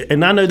beat you.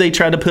 And I know they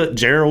tried to put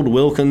Gerald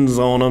Wilkins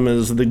on him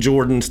as the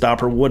Jordan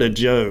stopper. What a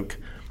joke.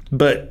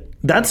 But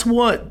that's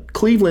what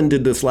Cleveland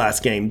did this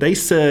last game. They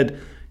said,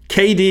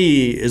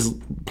 KD is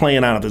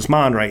playing out of his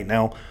mind right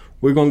now.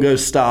 We're going to go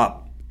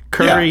stop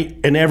Curry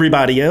and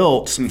everybody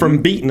else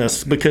from beating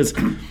us because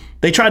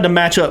they tried to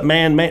match up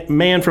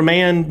man for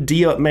man,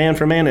 D up man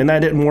for man, and that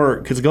didn't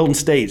work because Golden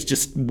State's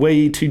just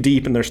way too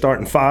deep in their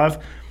starting five.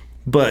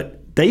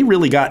 But they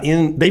really got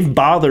in. They've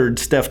bothered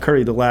Steph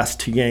Curry the last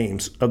two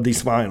games of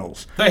these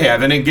finals. They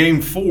have, and in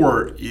Game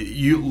 4,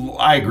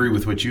 I agree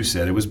with what you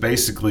said. It was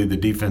basically the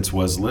defense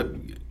was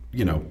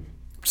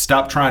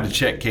stop trying to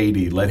check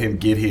KD, let him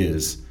get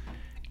his,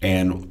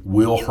 and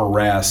we'll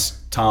harass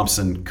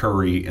Thompson,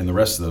 Curry, and the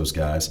rest of those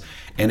guys.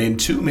 And in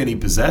too many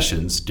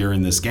possessions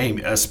during this game,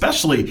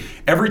 especially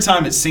every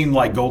time it seemed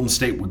like Golden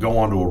State would go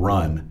onto a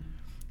run,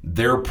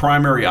 their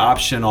primary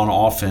option on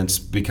offense,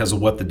 because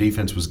of what the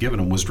defense was giving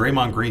them, was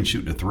Draymond Green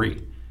shooting a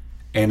three.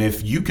 And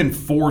if you can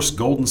force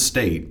Golden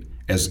State,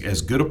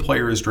 as good a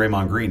player as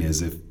Draymond Green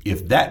is,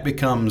 if that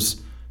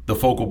becomes the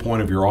focal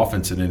point of your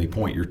offense at any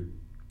point,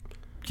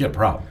 you got a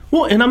problem.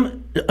 Well, and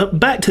I'm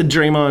back to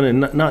Draymond,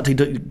 and not to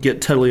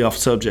get totally off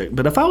subject,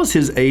 but if I was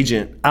his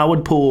agent, I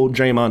would pull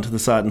Draymond to the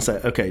side and say,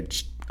 okay,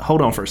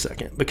 hold on for a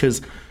second,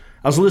 because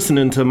I was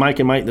listening to Mike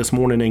and Mike this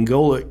morning, and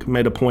Golick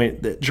made a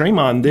point that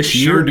Draymond this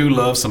year... Sure do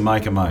love some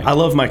Mike and Mike. I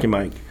love Mike and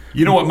Mike.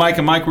 You know what Mike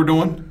and Mike were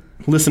doing?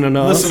 Listening to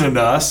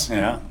us.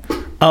 Yeah.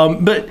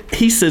 But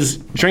he says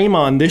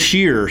Draymond this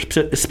year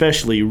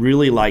especially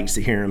really likes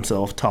to hear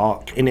himself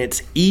talk, and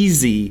it's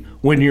easy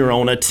when you're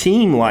on a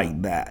team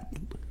like that.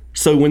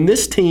 So when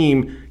this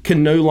team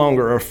can no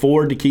longer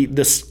afford to keep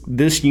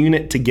this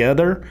unit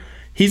together,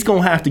 he's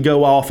going to have to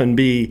go off and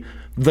be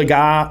the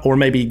guy, or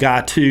maybe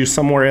guy two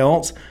somewhere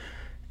else.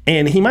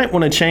 And he might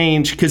want to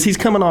change, because he's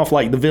coming off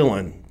like the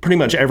villain pretty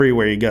much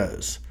everywhere he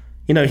goes.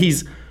 You know,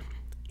 he's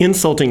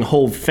insulting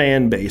whole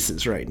fan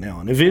bases right now.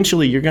 And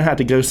eventually you're going to have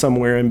to go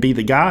somewhere and be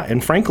the guy.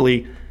 And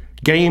frankly,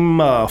 game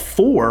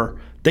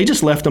 4, they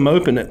just left him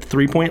open at the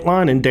three-point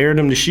line and dared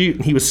him to shoot,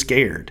 and he was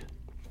scared.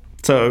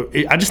 So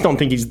I just don't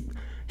think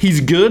he's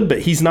good,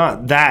 but he's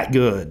not that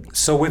good.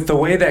 So with the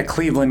way that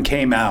Cleveland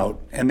came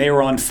out and they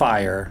were on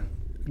fire,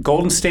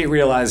 Golden State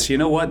realized, you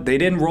know what, they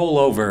didn't roll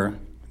over.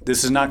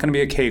 This is not going to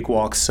be a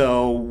cakewalk.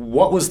 So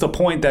what was the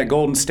point that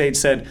Golden State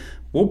said,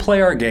 we'll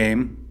play our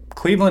game,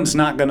 Cleveland's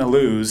not going to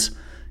lose,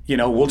 you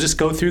know, we'll just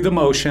go through the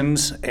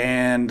motions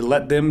and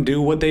let them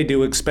do what they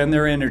do, expend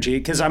their energy.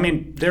 Because, I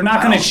mean, they're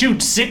not going to shoot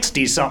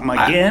 60-something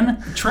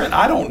again. Trent,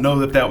 I don't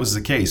know that was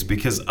the case,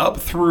 because up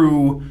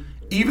through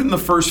even the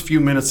first few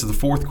minutes of the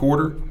fourth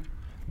quarter,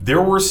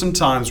 there were some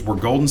times where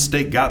Golden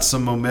State got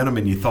some momentum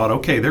and you thought,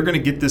 okay, they're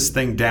going to get this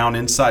thing down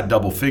inside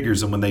double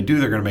figures, and when they do,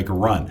 they're going to make a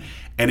run.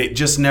 And it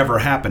just never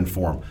happened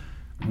for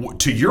them.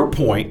 To your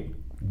point,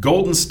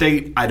 Golden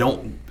State,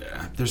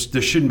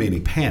 there shouldn't be any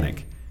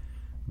panic,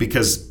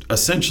 because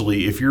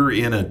essentially if you're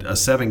in a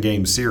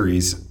 7-game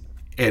series,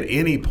 at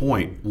any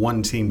point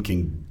one team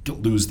can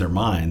lose their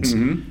minds.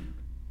 Mm-hmm.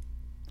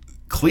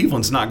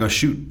 Cleveland's not going to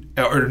shoot,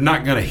 or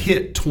not going to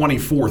hit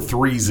 24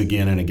 threes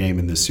again in a game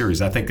in this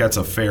series. I think that's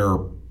a fair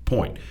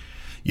point.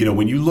 You know,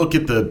 when you look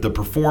at the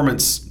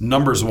performance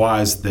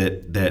numbers-wise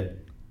that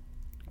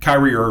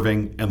Kyrie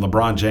Irving and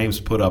LeBron James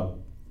put up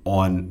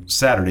on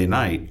Saturday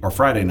night or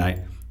Friday night,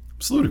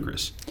 it's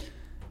ludicrous.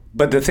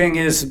 But the thing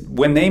is,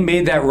 when they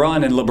made that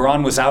run and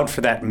LeBron was out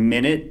for that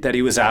minute that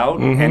he was out,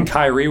 mm-hmm. and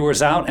Kyrie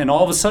was out, and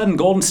all of a sudden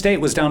Golden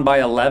State was down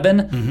by 11,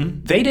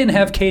 mm-hmm. they didn't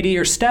have KD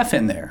or Steph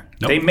in there.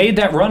 Nope. They made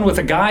that run with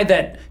a guy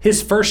that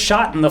his first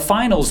shot in the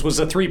finals was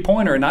a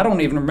three-pointer, and I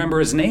don't even remember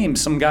his name,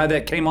 some guy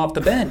that came off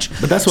the bench.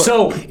 But that's what,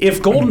 so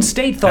if Golden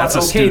State thought, that's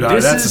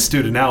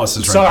astute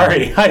analysis right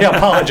sorry, there. I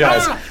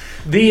apologize.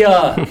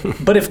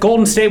 But if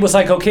Golden State was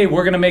like, okay,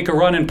 we're going to make a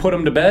run and put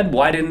them to bed,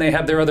 why didn't they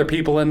have their other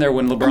people in there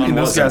when LeBron wasn't?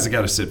 Those guys have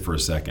got to sit for a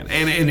second.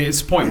 And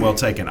it's point well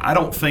taken. I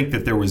don't think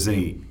that there was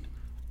any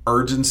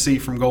urgency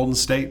from Golden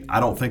State. I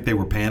don't think they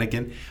were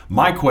panicking.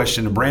 My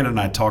question, and Brandon and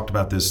I talked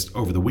about this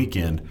over the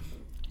weekend,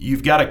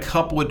 you've got a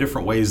couple of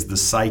different ways the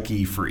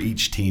psyche for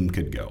each team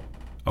could go.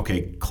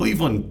 Okay,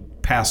 Cleveland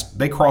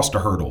they crossed a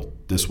hurdle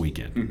this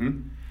weekend, mm-hmm.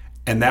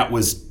 and that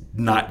was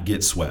not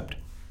get swept.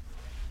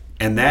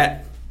 And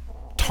that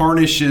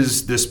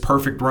tarnishes this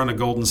perfect run of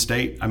Golden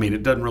State. I mean,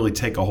 it doesn't really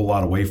take a whole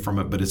lot away from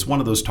it, but it's one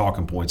of those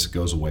talking points that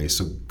goes away.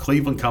 So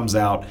Cleveland comes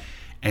out,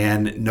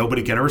 and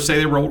nobody can ever say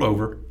they rolled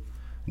over.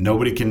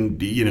 Nobody can,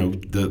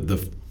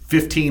 the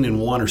 15-1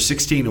 or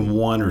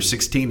 16-1 or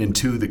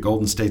 16-2 that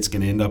Golden State's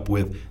going to end up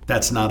with,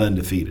 that's not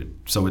undefeated.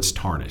 So it's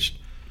tarnished.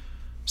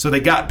 So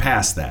they got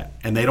past that,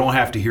 and they don't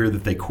have to hear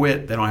that they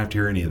quit. They don't have to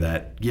hear any of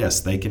that.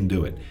 Yes, they can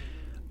do it.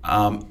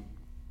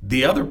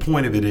 The other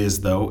point of it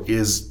is, though,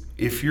 is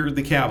if you're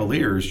the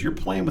Cavaliers, you're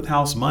playing with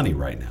house money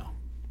right now.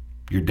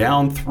 You're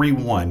down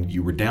 3-1.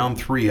 You were down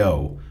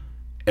 3-0.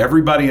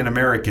 Everybody in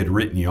America had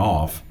written you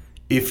off.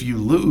 If you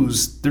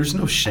lose, there's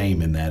no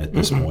shame in that at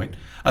this point,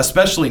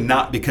 especially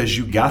not because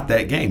you got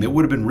that game. It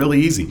would have been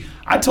really easy.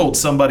 I told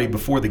somebody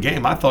before the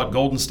game I thought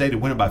Golden State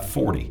would win it by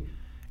 40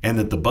 and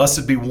that the bus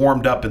would be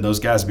warmed up and those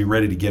guys would be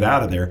ready to get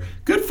out of there.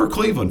 Good for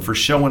Cleveland for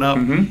showing up,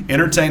 mm-hmm.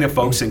 entertaining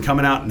folks, and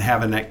coming out and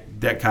having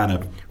that kind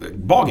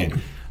of ball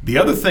game. The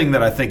other thing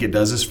that I think it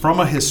does is, from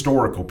a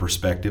historical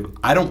perspective,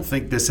 I don't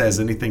think this has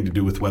anything to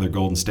do with whether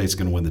Golden State's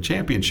going to win the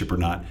championship or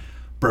not,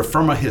 but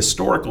from a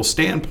historical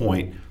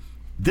standpoint,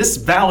 this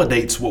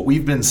validates what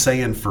we've been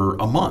saying for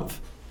a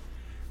month.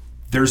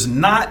 There's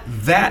not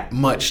that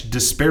much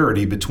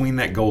disparity between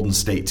that Golden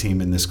State team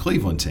and this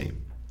Cleveland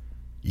team.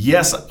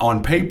 Yes,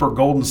 on paper,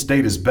 Golden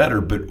State is better,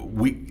 but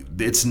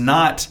it's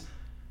not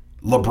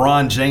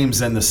LeBron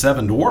James and the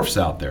Seven Dwarfs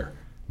out there.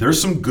 There's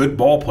some good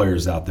ball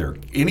players out there.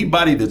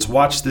 Anybody that's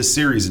watched this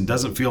series and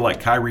doesn't feel like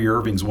Kyrie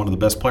Irving's one of the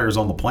best players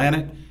on the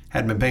planet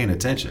hadn't been paying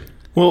attention.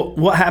 Well,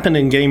 what happened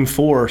in Game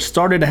 4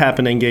 started to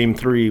happen in Game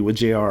 3 with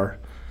J.R.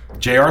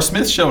 J.R.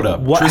 Smith showed up.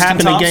 What Tristan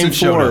happened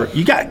Thompson in Game 4?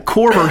 You got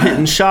Korver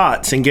hitting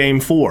shots in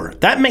Game 4.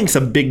 That makes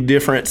a big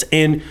difference.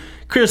 And,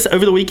 Chris,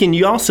 over the weekend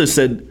you also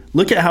said,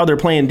 look at how they're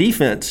playing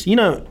defense. You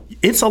know,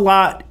 it's a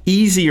lot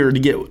easier to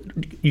get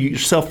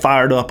yourself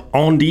fired up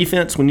on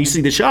defense when you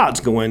see the shots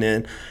going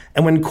in.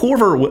 And when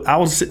Korver, I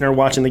was sitting there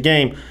watching the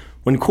game,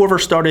 when Korver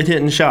started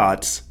hitting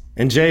shots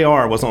and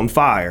JR was on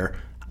fire,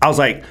 I was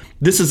like,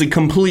 this is a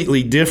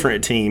completely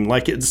different team.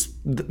 Like it's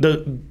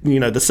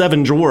the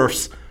Seven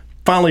Dwarfs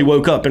finally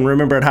woke up and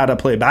remembered how to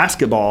play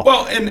basketball.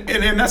 Well,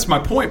 and that's my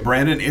point,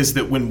 Brandon, is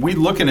that when we're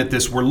looking at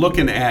this, we're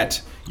looking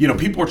at,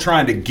 people are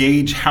trying to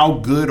gauge how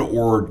good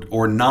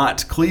or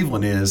not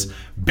Cleveland is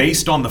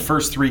based on the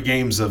first 3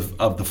 games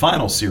of the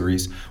final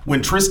series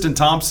when Tristan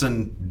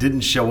Thompson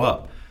didn't show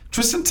up.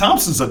 Tristan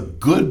Thompson's a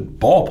good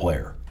ball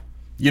player.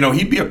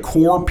 He'd be a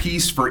core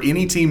piece for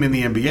any team in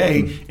the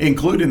NBA,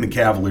 including the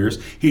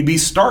Cavaliers. He'd be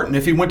starting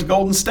if he went to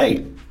Golden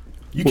State.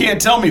 You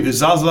can't tell me that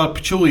Zaza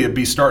Pachulia would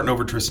be starting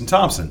over Tristan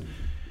Thompson.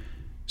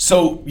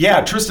 So, yeah,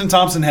 Tristan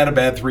Thompson had a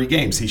bad 3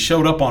 games. He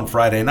showed up on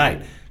Friday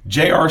night.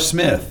 J.R.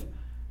 Smith,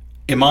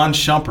 Iman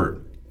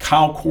Shumpert,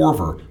 Kyle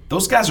Korver,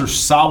 those guys are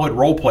solid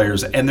role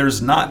players, and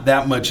there's not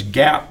that much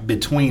gap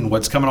between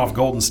what's coming off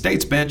Golden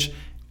State's bench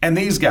and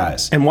these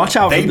guys. And watch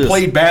out for this. They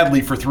played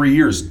badly for 3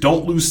 years.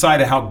 Don't lose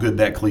sight of how good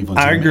that Cleveland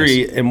team is. I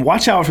agree. And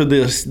watch out for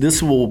this.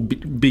 This will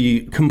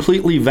be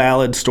completely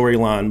valid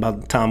storyline by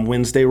the time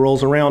Wednesday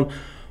rolls around.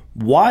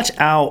 Watch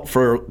out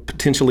for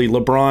potentially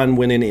LeBron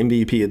winning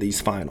MVP of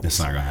these finals. It's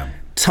not going to happen.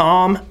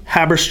 Tom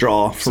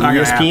Haberstraw from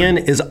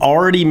ESPN is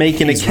already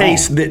making a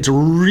case that's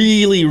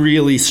really,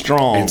 really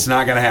strong. It's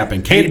not going to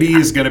happen. KD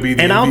is going to be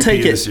the MVP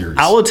of the series.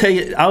 I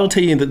will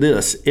tell you that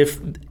this, if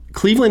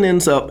Cleveland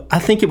ends up, I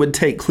think it would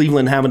take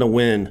Cleveland having to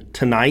win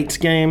tonight's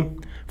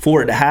game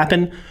for it to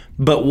happen.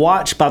 But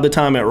watch, by the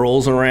time it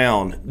rolls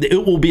around,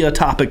 it will be a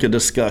topic of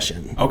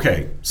discussion.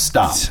 Okay,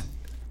 stop.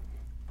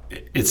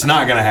 It's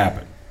not going to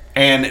happen.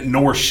 And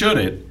nor should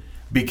it,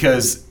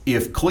 because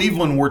if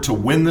Cleveland were to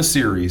win the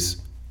series,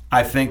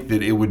 I think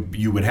that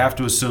you would have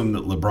to assume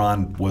that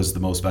LeBron was the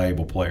most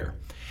valuable player.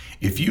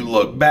 If you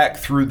look back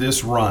through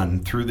this run,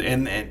 through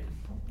the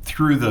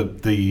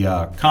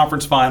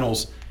conference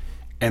finals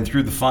and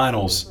through the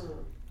finals,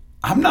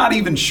 I'm not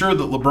even sure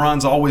that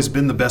LeBron's always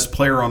been the best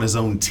player on his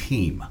own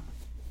team.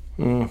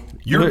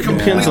 You're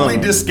completely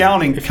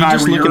discounting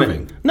Kyrie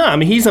Irving. No, I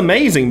mean, he's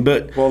amazing,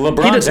 but... Well,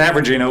 LeBron's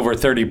averaging over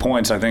 30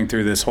 points, I think,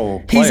 through this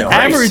whole playoff. He's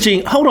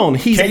averaging... Hold on.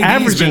 He's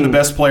KD's been the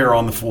best player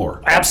on the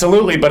floor.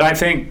 Absolutely, but I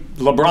think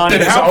LeBron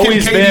then has how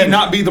always can KD been...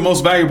 not be the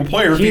most valuable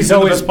player if he's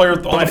always the best player on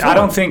the floor? But I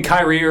don't think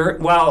Kyrie...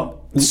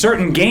 Well,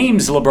 certain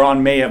games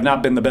LeBron may have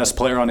not been the best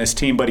player on his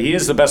team, but he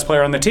is the best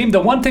player on the team. The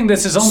one thing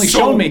this has only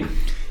shown me...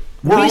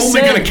 We're only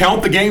going to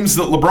count the games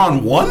that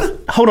LeBron won?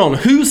 Hold on.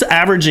 Who's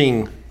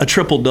averaging a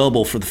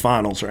triple-double for the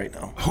finals right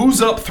now?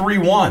 Who's up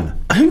 3-1?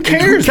 Who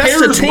cares? That's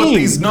a team. What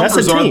these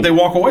numbers are that they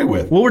walk away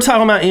with. Well, we're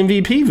talking about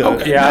MVP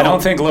vote. Okay, I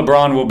don't think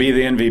LeBron will be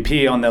the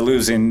MVP on the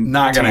losing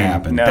Not going to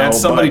happen. No,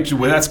 that's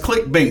that's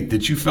clickbait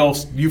that you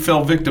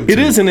fell victim to. It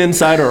is an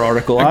insider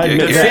article. I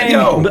admit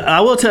that. But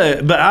I will tell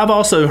you, but I've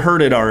also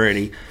heard it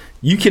already.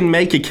 You can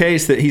make a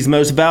case that he's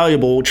most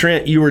valuable.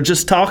 Trent, you were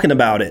just talking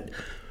about it.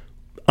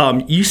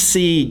 You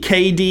see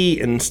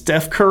KD and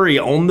Steph Curry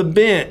on the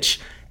bench,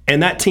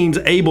 and that team's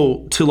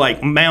able to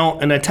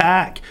mount an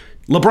attack.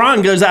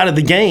 LeBron goes out of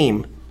the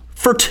game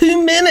for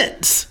 2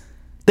 minutes.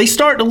 They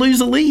start to lose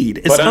a lead.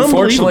 It's but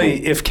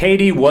unfortunately, if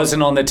KD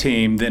wasn't on the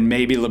team, then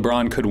maybe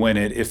LeBron could win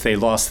it if they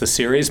lost the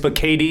series. But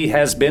KD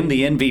has been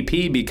the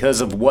MVP because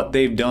of what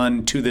they've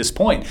done to this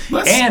point.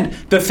 And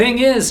the thing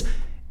is,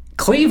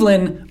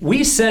 Cleveland,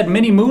 we said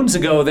many moons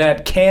ago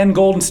that can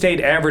Golden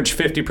State average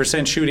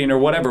 50% shooting or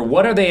whatever?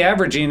 What are they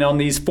averaging on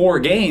these 4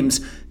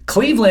 games?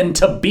 Cleveland,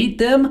 to beat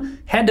them,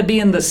 had to be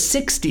in the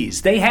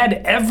 60s.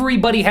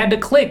 Everybody had to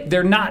click.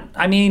 They're not,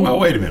 Well,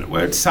 wait a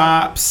minute.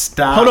 Stop.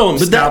 Hold on,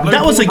 but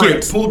that was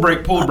against. Pull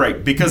the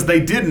break. Because they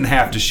didn't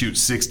have to shoot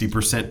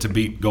 60% to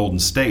beat Golden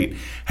State.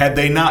 Had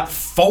they not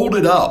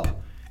folded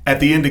up at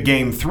the end of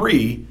Game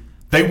 3,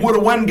 they would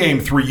have won Game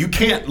 3. You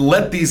can't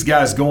let these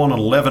guys go on an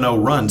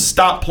 11-0 run.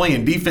 Stop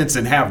playing defense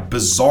and have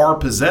bizarre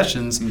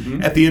possessions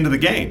at the end of the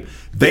game.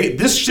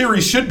 This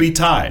series should be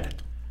tied.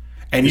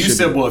 And you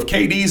said, well, if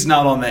KD's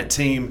not on that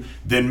team,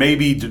 then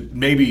maybe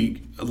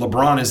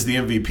LeBron is the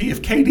MVP.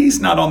 If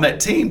KD's not on that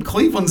team,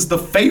 Cleveland's the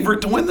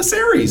favorite to win the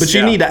series. But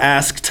you need to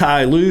ask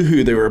Ty Lue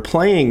who they were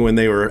playing when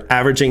they were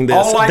averaging this.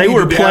 All I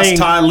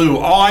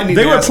need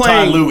to ask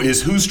Ty Lue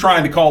is who's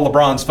trying to call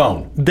LeBron's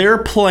phone.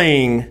 They're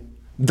playing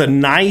the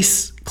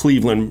nice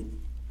Cleveland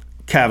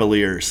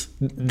Cavaliers.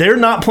 They're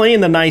not playing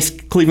the nice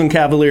Cleveland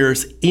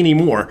Cavaliers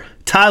anymore.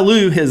 Ty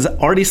Lue has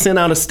already sent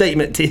out a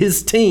statement to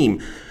his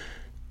team.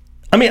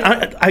 So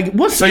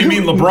you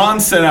mean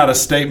LeBron sent out a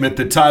statement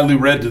that Ty Lue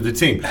read to the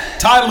team?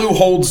 Ty Lue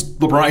holds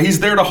LeBron.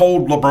 He's there to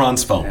hold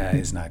LeBron's phone. Yeah,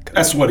 he's not good.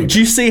 That's what he did. Did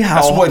you see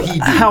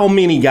how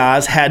many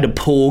guys had to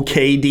pull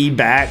KD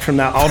back from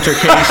that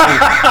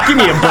altercation? Give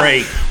me a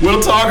break.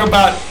 We'll talk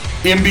about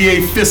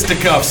NBA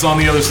fisticuffs on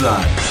the other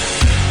side.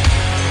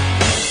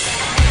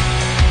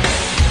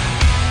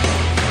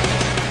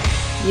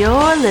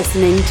 You're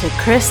listening to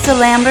Krista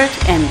Lambert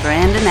and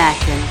Brandon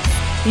Atkins.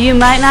 You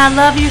might not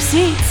love your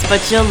seats,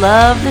 but you'll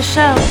love the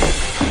show.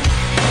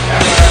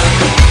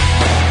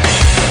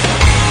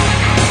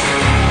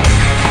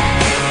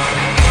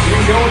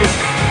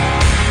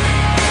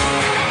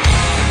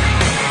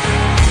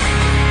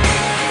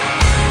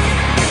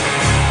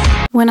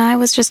 When I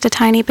was just a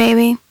tiny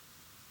baby,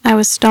 I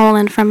was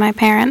stolen from my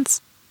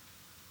parents.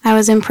 I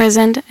was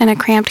imprisoned in a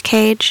cramped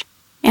cage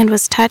and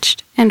was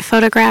touched and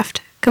photographed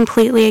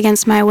completely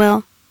against my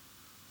will,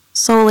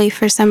 solely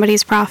for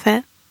somebody's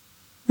profit.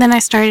 Then I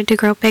started to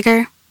grow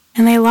bigger,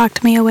 and they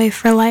locked me away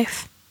for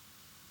life.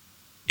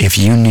 If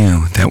you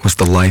knew that was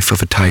the life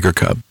of a tiger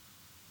cub,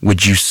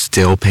 would you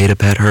still pay to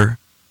pet her?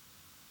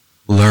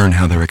 Learn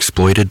how they're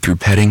exploited through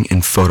petting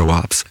and photo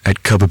ops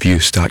at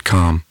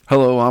cubabuse.com.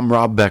 Hello, I'm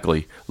Rob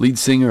Beckley, lead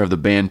singer of the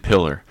band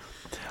Pillar.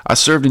 I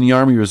served in the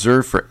Army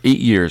Reserve for 8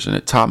 years, and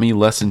it taught me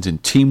lessons in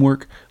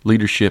teamwork,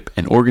 leadership,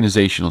 and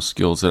organizational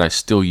skills that I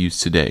still use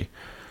today.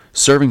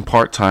 Serving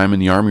part-time in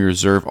the Army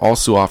Reserve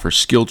also offers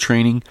skill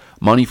training,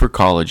 money for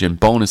college, and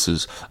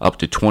bonuses up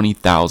to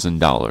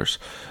 $20,000.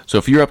 So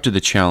if you're up to the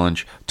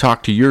challenge,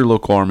 talk to your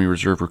local Army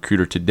Reserve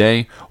recruiter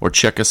today or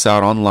check us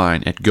out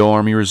online at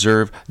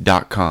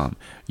goarmyreserve.com.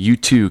 You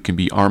too can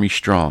be Army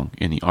strong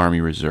in the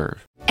Army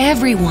Reserve.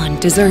 Everyone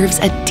deserves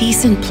a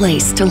decent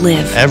place to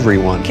live.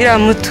 Everyone.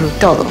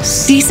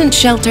 Todos. Decent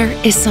shelter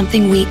is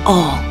something we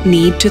all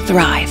need to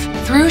thrive.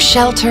 Through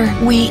shelter,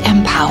 we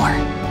empower.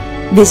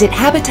 Visit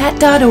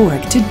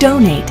Habitat.org to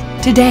donate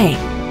today.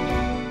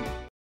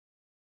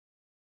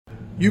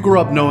 You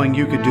grew up knowing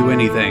you could do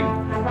anything.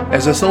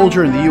 As a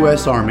soldier in the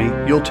U.S. Army,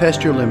 you'll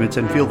test your limits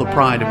and feel the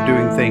pride of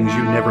doing things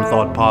you never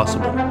thought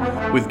possible.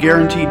 With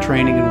guaranteed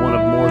training in one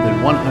of more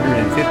than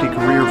 150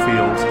 career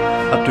fields,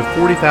 up to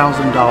 $40,000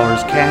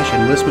 cash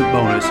enlistment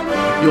bonus,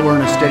 you'll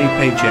earn a steady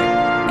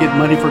paycheck, get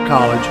money for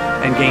college,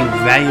 and gain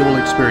valuable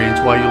experience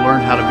while you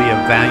learn how to be a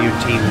valued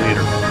team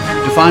leader.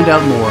 To find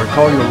out more,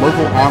 call your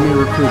local Army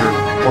recruiter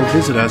or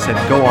visit us at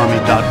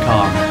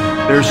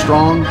goarmy.com. There's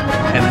strong,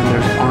 and then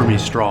there's Army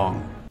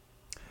strong.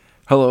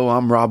 Hello,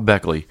 I'm Rob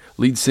Beckley,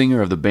 lead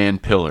singer of the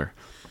band Pillar.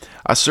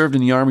 I served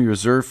in the Army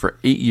Reserve for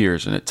 8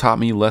 years, and it taught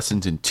me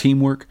lessons in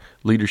teamwork,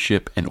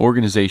 leadership, and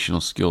organizational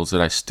skills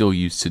that I still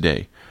use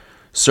today.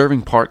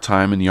 Serving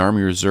part-time in the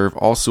Army Reserve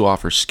also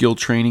offers skill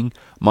training,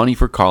 money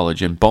for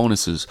college, and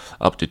bonuses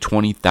up to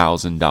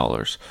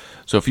 $20,000.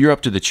 So if you're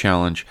up to the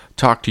challenge,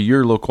 talk to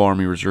your local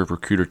Army Reserve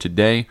recruiter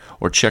today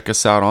or check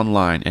us out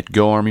online at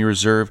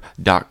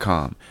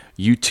goarmyreserve.com.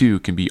 You too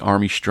can be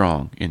Army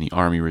strong in the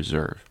Army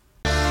Reserve.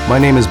 My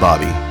name is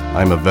Bobby.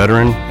 I'm a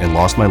veteran and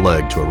lost my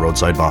leg to a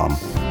roadside bomb.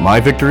 My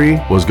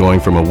victory was going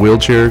from a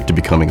wheelchair to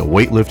becoming a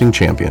weightlifting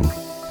champion.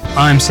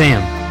 I'm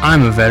Sam.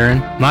 I'm a veteran.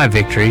 My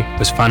victory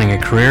was finding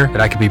a career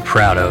that I could be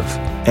proud of.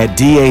 At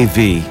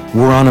DAV,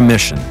 we're on a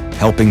mission,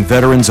 helping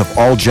veterans of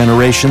all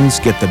generations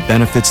get the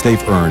benefits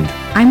they've earned.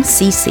 I'm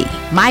Cece.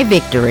 My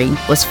victory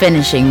was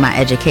finishing my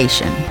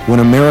education. When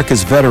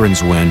America's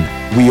veterans win,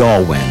 we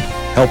all win.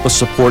 Help us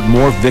support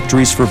more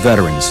victories for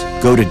veterans.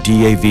 Go to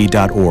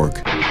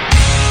DAV.org.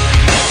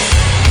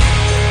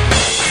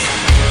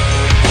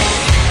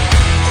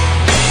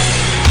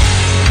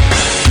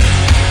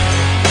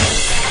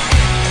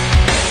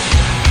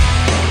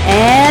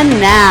 And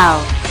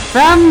now,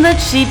 from the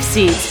cheap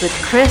seats with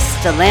Chris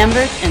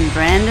DeLambert and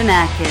Brandon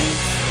Atkins.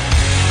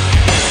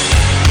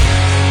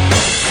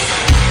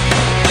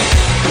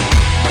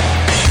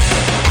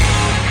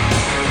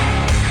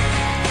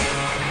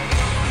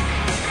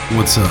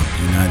 What's up,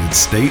 United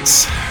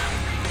States?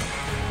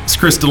 It's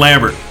Chris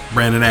DeLambert,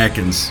 Brandon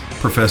Atkins,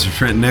 Professor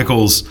Trent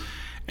Nichols,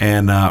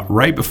 and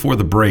right before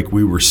the break,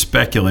 we were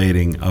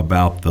speculating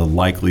about the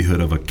likelihood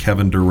of a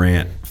Kevin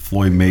Durant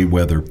Floyd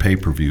Mayweather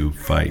pay-per-view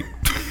fight.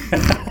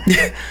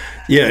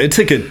 Yeah, it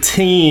took a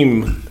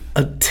team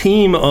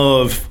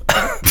of.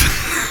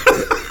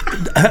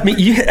 I mean,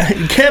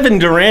 Kevin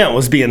Durant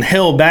was being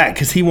held back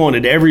because he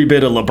wanted every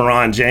bit of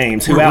LeBron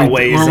James, who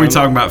outweighs him. Weren't we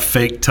talking about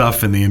fake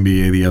tough in the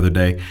NBA the other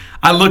day?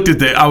 I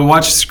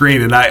watched the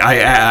screen and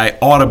I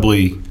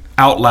audibly,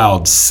 out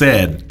loud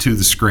said to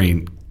the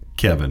screen,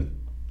 "Kevin,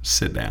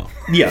 sit down."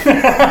 Yeah.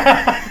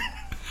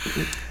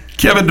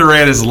 Kevin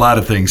Durant is a lot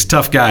of things.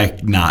 Tough guy,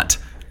 not.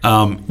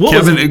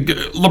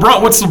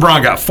 LeBron, what's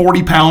LeBron got?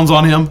 40 pounds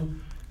on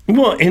him?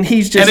 Well, and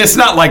he's just... And it's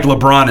not like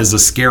LeBron is a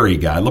scary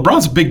guy.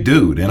 LeBron's a big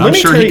dude, and I'm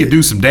sure he could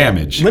do some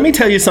damage. Let me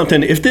tell you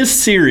something. If this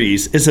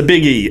series is a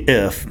biggie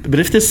but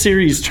if this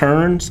series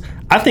turns,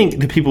 I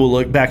think the people will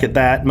look back at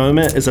that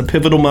moment as a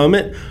pivotal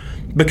moment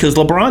because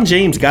LeBron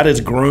James got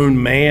his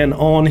grown man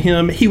on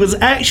him. He was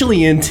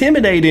actually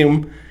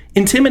intimidating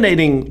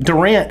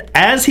Durant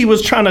as he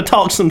was trying to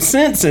talk some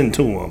sense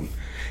into him.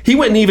 He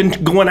wasn't even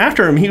going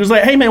after him. He was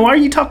like, "Hey, man, why are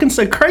you talking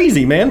so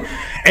crazy, man?"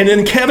 And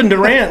then Kevin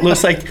Durant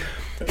looks like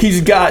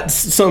he's got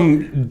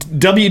some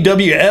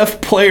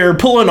WWF player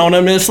pulling on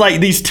him. It's like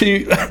these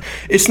two,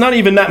 it's not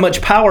even that much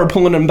power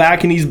pulling him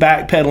back, and he's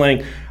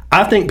backpedaling.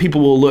 I think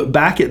people will look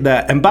back at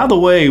that. And by the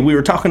way, we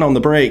were talking on the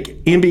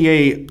break,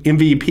 NBA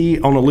MVP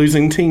on a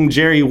losing team,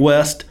 Jerry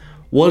West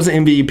was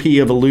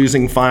MVP of a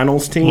losing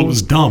finals team. Well, it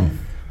was dumb.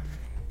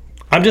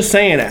 I'm just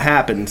saying it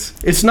happens.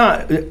 It's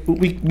not.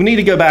 We need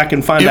to go back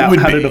and find out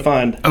how to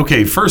define.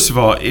 Okay, first of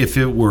all, if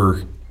it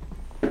were,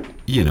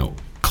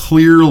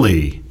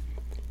 clearly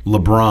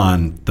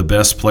LeBron, the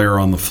best player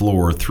on the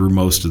floor through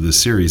most of the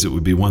series, it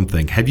would be one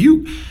thing.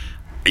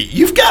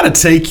 you've got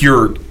to take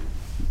your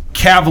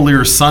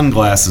Cavalier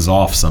sunglasses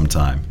off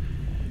sometime.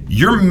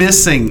 You're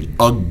missing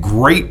a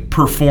great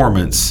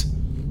performance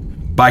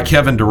by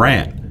Kevin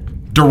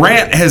Durant.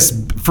 Durant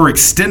has, for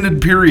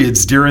extended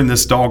periods during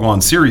this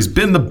doggone series,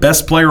 been the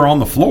best player on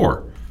the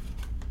floor.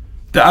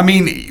 I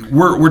mean,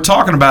 we're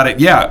talking about it.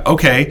 Yeah,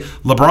 okay,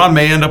 LeBron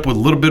may end up with a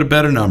little bit of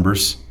better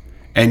numbers,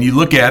 and you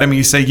look at him and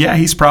you say, yeah,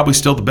 he's probably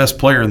still the best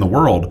player in the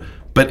world,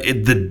 but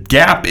the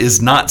gap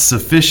is not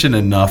sufficient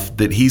enough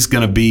that he's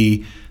going to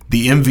be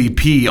the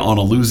MVP on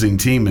a losing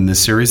team in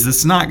this series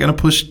that's not going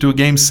to push to a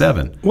Game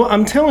 7. Well,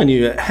 I'm telling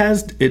you,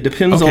 it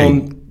depends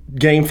on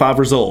Game 5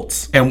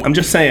 results. And I'm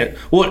just saying,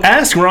 well,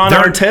 ask Ron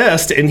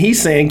Artest, and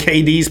he's saying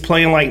KD's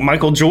playing like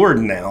Michael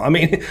Jordan now. I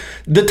mean,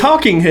 the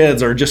talking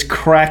heads are just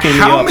cracking me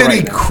up. How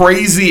many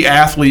crazy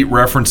athlete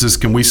references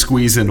can we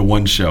squeeze into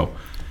one show?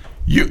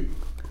 You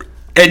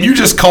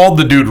just called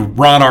the dude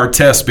Ron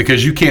Artest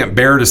because you can't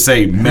bear to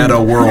say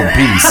meta world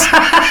peace.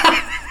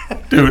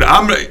 Dude,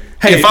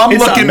 if I'm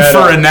looking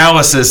for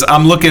analysis,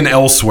 I'm looking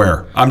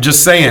elsewhere. I'm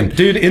just saying.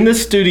 Dude, in the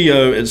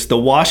studio, it's the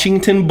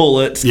Washington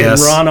Bullets and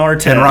Ron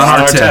Artest. And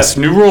Ron Artest.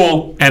 New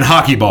rule. And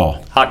hockey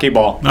ball. Hockey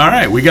ball. All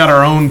right, we got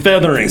our own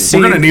feathering. We're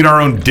going to need our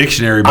own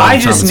dictionary by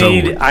the time it's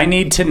over. I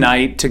need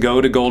tonight to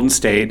go to Golden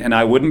State, and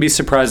I wouldn't be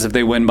surprised if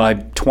they win by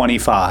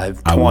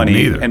 25,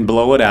 20, and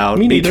blow it out.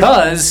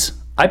 Because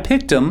I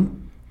picked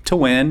them to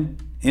win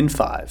in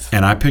 5.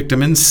 And I picked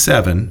them in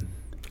 7.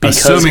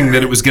 Assuming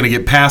that it was going to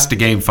get past to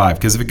Game 5.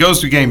 Because if it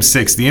goes to Game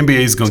 6, the NBA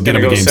is going to get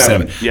them a Game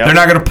 7. Yep. They're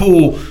not going to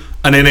pull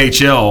an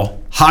NHL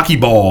hockey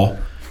ball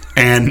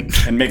and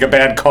make a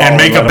bad call. And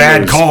make a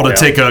bad call to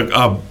take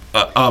a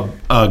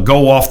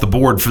goal off the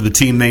board for the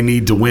team they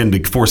need to win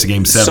to force a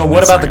Game 7. So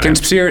what about the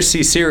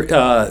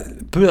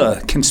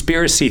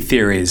conspiracy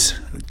theories?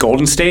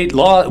 Golden State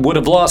would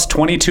have lost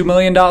 $22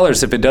 million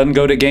if it doesn't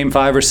go to Game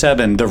 5 or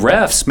 7. The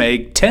refs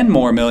make $10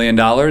 more million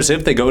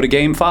if they go to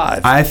Game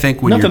 5. I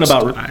think I'm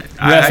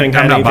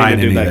not buying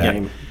any of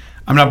that.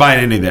 I'm not buying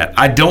any of that.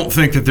 I don't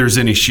think that there's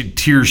any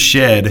tears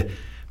shed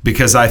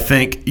because I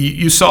think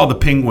you saw the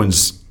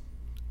Penguins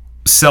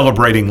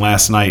celebrating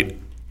last night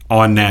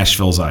on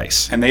Nashville's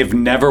ice. And they've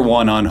never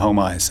won on home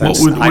ice.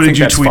 What did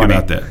you tweet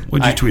about that?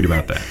 What did you tweet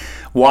about that?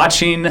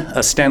 Watching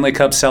a Stanley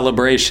Cup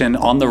celebration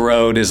on the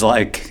road is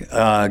like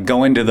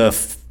going to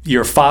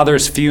your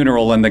father's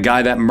funeral and the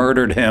guy that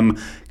murdered him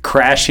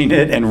crashing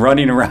it and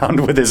running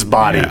around with his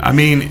body. Yeah, I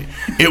mean,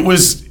 it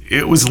was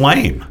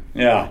lame.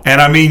 Yeah.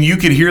 And I mean, you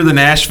could hear the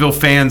Nashville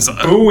fans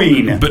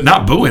booing. But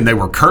not booing, they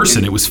were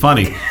cursing. It was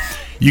funny.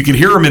 You could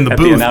hear them in the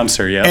booth. The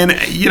announcer, yeah. And,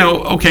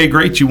 okay,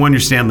 great, you won your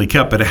Stanley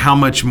Cup, but how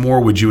much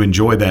more would you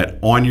enjoy that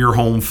on your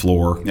home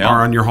floor or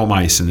on your home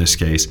ice in this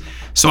case?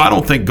 So I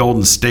don't think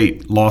Golden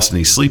State lost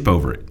any sleep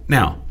over it.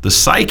 Now, the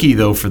psyche,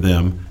 though, for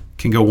them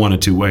can go one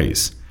of two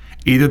ways.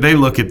 Either they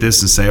look at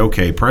this and say,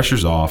 okay,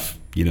 pressure's off.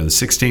 The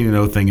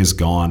 16-0 thing is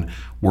gone.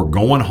 We're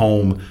going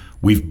home.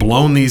 We've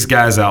blown these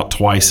guys out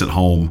twice at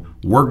home.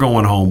 We're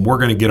going home. We're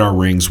going to get our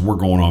rings. We're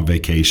going on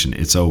vacation.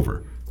 It's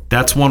over.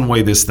 That's one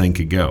way this thing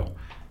could go.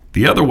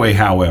 The other way,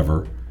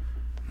 however,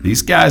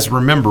 these guys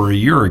remember a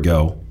year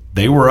ago,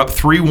 they were up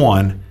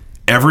 3-1.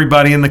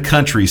 Everybody in the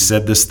country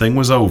said this thing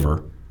was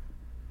over.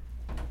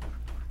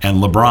 And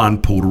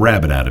LeBron pulled a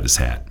rabbit out of his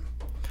hat.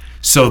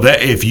 So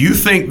that if you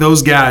think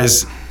those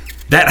guys,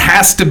 that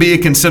has to be a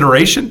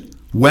consideration.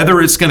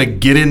 Whether it's going to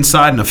get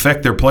inside and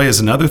affect their play is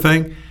another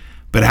thing.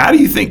 But how do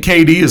you think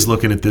KD is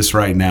looking at this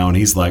right now? And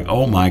he's like,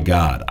 oh my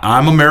God,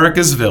 I'm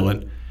America's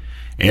villain.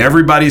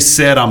 Everybody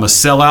said I'm a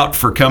sellout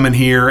for coming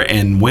here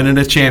and winning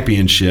a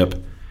championship.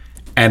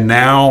 And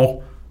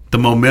now the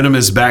momentum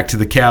is back to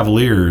the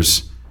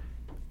Cavaliers.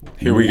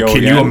 Here we go.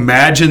 Can you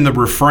imagine the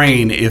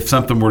refrain if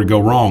something were to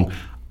go wrong?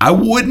 I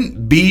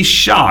wouldn't be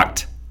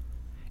shocked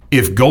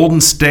if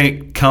Golden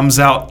State comes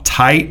out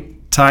tight,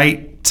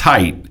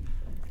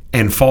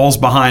 and falls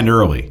behind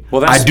early.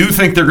 I do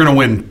think they're going to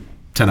win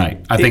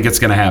tonight. I think it's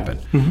going to happen.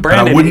 But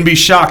I wouldn't be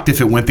shocked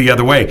if it went the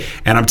other way.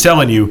 And I'm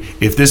telling you,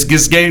 if this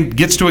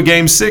gets to a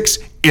Game 6,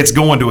 it's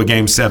going to a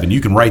Game 7.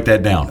 You can write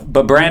that down.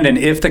 But Brandon,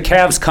 if the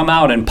Cavs come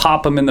out and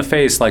pop them in the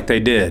face like they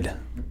did,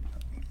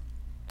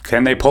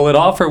 can they pull it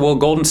off, or will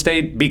Golden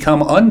State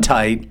become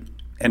untight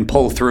and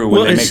pull through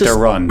when they make their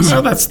runs?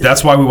 Well,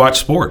 that's why we watch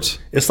sports.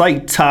 It's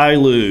like Ty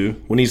Lue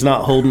when he's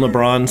not holding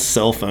LeBron's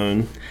cell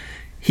phone.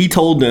 He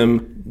told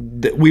them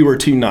that we were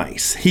too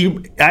nice. He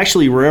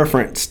actually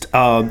referenced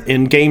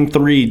in Game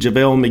 3,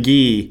 JaVale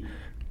McGee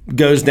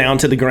goes down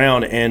to the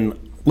ground and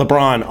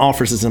LeBron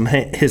offers him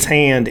his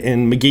hand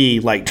and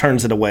McGee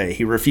turns it away.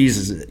 He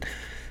refuses it.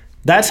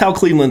 That's how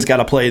Cleveland's got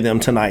to play them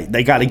tonight.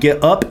 They got to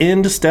get up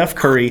into Steph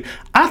Curry.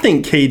 I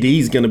think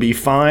KD's going to be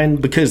fine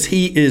because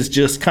he is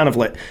just kind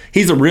of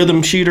he's a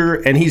rhythm shooter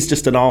and he's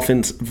just an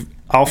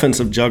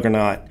offensive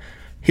juggernaut.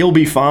 He'll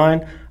be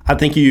fine. I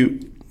think you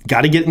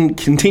got to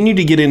continue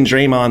to get in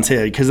Draymond's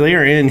head because they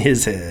are in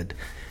his head.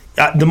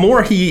 the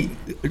more he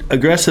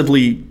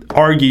aggressively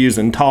argues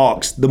and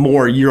talks, the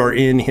more you're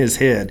in his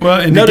head.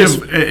 Well,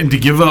 and to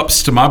give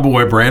ups to my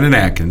boy Brandon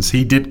Atkins,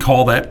 he did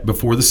call that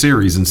before the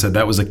series and said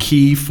that was a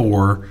key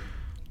for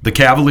the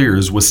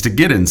Cavaliers, was to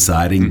get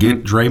inside and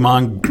get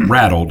Draymond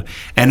rattled.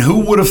 And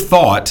who would have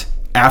thought,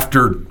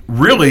 after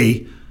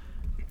really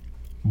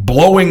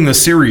blowing the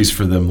series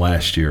for them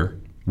last year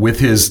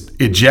with his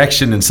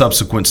ejection and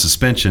subsequent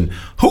suspension,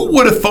 who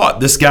would have thought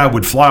this guy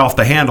would fly off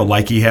the handle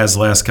like he has the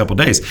last couple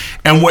of days?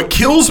 And what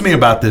kills me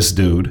about this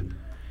dude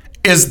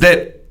is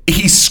that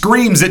he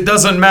screams, it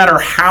doesn't matter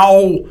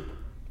how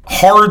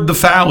hard the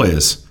foul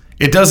is.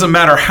 It doesn't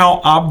matter how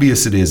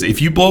obvious it is.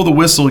 If you blow the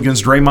whistle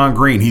against Draymond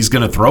Green, he's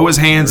going to throw his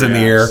hands in the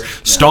air,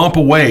 stomp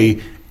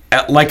away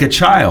like a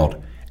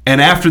child. And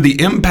after the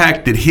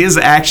impact that his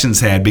actions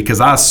had, because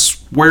I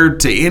swear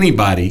to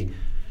anybody,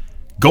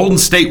 Golden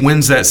State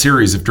wins that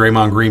series if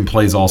Draymond Green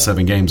plays all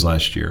 7 games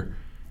last year.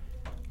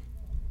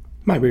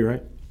 Might be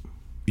right.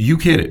 You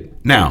get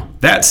it. Now,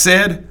 that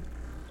said,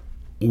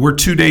 we're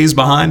 2 days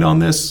behind on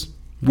this.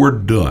 We're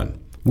done.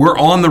 We're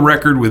on the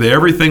record with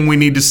everything we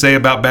need to say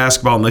about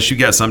basketball, unless you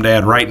got something to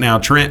add right now,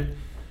 Trent.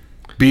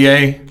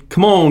 BA?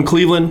 Come on,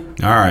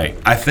 Cleveland. All right.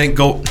 I think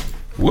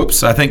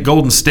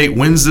Golden State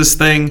wins this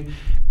thing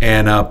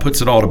and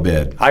puts it all to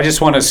bed. I just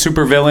want a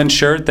supervillain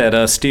shirt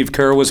that Steve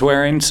Kerr was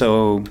wearing.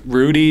 So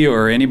Rudy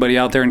or anybody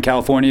out there in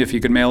California, if you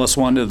could mail us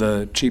one to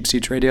the Cheap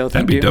Seats Radio.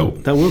 That'd be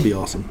dope. That would be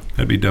awesome.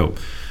 That'd be dope.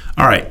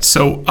 All right.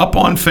 So up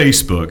on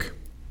Facebook,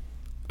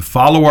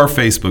 follow our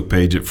Facebook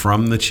page at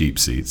From the Cheap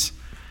Seats.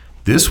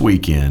 This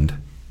weekend,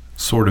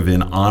 sort of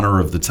in honor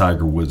of the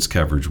Tiger Woods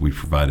coverage we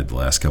provided the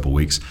last couple of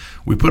weeks,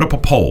 we put up a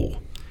poll.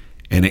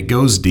 And it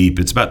goes deep.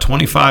 It's about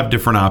 25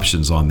 different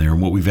options on there.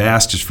 And what we've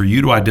asked is for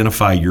you to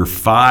identify your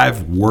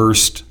 5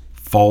 worst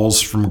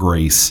falls from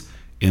grace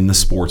in the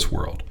sports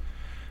world.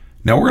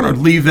 Now, we're going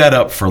to leave that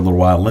up for a little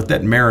while and let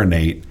that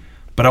marinate.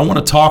 But I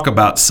want to talk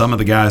about some of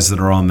the guys that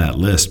are on that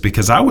list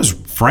because I was,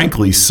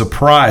 frankly,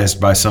 surprised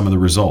by some of the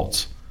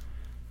results.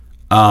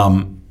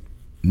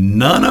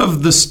 None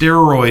of the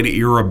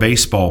steroid-era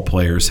baseball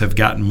players have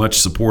gotten much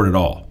support at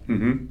all.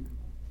 Mm-hmm.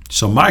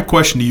 So my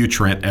question to you,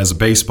 Trent, as a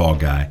baseball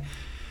guy,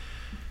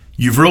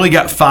 you've really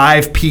got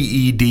 5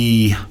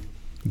 PED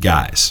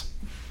guys.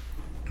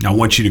 Now, I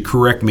want you to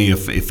correct me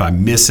if I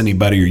miss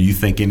anybody or you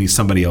think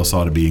somebody else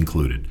ought to be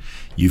included.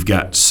 You've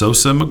got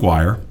Sosa,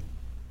 McGuire,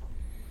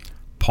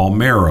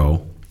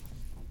 Palmeiro,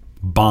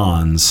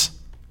 Bonds,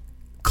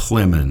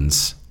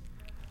 Clemens.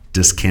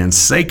 Does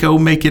Canseco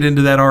make it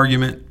into that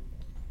argument?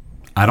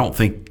 I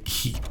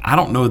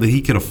don't know that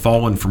he could have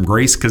fallen from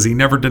grace because he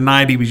never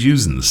denied he was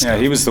using this stuff.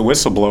 Yeah, he was the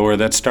whistleblower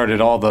that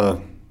started all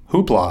the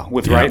hoopla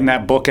with writing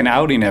that book and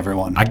outing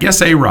everyone. I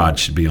guess A-Rod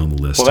should be on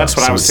the list. Well, that's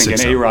what I was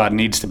thinking. A-Rod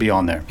needs to be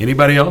on there.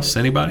 Anybody else?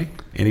 Anybody?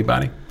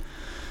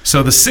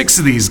 So the 6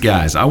 of these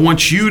guys, I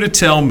want you to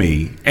tell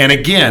me, and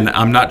again,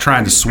 I'm not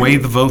trying to sway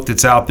the vote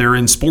that's out there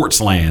in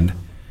sports land,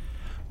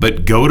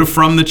 but go to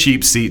From the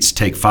Cheap Seats,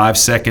 take 5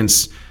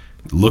 seconds,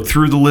 look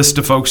through the list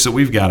of folks that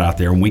we've got out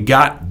there, and we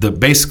got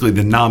basically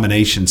the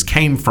nominations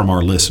came from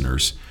our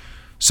listeners.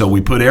 So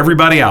we put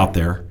everybody out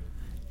there,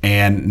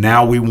 and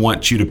now we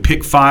want you to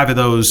pick 5 of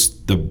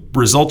those. The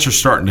results are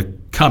starting to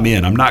come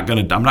in. I'm not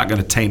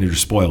gonna taint it or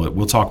spoil it.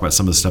 We'll talk about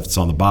some of the stuff that's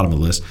on the bottom of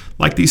the list,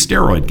 like these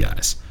steroid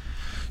guys.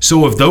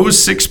 So of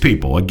those 6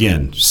 people,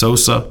 again,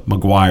 Sosa,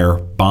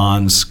 McGuire,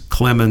 Bonds,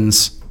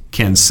 Clemens,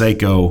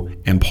 Canseco,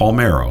 and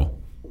Palmeiro.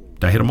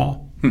 Did I hit them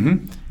all?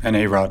 Mm-hmm. And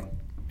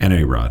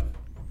A-Rod.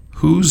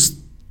 Who's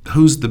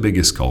the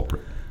biggest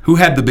culprit? Who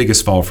had the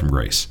biggest fall from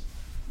grace?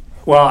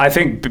 Well, I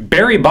think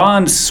Barry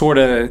Bonds sort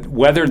of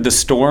weathered the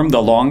storm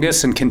the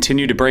longest and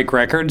continued to break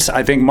records.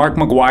 I think Mark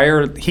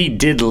McGwire, he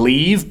did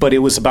leave, but it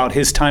was about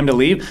his time to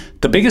leave.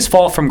 The biggest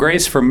fall from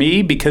grace for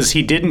me, because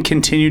he didn't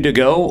continue to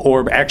go,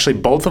 or actually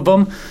both of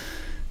them,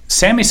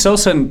 Sammy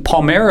Sosa and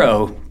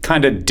Palmeiro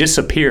kind of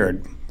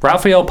disappeared.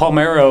 Rafael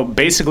Palmeiro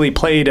basically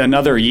played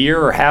another year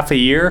or half a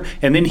year,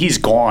 and then he's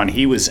gone.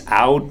 He was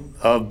out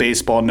of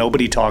baseball.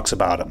 Nobody talks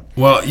about him.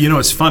 Well,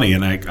 it's funny,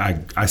 and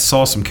I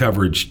saw some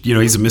coverage.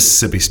 He's a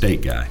Mississippi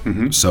State guy,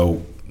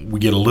 so we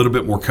get a little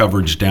bit more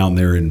coverage down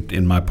there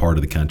in my part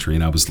of the country,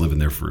 and I lived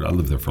there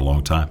for a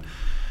long time.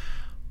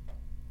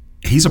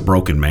 He's a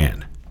broken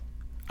man.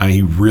 I mean,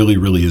 he really,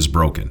 really is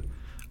broken.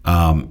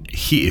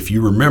 If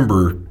you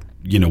remember,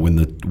 when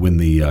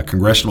the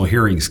congressional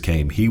hearings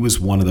came, he was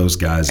one of those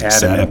guys that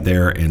sat up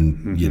there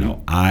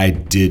and I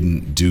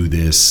didn't do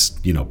this,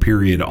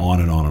 period, on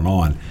and on and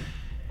on.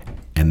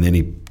 And then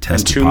he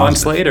tested and 2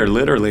 months later,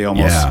 literally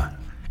almost. Yeah.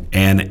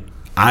 And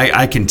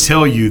I can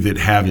tell you that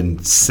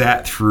having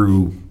sat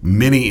through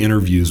many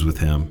interviews with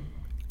him,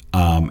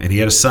 and he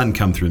had a son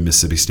come through the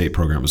Mississippi State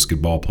program, was a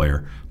good ball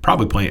player.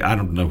 Probably playing, I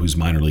don't know whose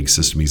minor league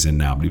system he's in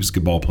now, but he was a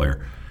good ball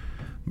player.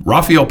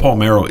 Rafael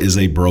Palmeiro is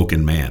a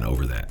broken man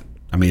over that.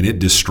 I mean, it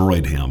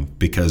destroyed him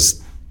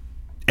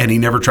and he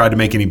never tried to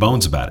make any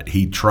bones about it.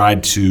 He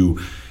tried to,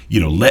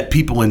 let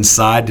people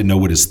inside to know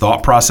what his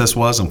thought process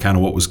was and kind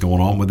of what was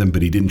going on with him,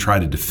 but he didn't try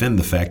to defend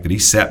the fact that he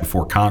sat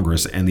before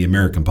Congress and the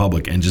American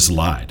public and just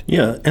lied.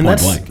 Yeah, and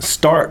that's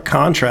stark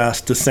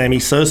contrast to Sammy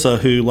Sosa,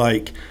 who,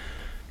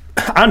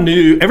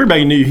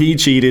 everybody knew he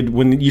cheated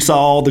when you saw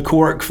all the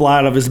cork fly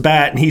out of his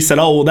bat, and he said,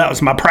 "Oh, well, that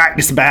was my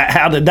practice bat.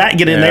 How did that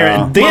get in there?"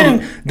 And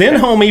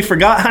then homie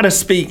forgot how to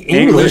speak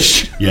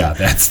English. Yeah,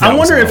 I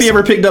wonder if he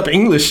ever picked up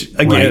English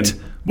again. Right.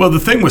 Well,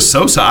 the thing with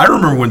Sosa, I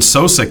remember when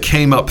Sosa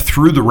came up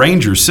through the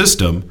Rangers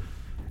system,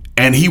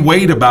 and he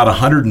weighed about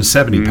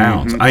 170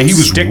 pounds. I mean, he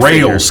was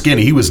rail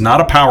skinny. He was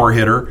not a power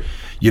hitter.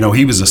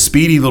 He was a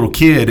speedy little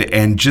kid,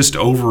 and just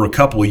over a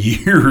couple of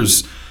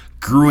years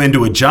grew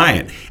into a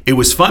giant. It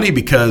was funny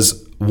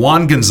because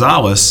Juan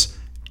Gonzalez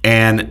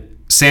and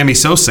Sammy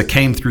Sosa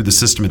came through the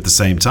system at the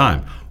same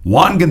time.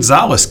 Juan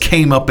Gonzalez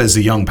came up as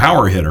a young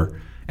power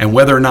hitter, and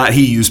whether or not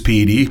he used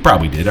PED, he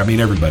probably did. I mean,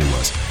 everybody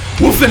was.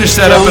 We'll finish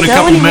that up in a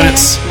couple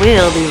minutes.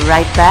 We'll be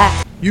right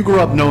back. You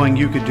grew up knowing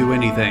you could do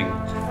anything.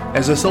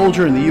 As a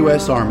soldier in the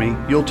U.S. Army,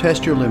 you'll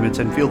test your limits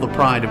and feel the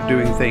pride of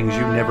doing things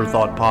you never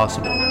thought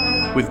possible.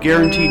 With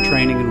guaranteed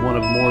training in one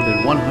of more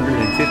than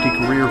 150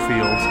 career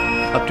fields,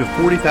 up to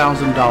 $40,000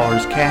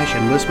 cash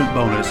enlistment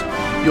bonus,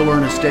 you'll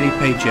earn a steady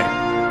paycheck,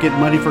 get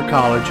money for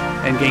college,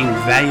 and gain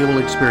valuable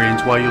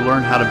experience while you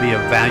learn how to be a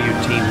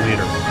valued team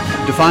leader.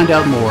 To find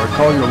out more,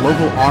 call your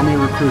local Army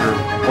recruiter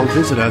or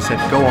visit us at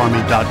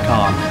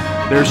GoArmy.com.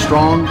 There's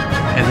strong,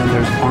 and then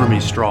there's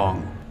Army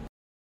strong.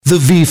 The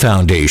V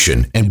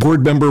Foundation and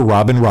board member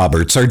Robin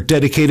Roberts are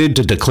dedicated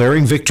to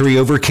declaring victory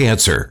over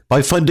cancer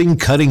by funding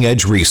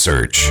cutting-edge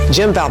research.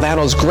 Jim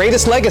Valvano's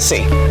greatest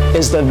legacy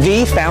is the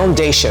V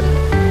Foundation.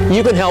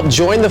 You can help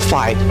join the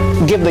fight,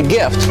 give the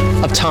gift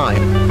of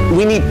time.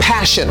 We need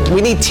passion,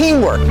 we need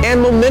teamwork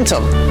and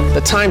momentum.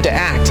 The time to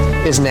act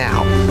is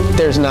now.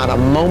 There's not a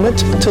moment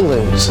to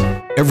lose.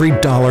 Every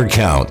dollar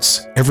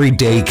counts. Every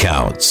day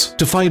counts.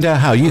 To find out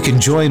how you can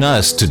join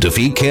us to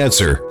defeat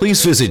cancer,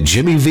 please visit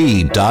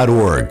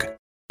jimmyv.org.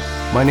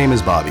 My name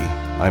is Bobby.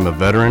 I'm a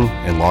veteran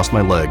and lost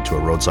my leg to a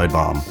roadside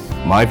bomb.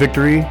 My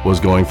victory was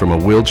going from a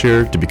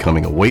wheelchair to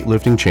becoming a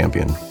weightlifting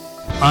champion.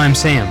 I'm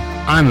Sam.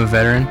 I'm a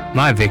veteran.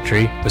 My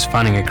victory was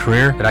finding a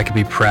career that I could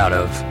be proud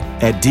of.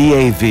 At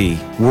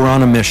DAV, we're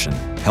on a mission,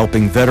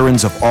 helping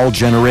veterans of all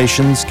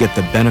generations get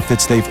the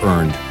benefits they've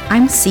earned.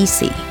 I'm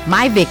Cece.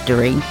 My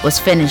victory was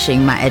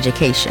finishing my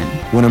education.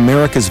 When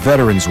America's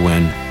veterans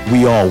win,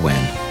 we all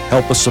win.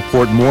 Help us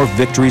support more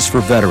victories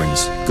for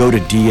veterans. Go to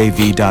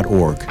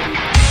DAV.org.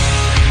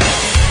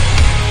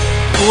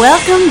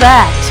 Welcome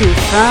back to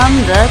From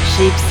the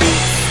Cheap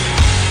Seats.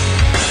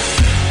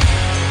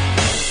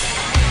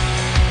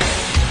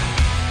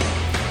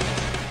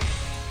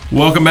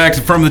 Welcome back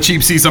to From the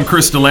Cheap Seats. I'm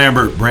Krista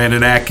Lambert,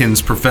 Brandon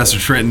Atkins, Professor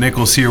Trenton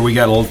Nichols here. We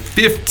got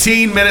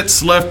 15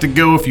 minutes left to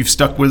go if you've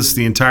stuck with us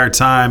the entire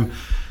time.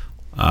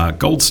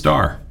 Gold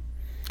star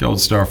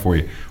for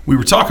you. We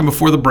were talking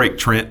before the break,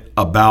 Trent,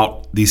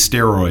 about these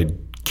steroid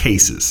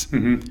cases.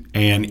 Mm-hmm.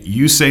 And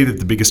you say that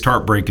the biggest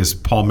heartbreak is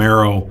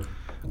Palmeiro.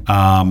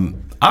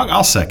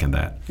 I'll second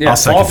that. Yeah,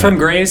 fall from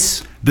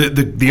grace.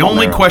 The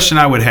only question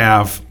I would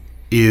have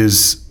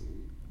is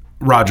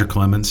Roger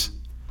Clemens.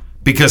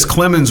 Because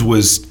Clemens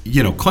was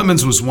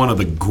one of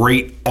the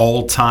great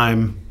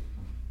all-time,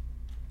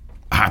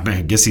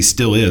 I guess he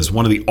still is,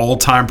 one of the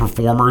all-time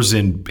performers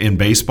in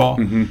baseball,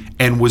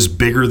 and was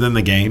bigger than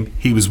the game.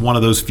 He was one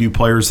of those few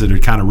players that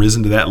had kind of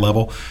risen to that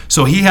level.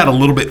 So he had a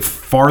little bit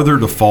farther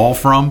to fall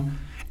from,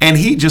 and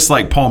he, just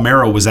like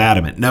Palmeiro, was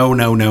adamant. No.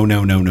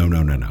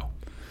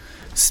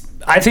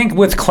 I think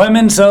with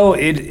Clemens, though,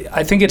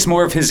 I think it's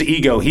more of his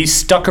ego. He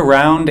stuck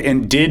around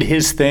and did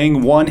his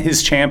thing, won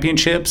his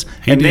championships,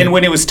 then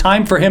when it was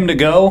time for him to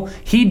go,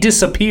 he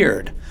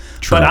disappeared.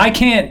 True. But I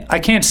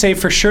can't say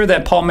for sure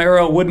that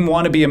Palmeiro wouldn't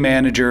want to be a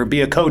manager, be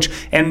a coach.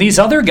 And these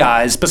other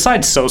guys,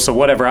 besides Sosa,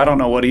 whatever, I don't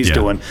know what he's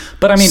doing.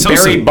 But I mean,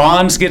 Sosa, Barry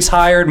Bonds gets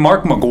hired,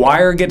 Mark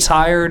McGwire gets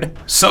hired.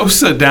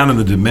 Sosa down in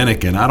the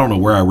Dominican, I don't know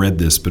where I read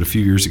this, but a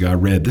few years ago I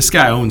read this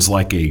guy owns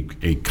like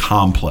a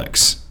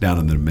complex down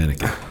in the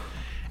Dominican.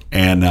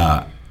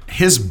 And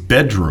his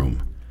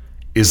bedroom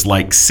is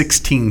like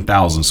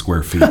 16,000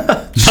 square feet.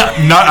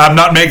 I'm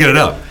not making it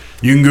up.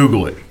 You can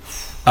Google it.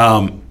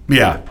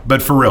 Yeah,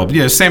 but for real.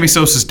 Yeah, Sammy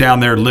Sosa's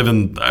down there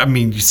living, I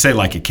mean, you say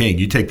like a king.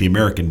 You take the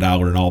American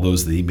dollar and all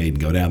those that he made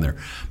and go down there.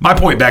 My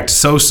point back to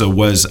Sosa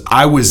was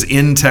I was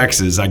in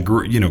Texas. I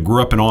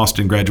grew up in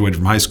Austin, graduated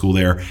from high school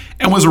there,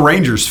 and was a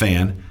Rangers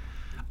fan.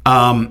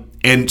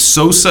 And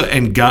Sosa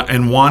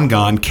and Juan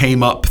Gon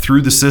came up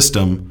through the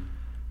system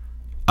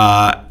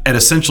at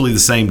essentially the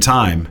same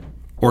time,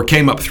 or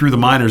came up through the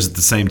minors at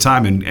the same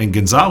time. And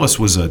Gonzalez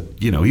was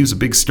he was a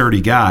big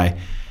sturdy guy,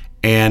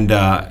 and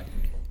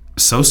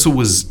Sosa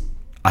was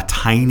a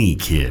tiny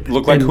kid.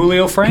 Looked like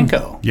Julio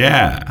Franco.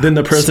 Yeah. Then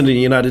the president of the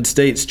United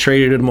States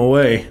traded him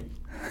away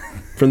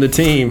from the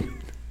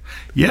team.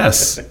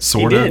 Yes,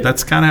 sort of.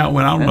 That's kind of how it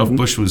went. I don't know if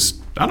Bush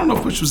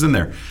was in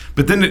there.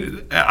 But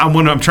then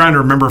I'm trying to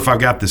remember if I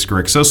got this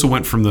correct. Sosa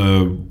went from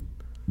the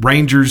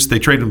Rangers. They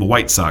traded him to the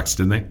White Sox,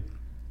 didn't they?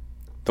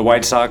 The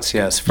White Sox,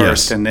 yes,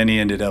 first, Yes. and then he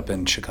ended up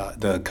in Chicago,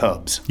 the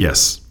Cubs.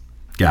 Yes.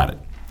 Got it.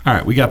 All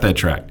right, we got that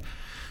tracked.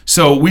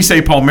 So we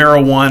say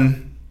Palmeiro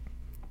 1,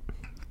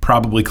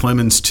 probably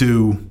Clemens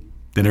 2,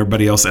 then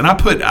everybody else. And I'll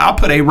put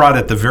A-Rod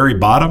at the very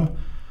bottom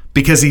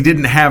because he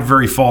didn't have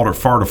very far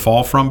to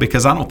fall from,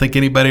 because I don't think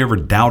anybody ever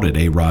doubted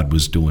A-Rod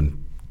was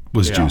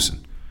juicing.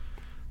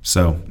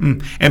 So,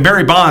 and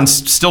Barry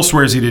Bonds still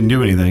swears he didn't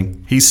do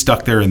anything. He's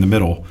stuck there in the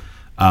middle.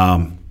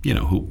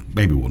 Who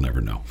maybe we'll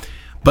never know.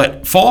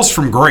 But falls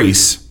from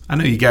grace. I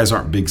know you guys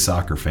aren't big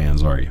soccer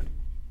fans, are you?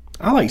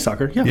 I like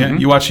soccer. Yeah. Yeah.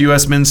 You watch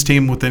U.S. men's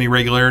team with any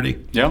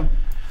regularity? Yeah.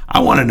 I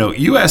want to know.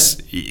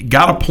 U.S.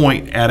 got a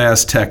point at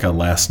Azteca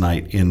last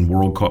night in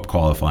World Cup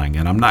qualifying,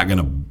 and I'm not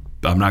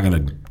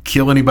gonna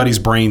kill anybody's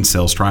brain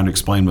cells trying to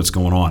explain what's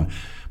going on.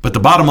 But the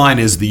bottom line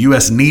is the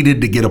U.S.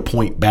 needed to get a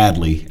point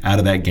badly out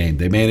of that game.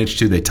 They managed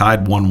to. They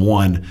tied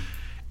 1-1,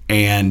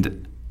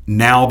 and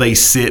now they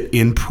sit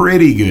in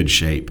pretty good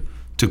shape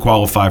to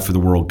qualify for the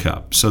World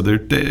Cup. So they're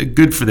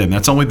good for them.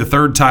 That's only the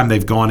third time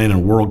they've gone in a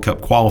World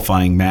Cup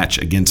qualifying match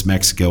against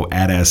Mexico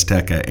at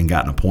Azteca and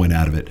gotten a point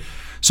out of it.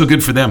 So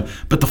good for them.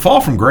 But the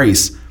fall from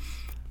grace,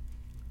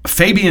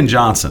 Fabian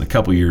Johnson a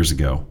couple years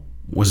ago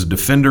was a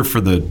defender for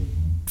the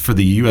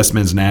U.S.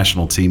 men's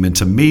national team, and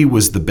to me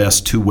was the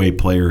best two-way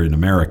player in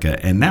America.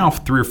 And now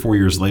 3 or 4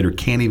 years later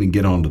can't even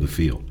get onto the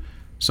field.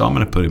 So I'm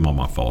going to put him on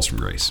my falls from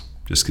grace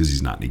just because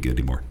he's not any good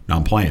anymore. Now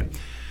I'm playing.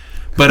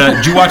 But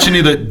did you watch any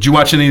of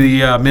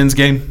the men's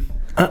game?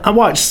 I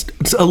watched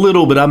a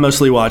little, but I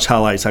mostly watch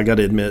highlights, I got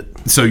to admit.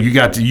 So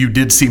you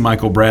did see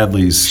Michael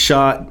Bradley's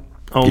shot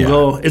on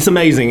goal. It's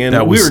amazing. And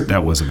that was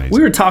amazing.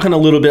 We were talking a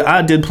little bit.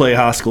 I did play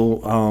high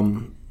school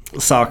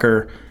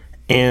soccer,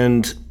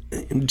 and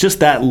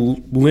just that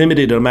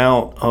limited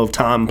amount of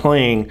time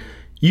playing,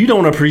 you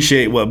don't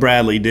appreciate what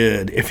Bradley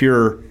did if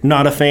you're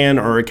not a fan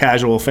or a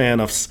casual fan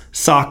of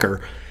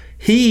soccer.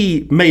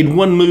 He made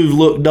one move,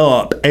 looked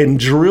up, and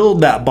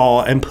drilled that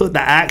ball and put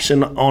the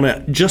action on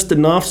it just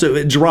enough so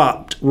it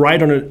dropped right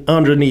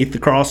underneath the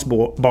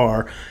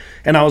crossbar.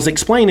 And I was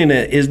explaining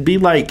it'd be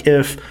like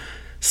if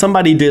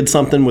somebody did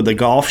something with a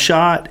golf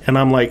shot, and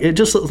I'm like, it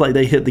just looks like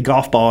they hit the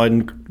golf ball,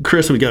 and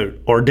Chris would go,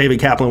 or David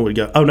Kaplan would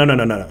go, oh, no.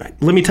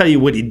 Let me tell you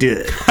what he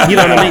did. You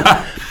know what I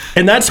mean?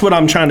 And that's what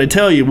I'm trying to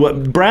tell you.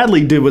 What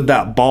Bradley did with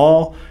that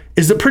ball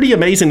is it pretty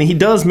amazing. He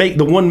does make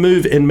the one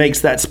move and makes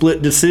that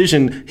split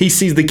decision. He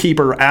sees the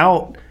keeper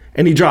out,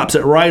 and he drops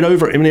it right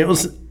over. I mean,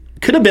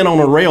 could have been on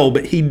a rail,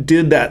 but he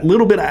did that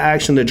little bit of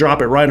action to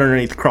drop it right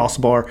underneath the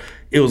crossbar.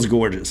 It was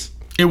gorgeous.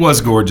 It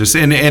was gorgeous.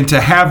 And to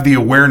have the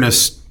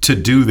awareness to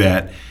do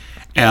that,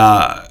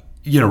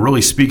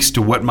 really speaks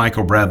to what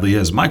Michael Bradley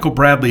is. Michael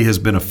Bradley has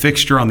been a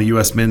fixture on the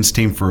U.S. men's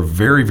team for a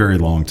very, very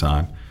long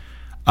time.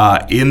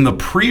 In the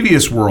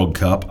previous World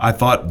Cup, I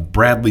thought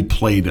Bradley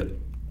played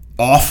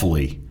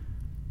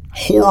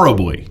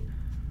horribly.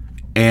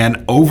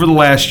 And over the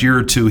last year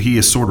or two, he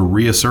has sort of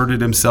reasserted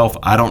himself.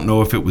 I don't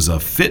know if it was a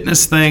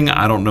fitness thing.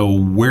 I don't know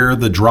where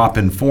the drop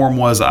in form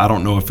was. I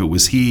don't know if it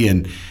was he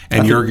and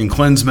Jurgen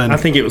Klinsmann. I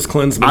think it was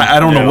Klinsmann. I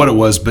don't know what it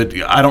was, but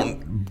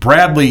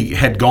Bradley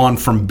had gone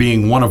from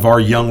being one of our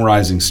young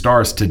rising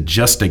stars to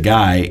just a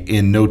guy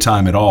in no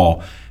time at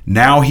all.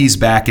 Now he's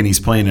back and he's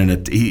playing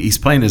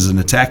as an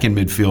attacking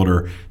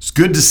midfielder. It's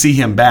good to see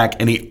him back,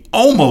 and he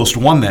almost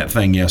won that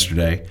thing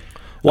yesterday.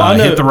 Well,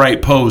 hit the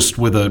right post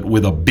with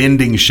a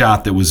bending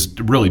shot that was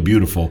really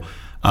beautiful.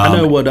 I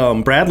know what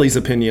Bradley's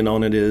opinion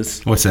on it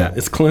is. What's that?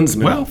 It's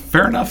Klinsmann. Well,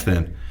 fair enough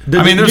then.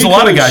 There's a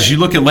lot of guys. You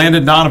look at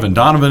Landon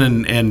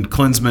Donovan and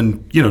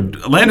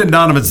Klinsmann. Landon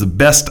Donovan's the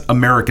best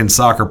American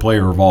soccer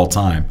player of all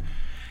time.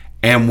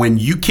 And when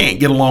you can't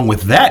get along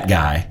with that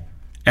guy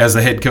as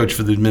the head coach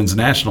for the men's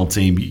national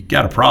team, you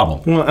got a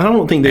problem. Well, I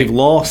don't think they've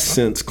lost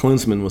since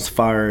Klinsmann was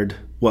fired,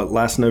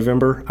 last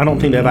November? I don't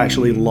think they've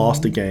actually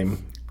lost a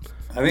game.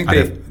 I think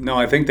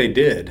they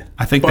did.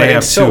 I think they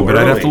have too, but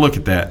I'd have to look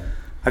at that.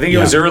 I think it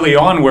was early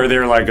on where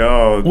they're like,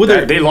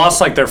 they lost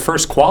their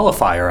first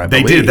qualifier, I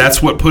believe. They did.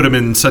 That's what put them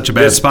in such a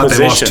bad spot.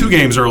 They lost 2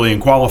 games early in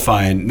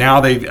qualifying.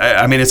 Now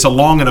it's a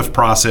long enough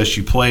process.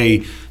 You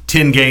play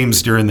 10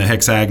 games during the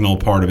hexagonal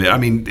part of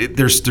it.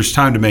 There's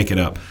time to make it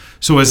up.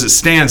 So as it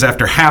stands,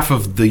 after half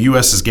of the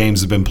U.S.'s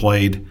games have been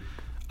played,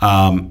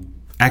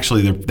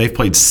 actually they've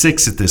played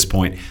 6 at this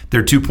point.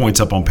 They're 2 points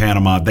up on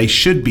Panama. They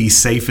should be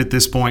safe at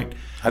this point.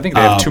 I think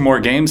they have 2 more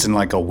games in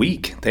a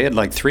week. They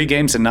had 3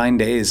 games in 9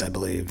 days, I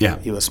believe. Yeah.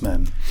 U.S.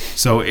 men.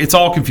 So it's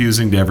all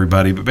confusing to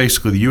everybody, but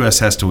basically the U.S.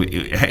 has to,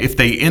 if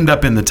they end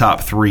up in the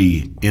top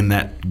 3 in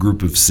that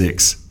group of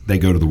 6, they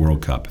go to the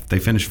World Cup. If they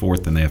finish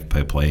 4th, then they have to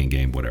play a playing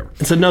game, whatever.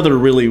 It's another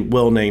really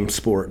well-named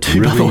sport, too,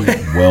 really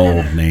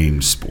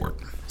well-named sport.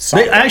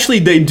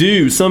 They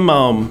do.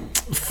 Some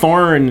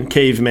foreign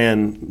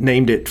caveman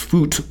named it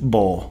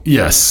football.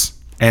 Yes.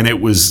 And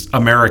it was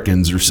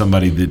Americans or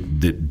somebody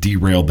that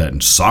derailed that in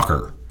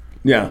soccer.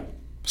 Yeah.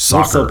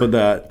 Soccer. What's up with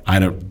that?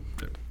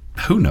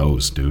 Who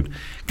knows, dude?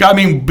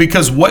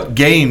 Because what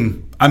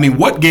game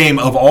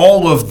of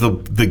all of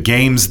the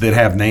games that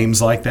have names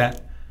like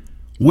that,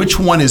 which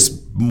one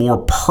is more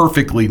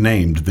perfectly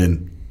named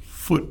than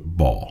football?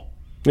 football.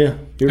 Yeah.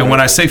 And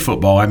when I say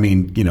football, I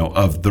mean,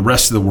 of the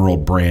rest of the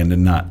world brand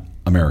and not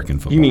American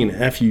football. You mean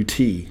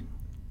F-U-T?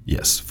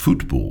 Yes,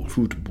 football.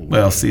 Football.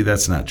 Well, see,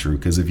 that's not true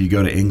because if you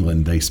go to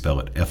England, they spell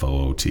it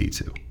F-O-O-T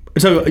too.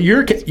 So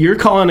you're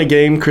calling a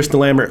game, Kristen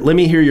Lambert. Let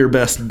me hear your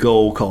best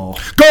goal call.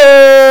 Goal!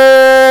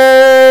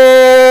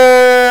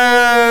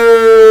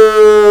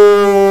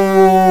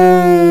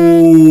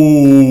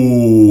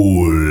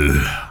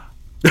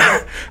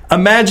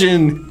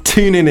 Imagine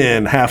tuning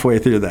in halfway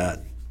through that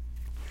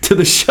to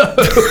the show.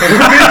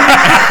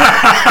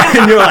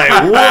 And you're like,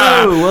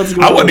 whoa, what's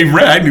going on? I wasn't even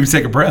ready. I didn't even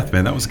take a breath,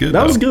 man. That was good.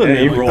 That was good,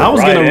 man. You rolled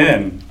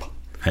in.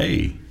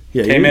 Hey.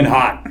 Yeah, Came in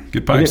hot.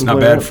 Good pipe's not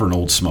bad for an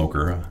old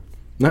smoker,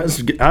 huh?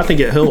 I think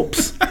it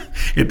helps.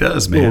 It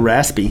does, man. A little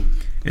raspy.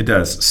 It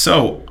does.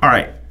 So, all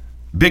right.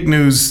 Big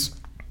news,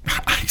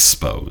 I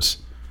suppose.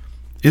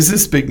 Is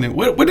this big news?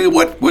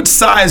 What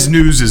size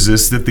news is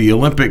this that the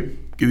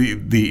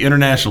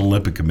International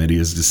Olympic Committee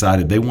has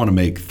decided they want to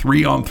make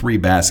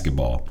 3-on-3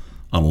 basketball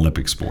an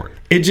Olympic sport?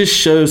 It just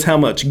shows how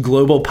much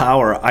global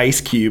power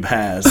Ice Cube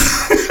has.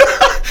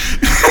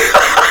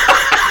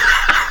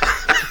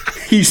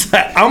 He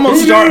said, I'm going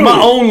to start my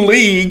own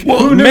league,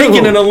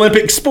 making an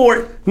Olympic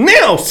sport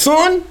now,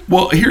 son.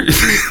 Well, here...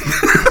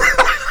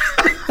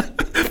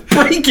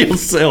 Break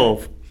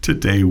yourself.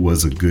 Today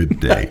was a good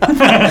day.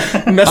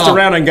 Messed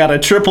around and got a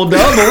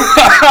triple-double.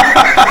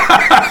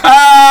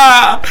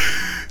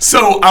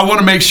 So I want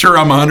to make sure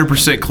I'm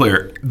 100%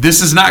 clear. This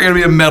is not going to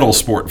be a medal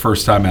sport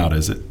first time out,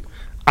 is it?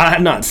 I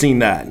have not seen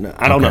that.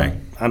 I don't know.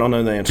 I don't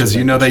know the answer.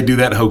 Because they do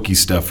that hokey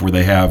stuff where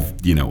they have,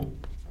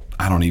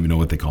 I don't even know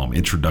what they call them,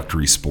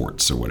 introductory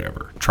sports or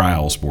whatever,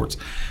 trial sports.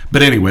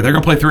 But anyway, they're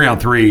going to play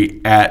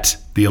 3-on-3 at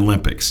the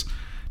Olympics.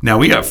 Now,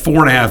 we got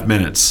 4.5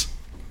 minutes.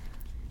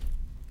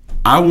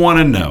 I want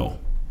to know,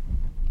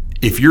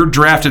 if you're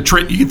drafted,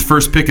 Trent, you get the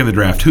first pick in the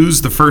draft.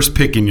 Who's the first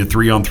pick in your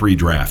 3-on-3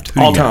 draft?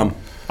 All time.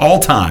 All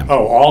time.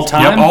 Oh, all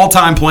time? Yep, all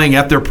time playing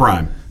at their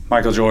prime.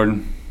 Michael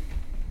Jordan.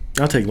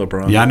 I'll take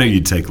LeBron. Yeah, I knew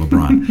you'd take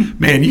LeBron.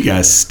 Man, you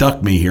guys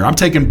stuck me here. I'm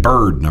taking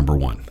Bird number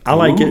 1. I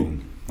like it.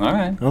 All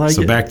right. I like it.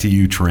 So back to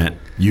you, Trent.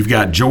 You've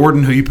got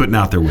Jordan. Who you putting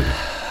out there with you?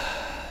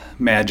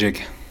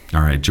 Magic.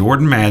 All right,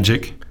 Jordan,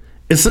 Magic.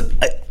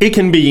 It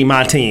can be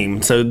my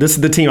team. So this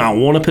is the team I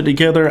want to put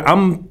together.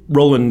 I'm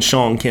rolling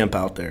Sean Kemp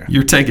out there.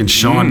 You're taking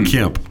Sean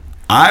Kemp.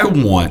 I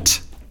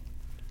want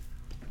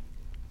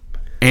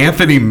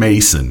Anthony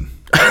Mason.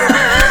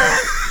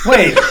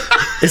 Wait,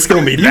 it's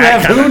gonna be. You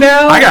have who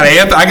now? I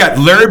got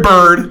Larry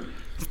Bird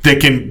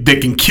that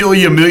can kill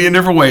you a million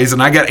different ways,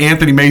 and I got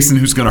Anthony Mason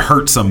who's going to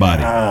hurt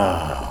somebody.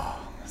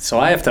 So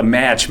I have to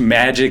match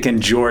Magic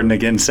and Jordan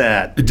against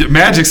that.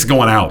 Magic's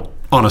going out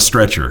on a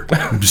stretcher.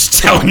 I'm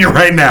just telling you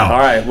right now. All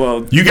right,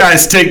 well, you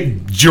guys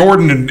take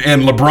Jordan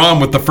and LeBron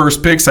with the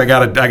first picks. I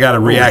gotta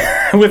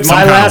react with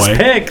my last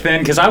pick then,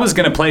 because I was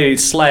going to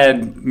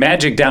slide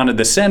Magic down to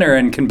the center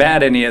and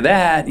combat any of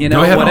that.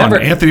 Go ahead whatever.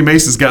 On. Anthony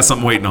Mason's got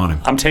something waiting on him.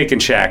 I'm taking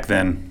Shaq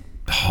then.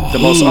 The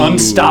most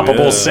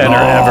unstoppable center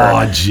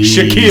ever. Geez.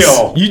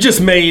 Shaquille. You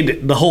just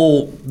made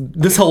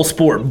this whole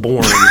sport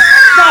boring.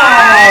 Come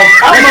on.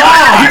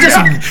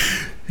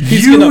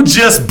 You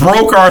just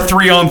broke our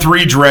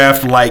 3-on-3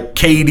 draft like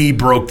KD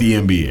broke the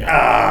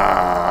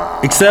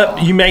NBA.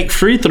 Except you make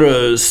free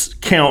throws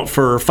count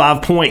for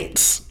 5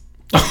 points.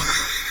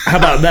 How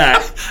about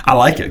that? I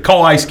like it.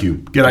 Call Ice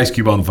Cube. Get Ice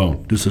Cube on the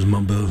phone. This is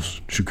my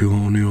best,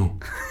 Shaquille O'Neal.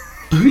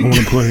 I want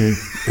to play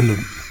in the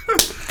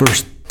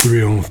first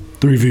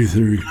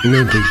 3v3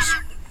 Olympics.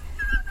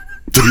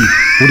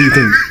 What do you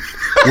think?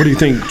 What do you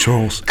think,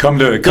 Charles? Come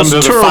to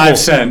the 5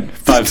 cent.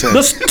 5 cents.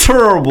 That's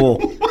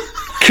terrible.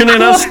 Kenny,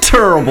 that's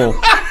terrible.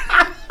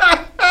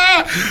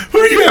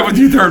 Who do you have with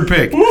your third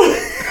pick? All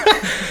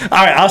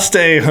right, I'll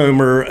stay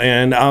Homer,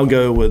 and I'll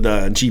go with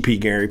GP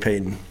Gary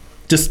Payton.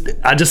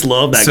 I just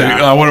love that guy.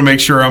 I want to make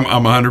sure I'm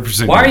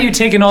 100%. Why are you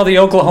taking all the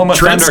Oklahoma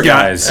Thunder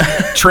guys?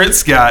 Trent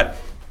Scott.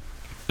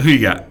 Who you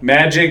got?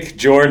 Magic,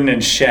 Jordan,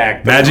 and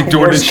Shaq. Magic,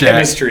 Jordan, and Shaq.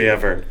 Chemistry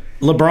ever.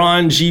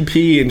 LeBron,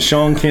 GP, and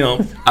Sean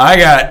Kemp. I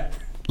got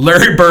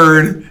Larry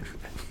Bird,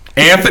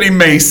 Anthony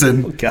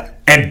Mason,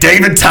 and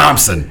David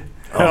Thompson.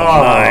 Oh,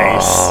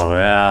 nice. Oh,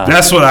 yeah.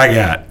 That's what I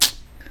got.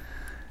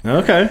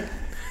 Okay.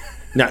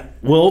 Now,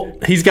 well,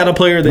 he's got a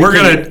player that we're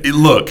gonna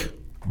look.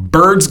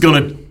 Bird's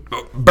gonna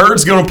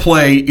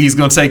play. He's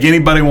gonna take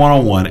anybody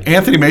 1-on-1.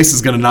 Anthony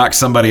Mason's gonna knock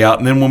somebody out,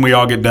 and then when we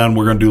all get done,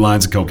 we're gonna do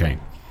lines of cocaine.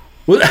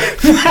 Well,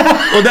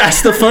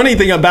 that's the funny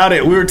thing about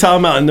it. We were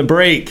talking about in the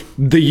break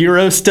the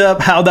Euro step,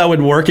 how that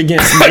would work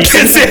against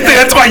Mason.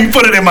 That's why you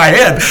put it in my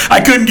head.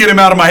 I couldn't get him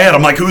out of my head.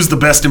 I'm like, who's the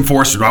best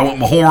enforcer? Do I want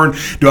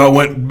Mahorn? Do I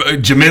want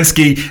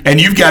Jaminski? And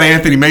you've got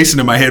Anthony Mason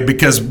in my head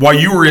because while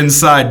you were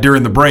inside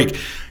during the break,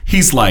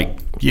 he's like,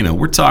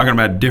 we're talking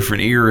about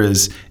different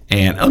eras.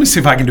 And let me see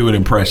if I can do an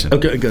impression.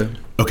 Okay, good.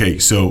 Okay,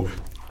 so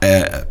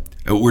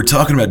we're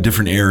talking about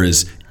different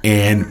eras,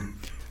 and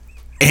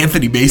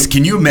Anthony Mason,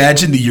 can you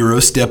imagine the Euro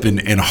step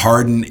and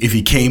Harden, if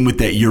he came with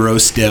that Euro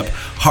step?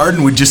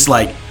 Harden would just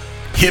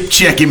hip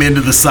check him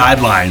into the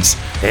sidelines.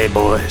 Hey,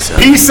 boys.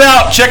 Peace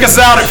out. Check us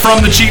out at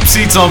From the Cheap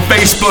Seats on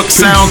Facebook,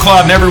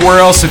 SoundCloud, and everywhere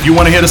else. If you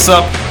want to hit us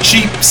up,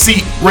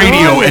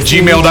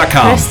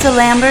 cheapseatradio@gmail.com. Krista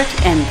Lambert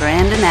and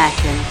Brandon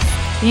Atkins.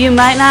 You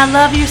might not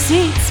love your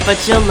seats,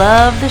 but you'll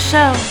love the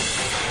show.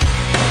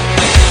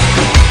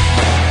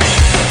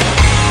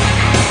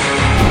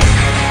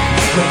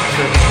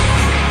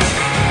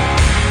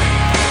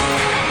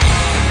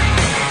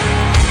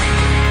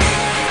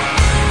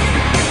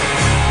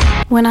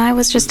 When I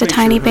was just a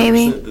tiny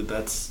baby,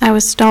 I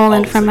was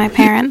stolen from my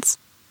parents.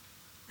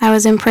 I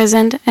was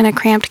imprisoned in a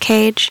cramped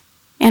cage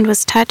and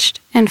was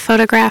touched and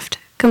photographed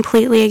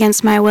completely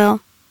against my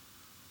will,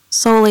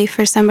 solely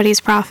for somebody's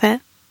profit.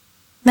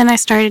 Then I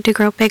started to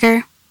grow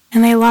bigger,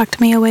 and they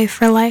locked me away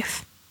for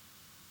life.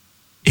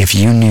 If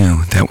you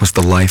knew that was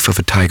the life of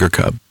a tiger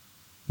cub,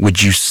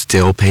 would you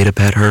still pay to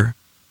pet her?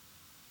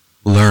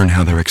 Learn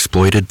how they're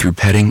exploited through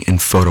petting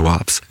and photo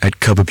ops at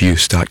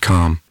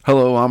cubabuse.com.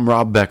 Hello, I'm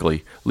Rob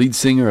Beckley, lead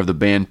singer of the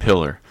band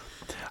Pillar.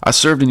 I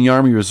served in the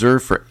Army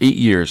Reserve for 8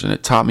 years, and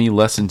it taught me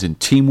lessons in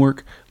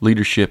teamwork,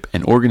 leadership,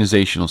 and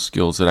organizational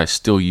skills that I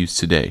still use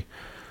today.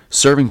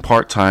 Serving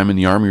part-time in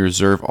the Army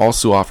Reserve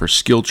also offers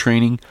skill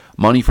training,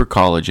 money for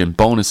college, and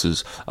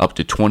bonuses up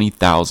to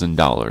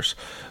 $20,000.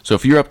 So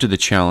if you're up to the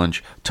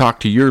challenge,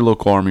 talk to your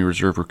local Army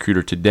Reserve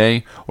recruiter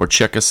today or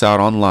check us out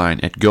online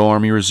at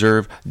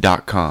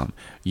goarmyreserve.com.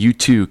 You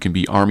too can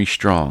be Army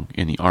strong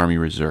in the Army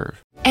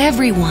Reserve.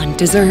 Everyone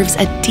deserves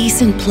a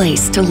decent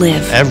place to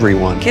live.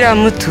 Everyone.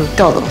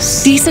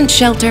 Decent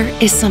shelter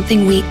is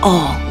something we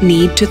all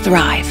need to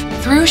thrive.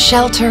 Through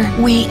shelter,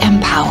 we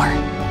empower.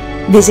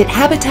 Visit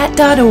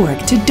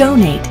Habitat.org to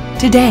donate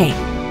today.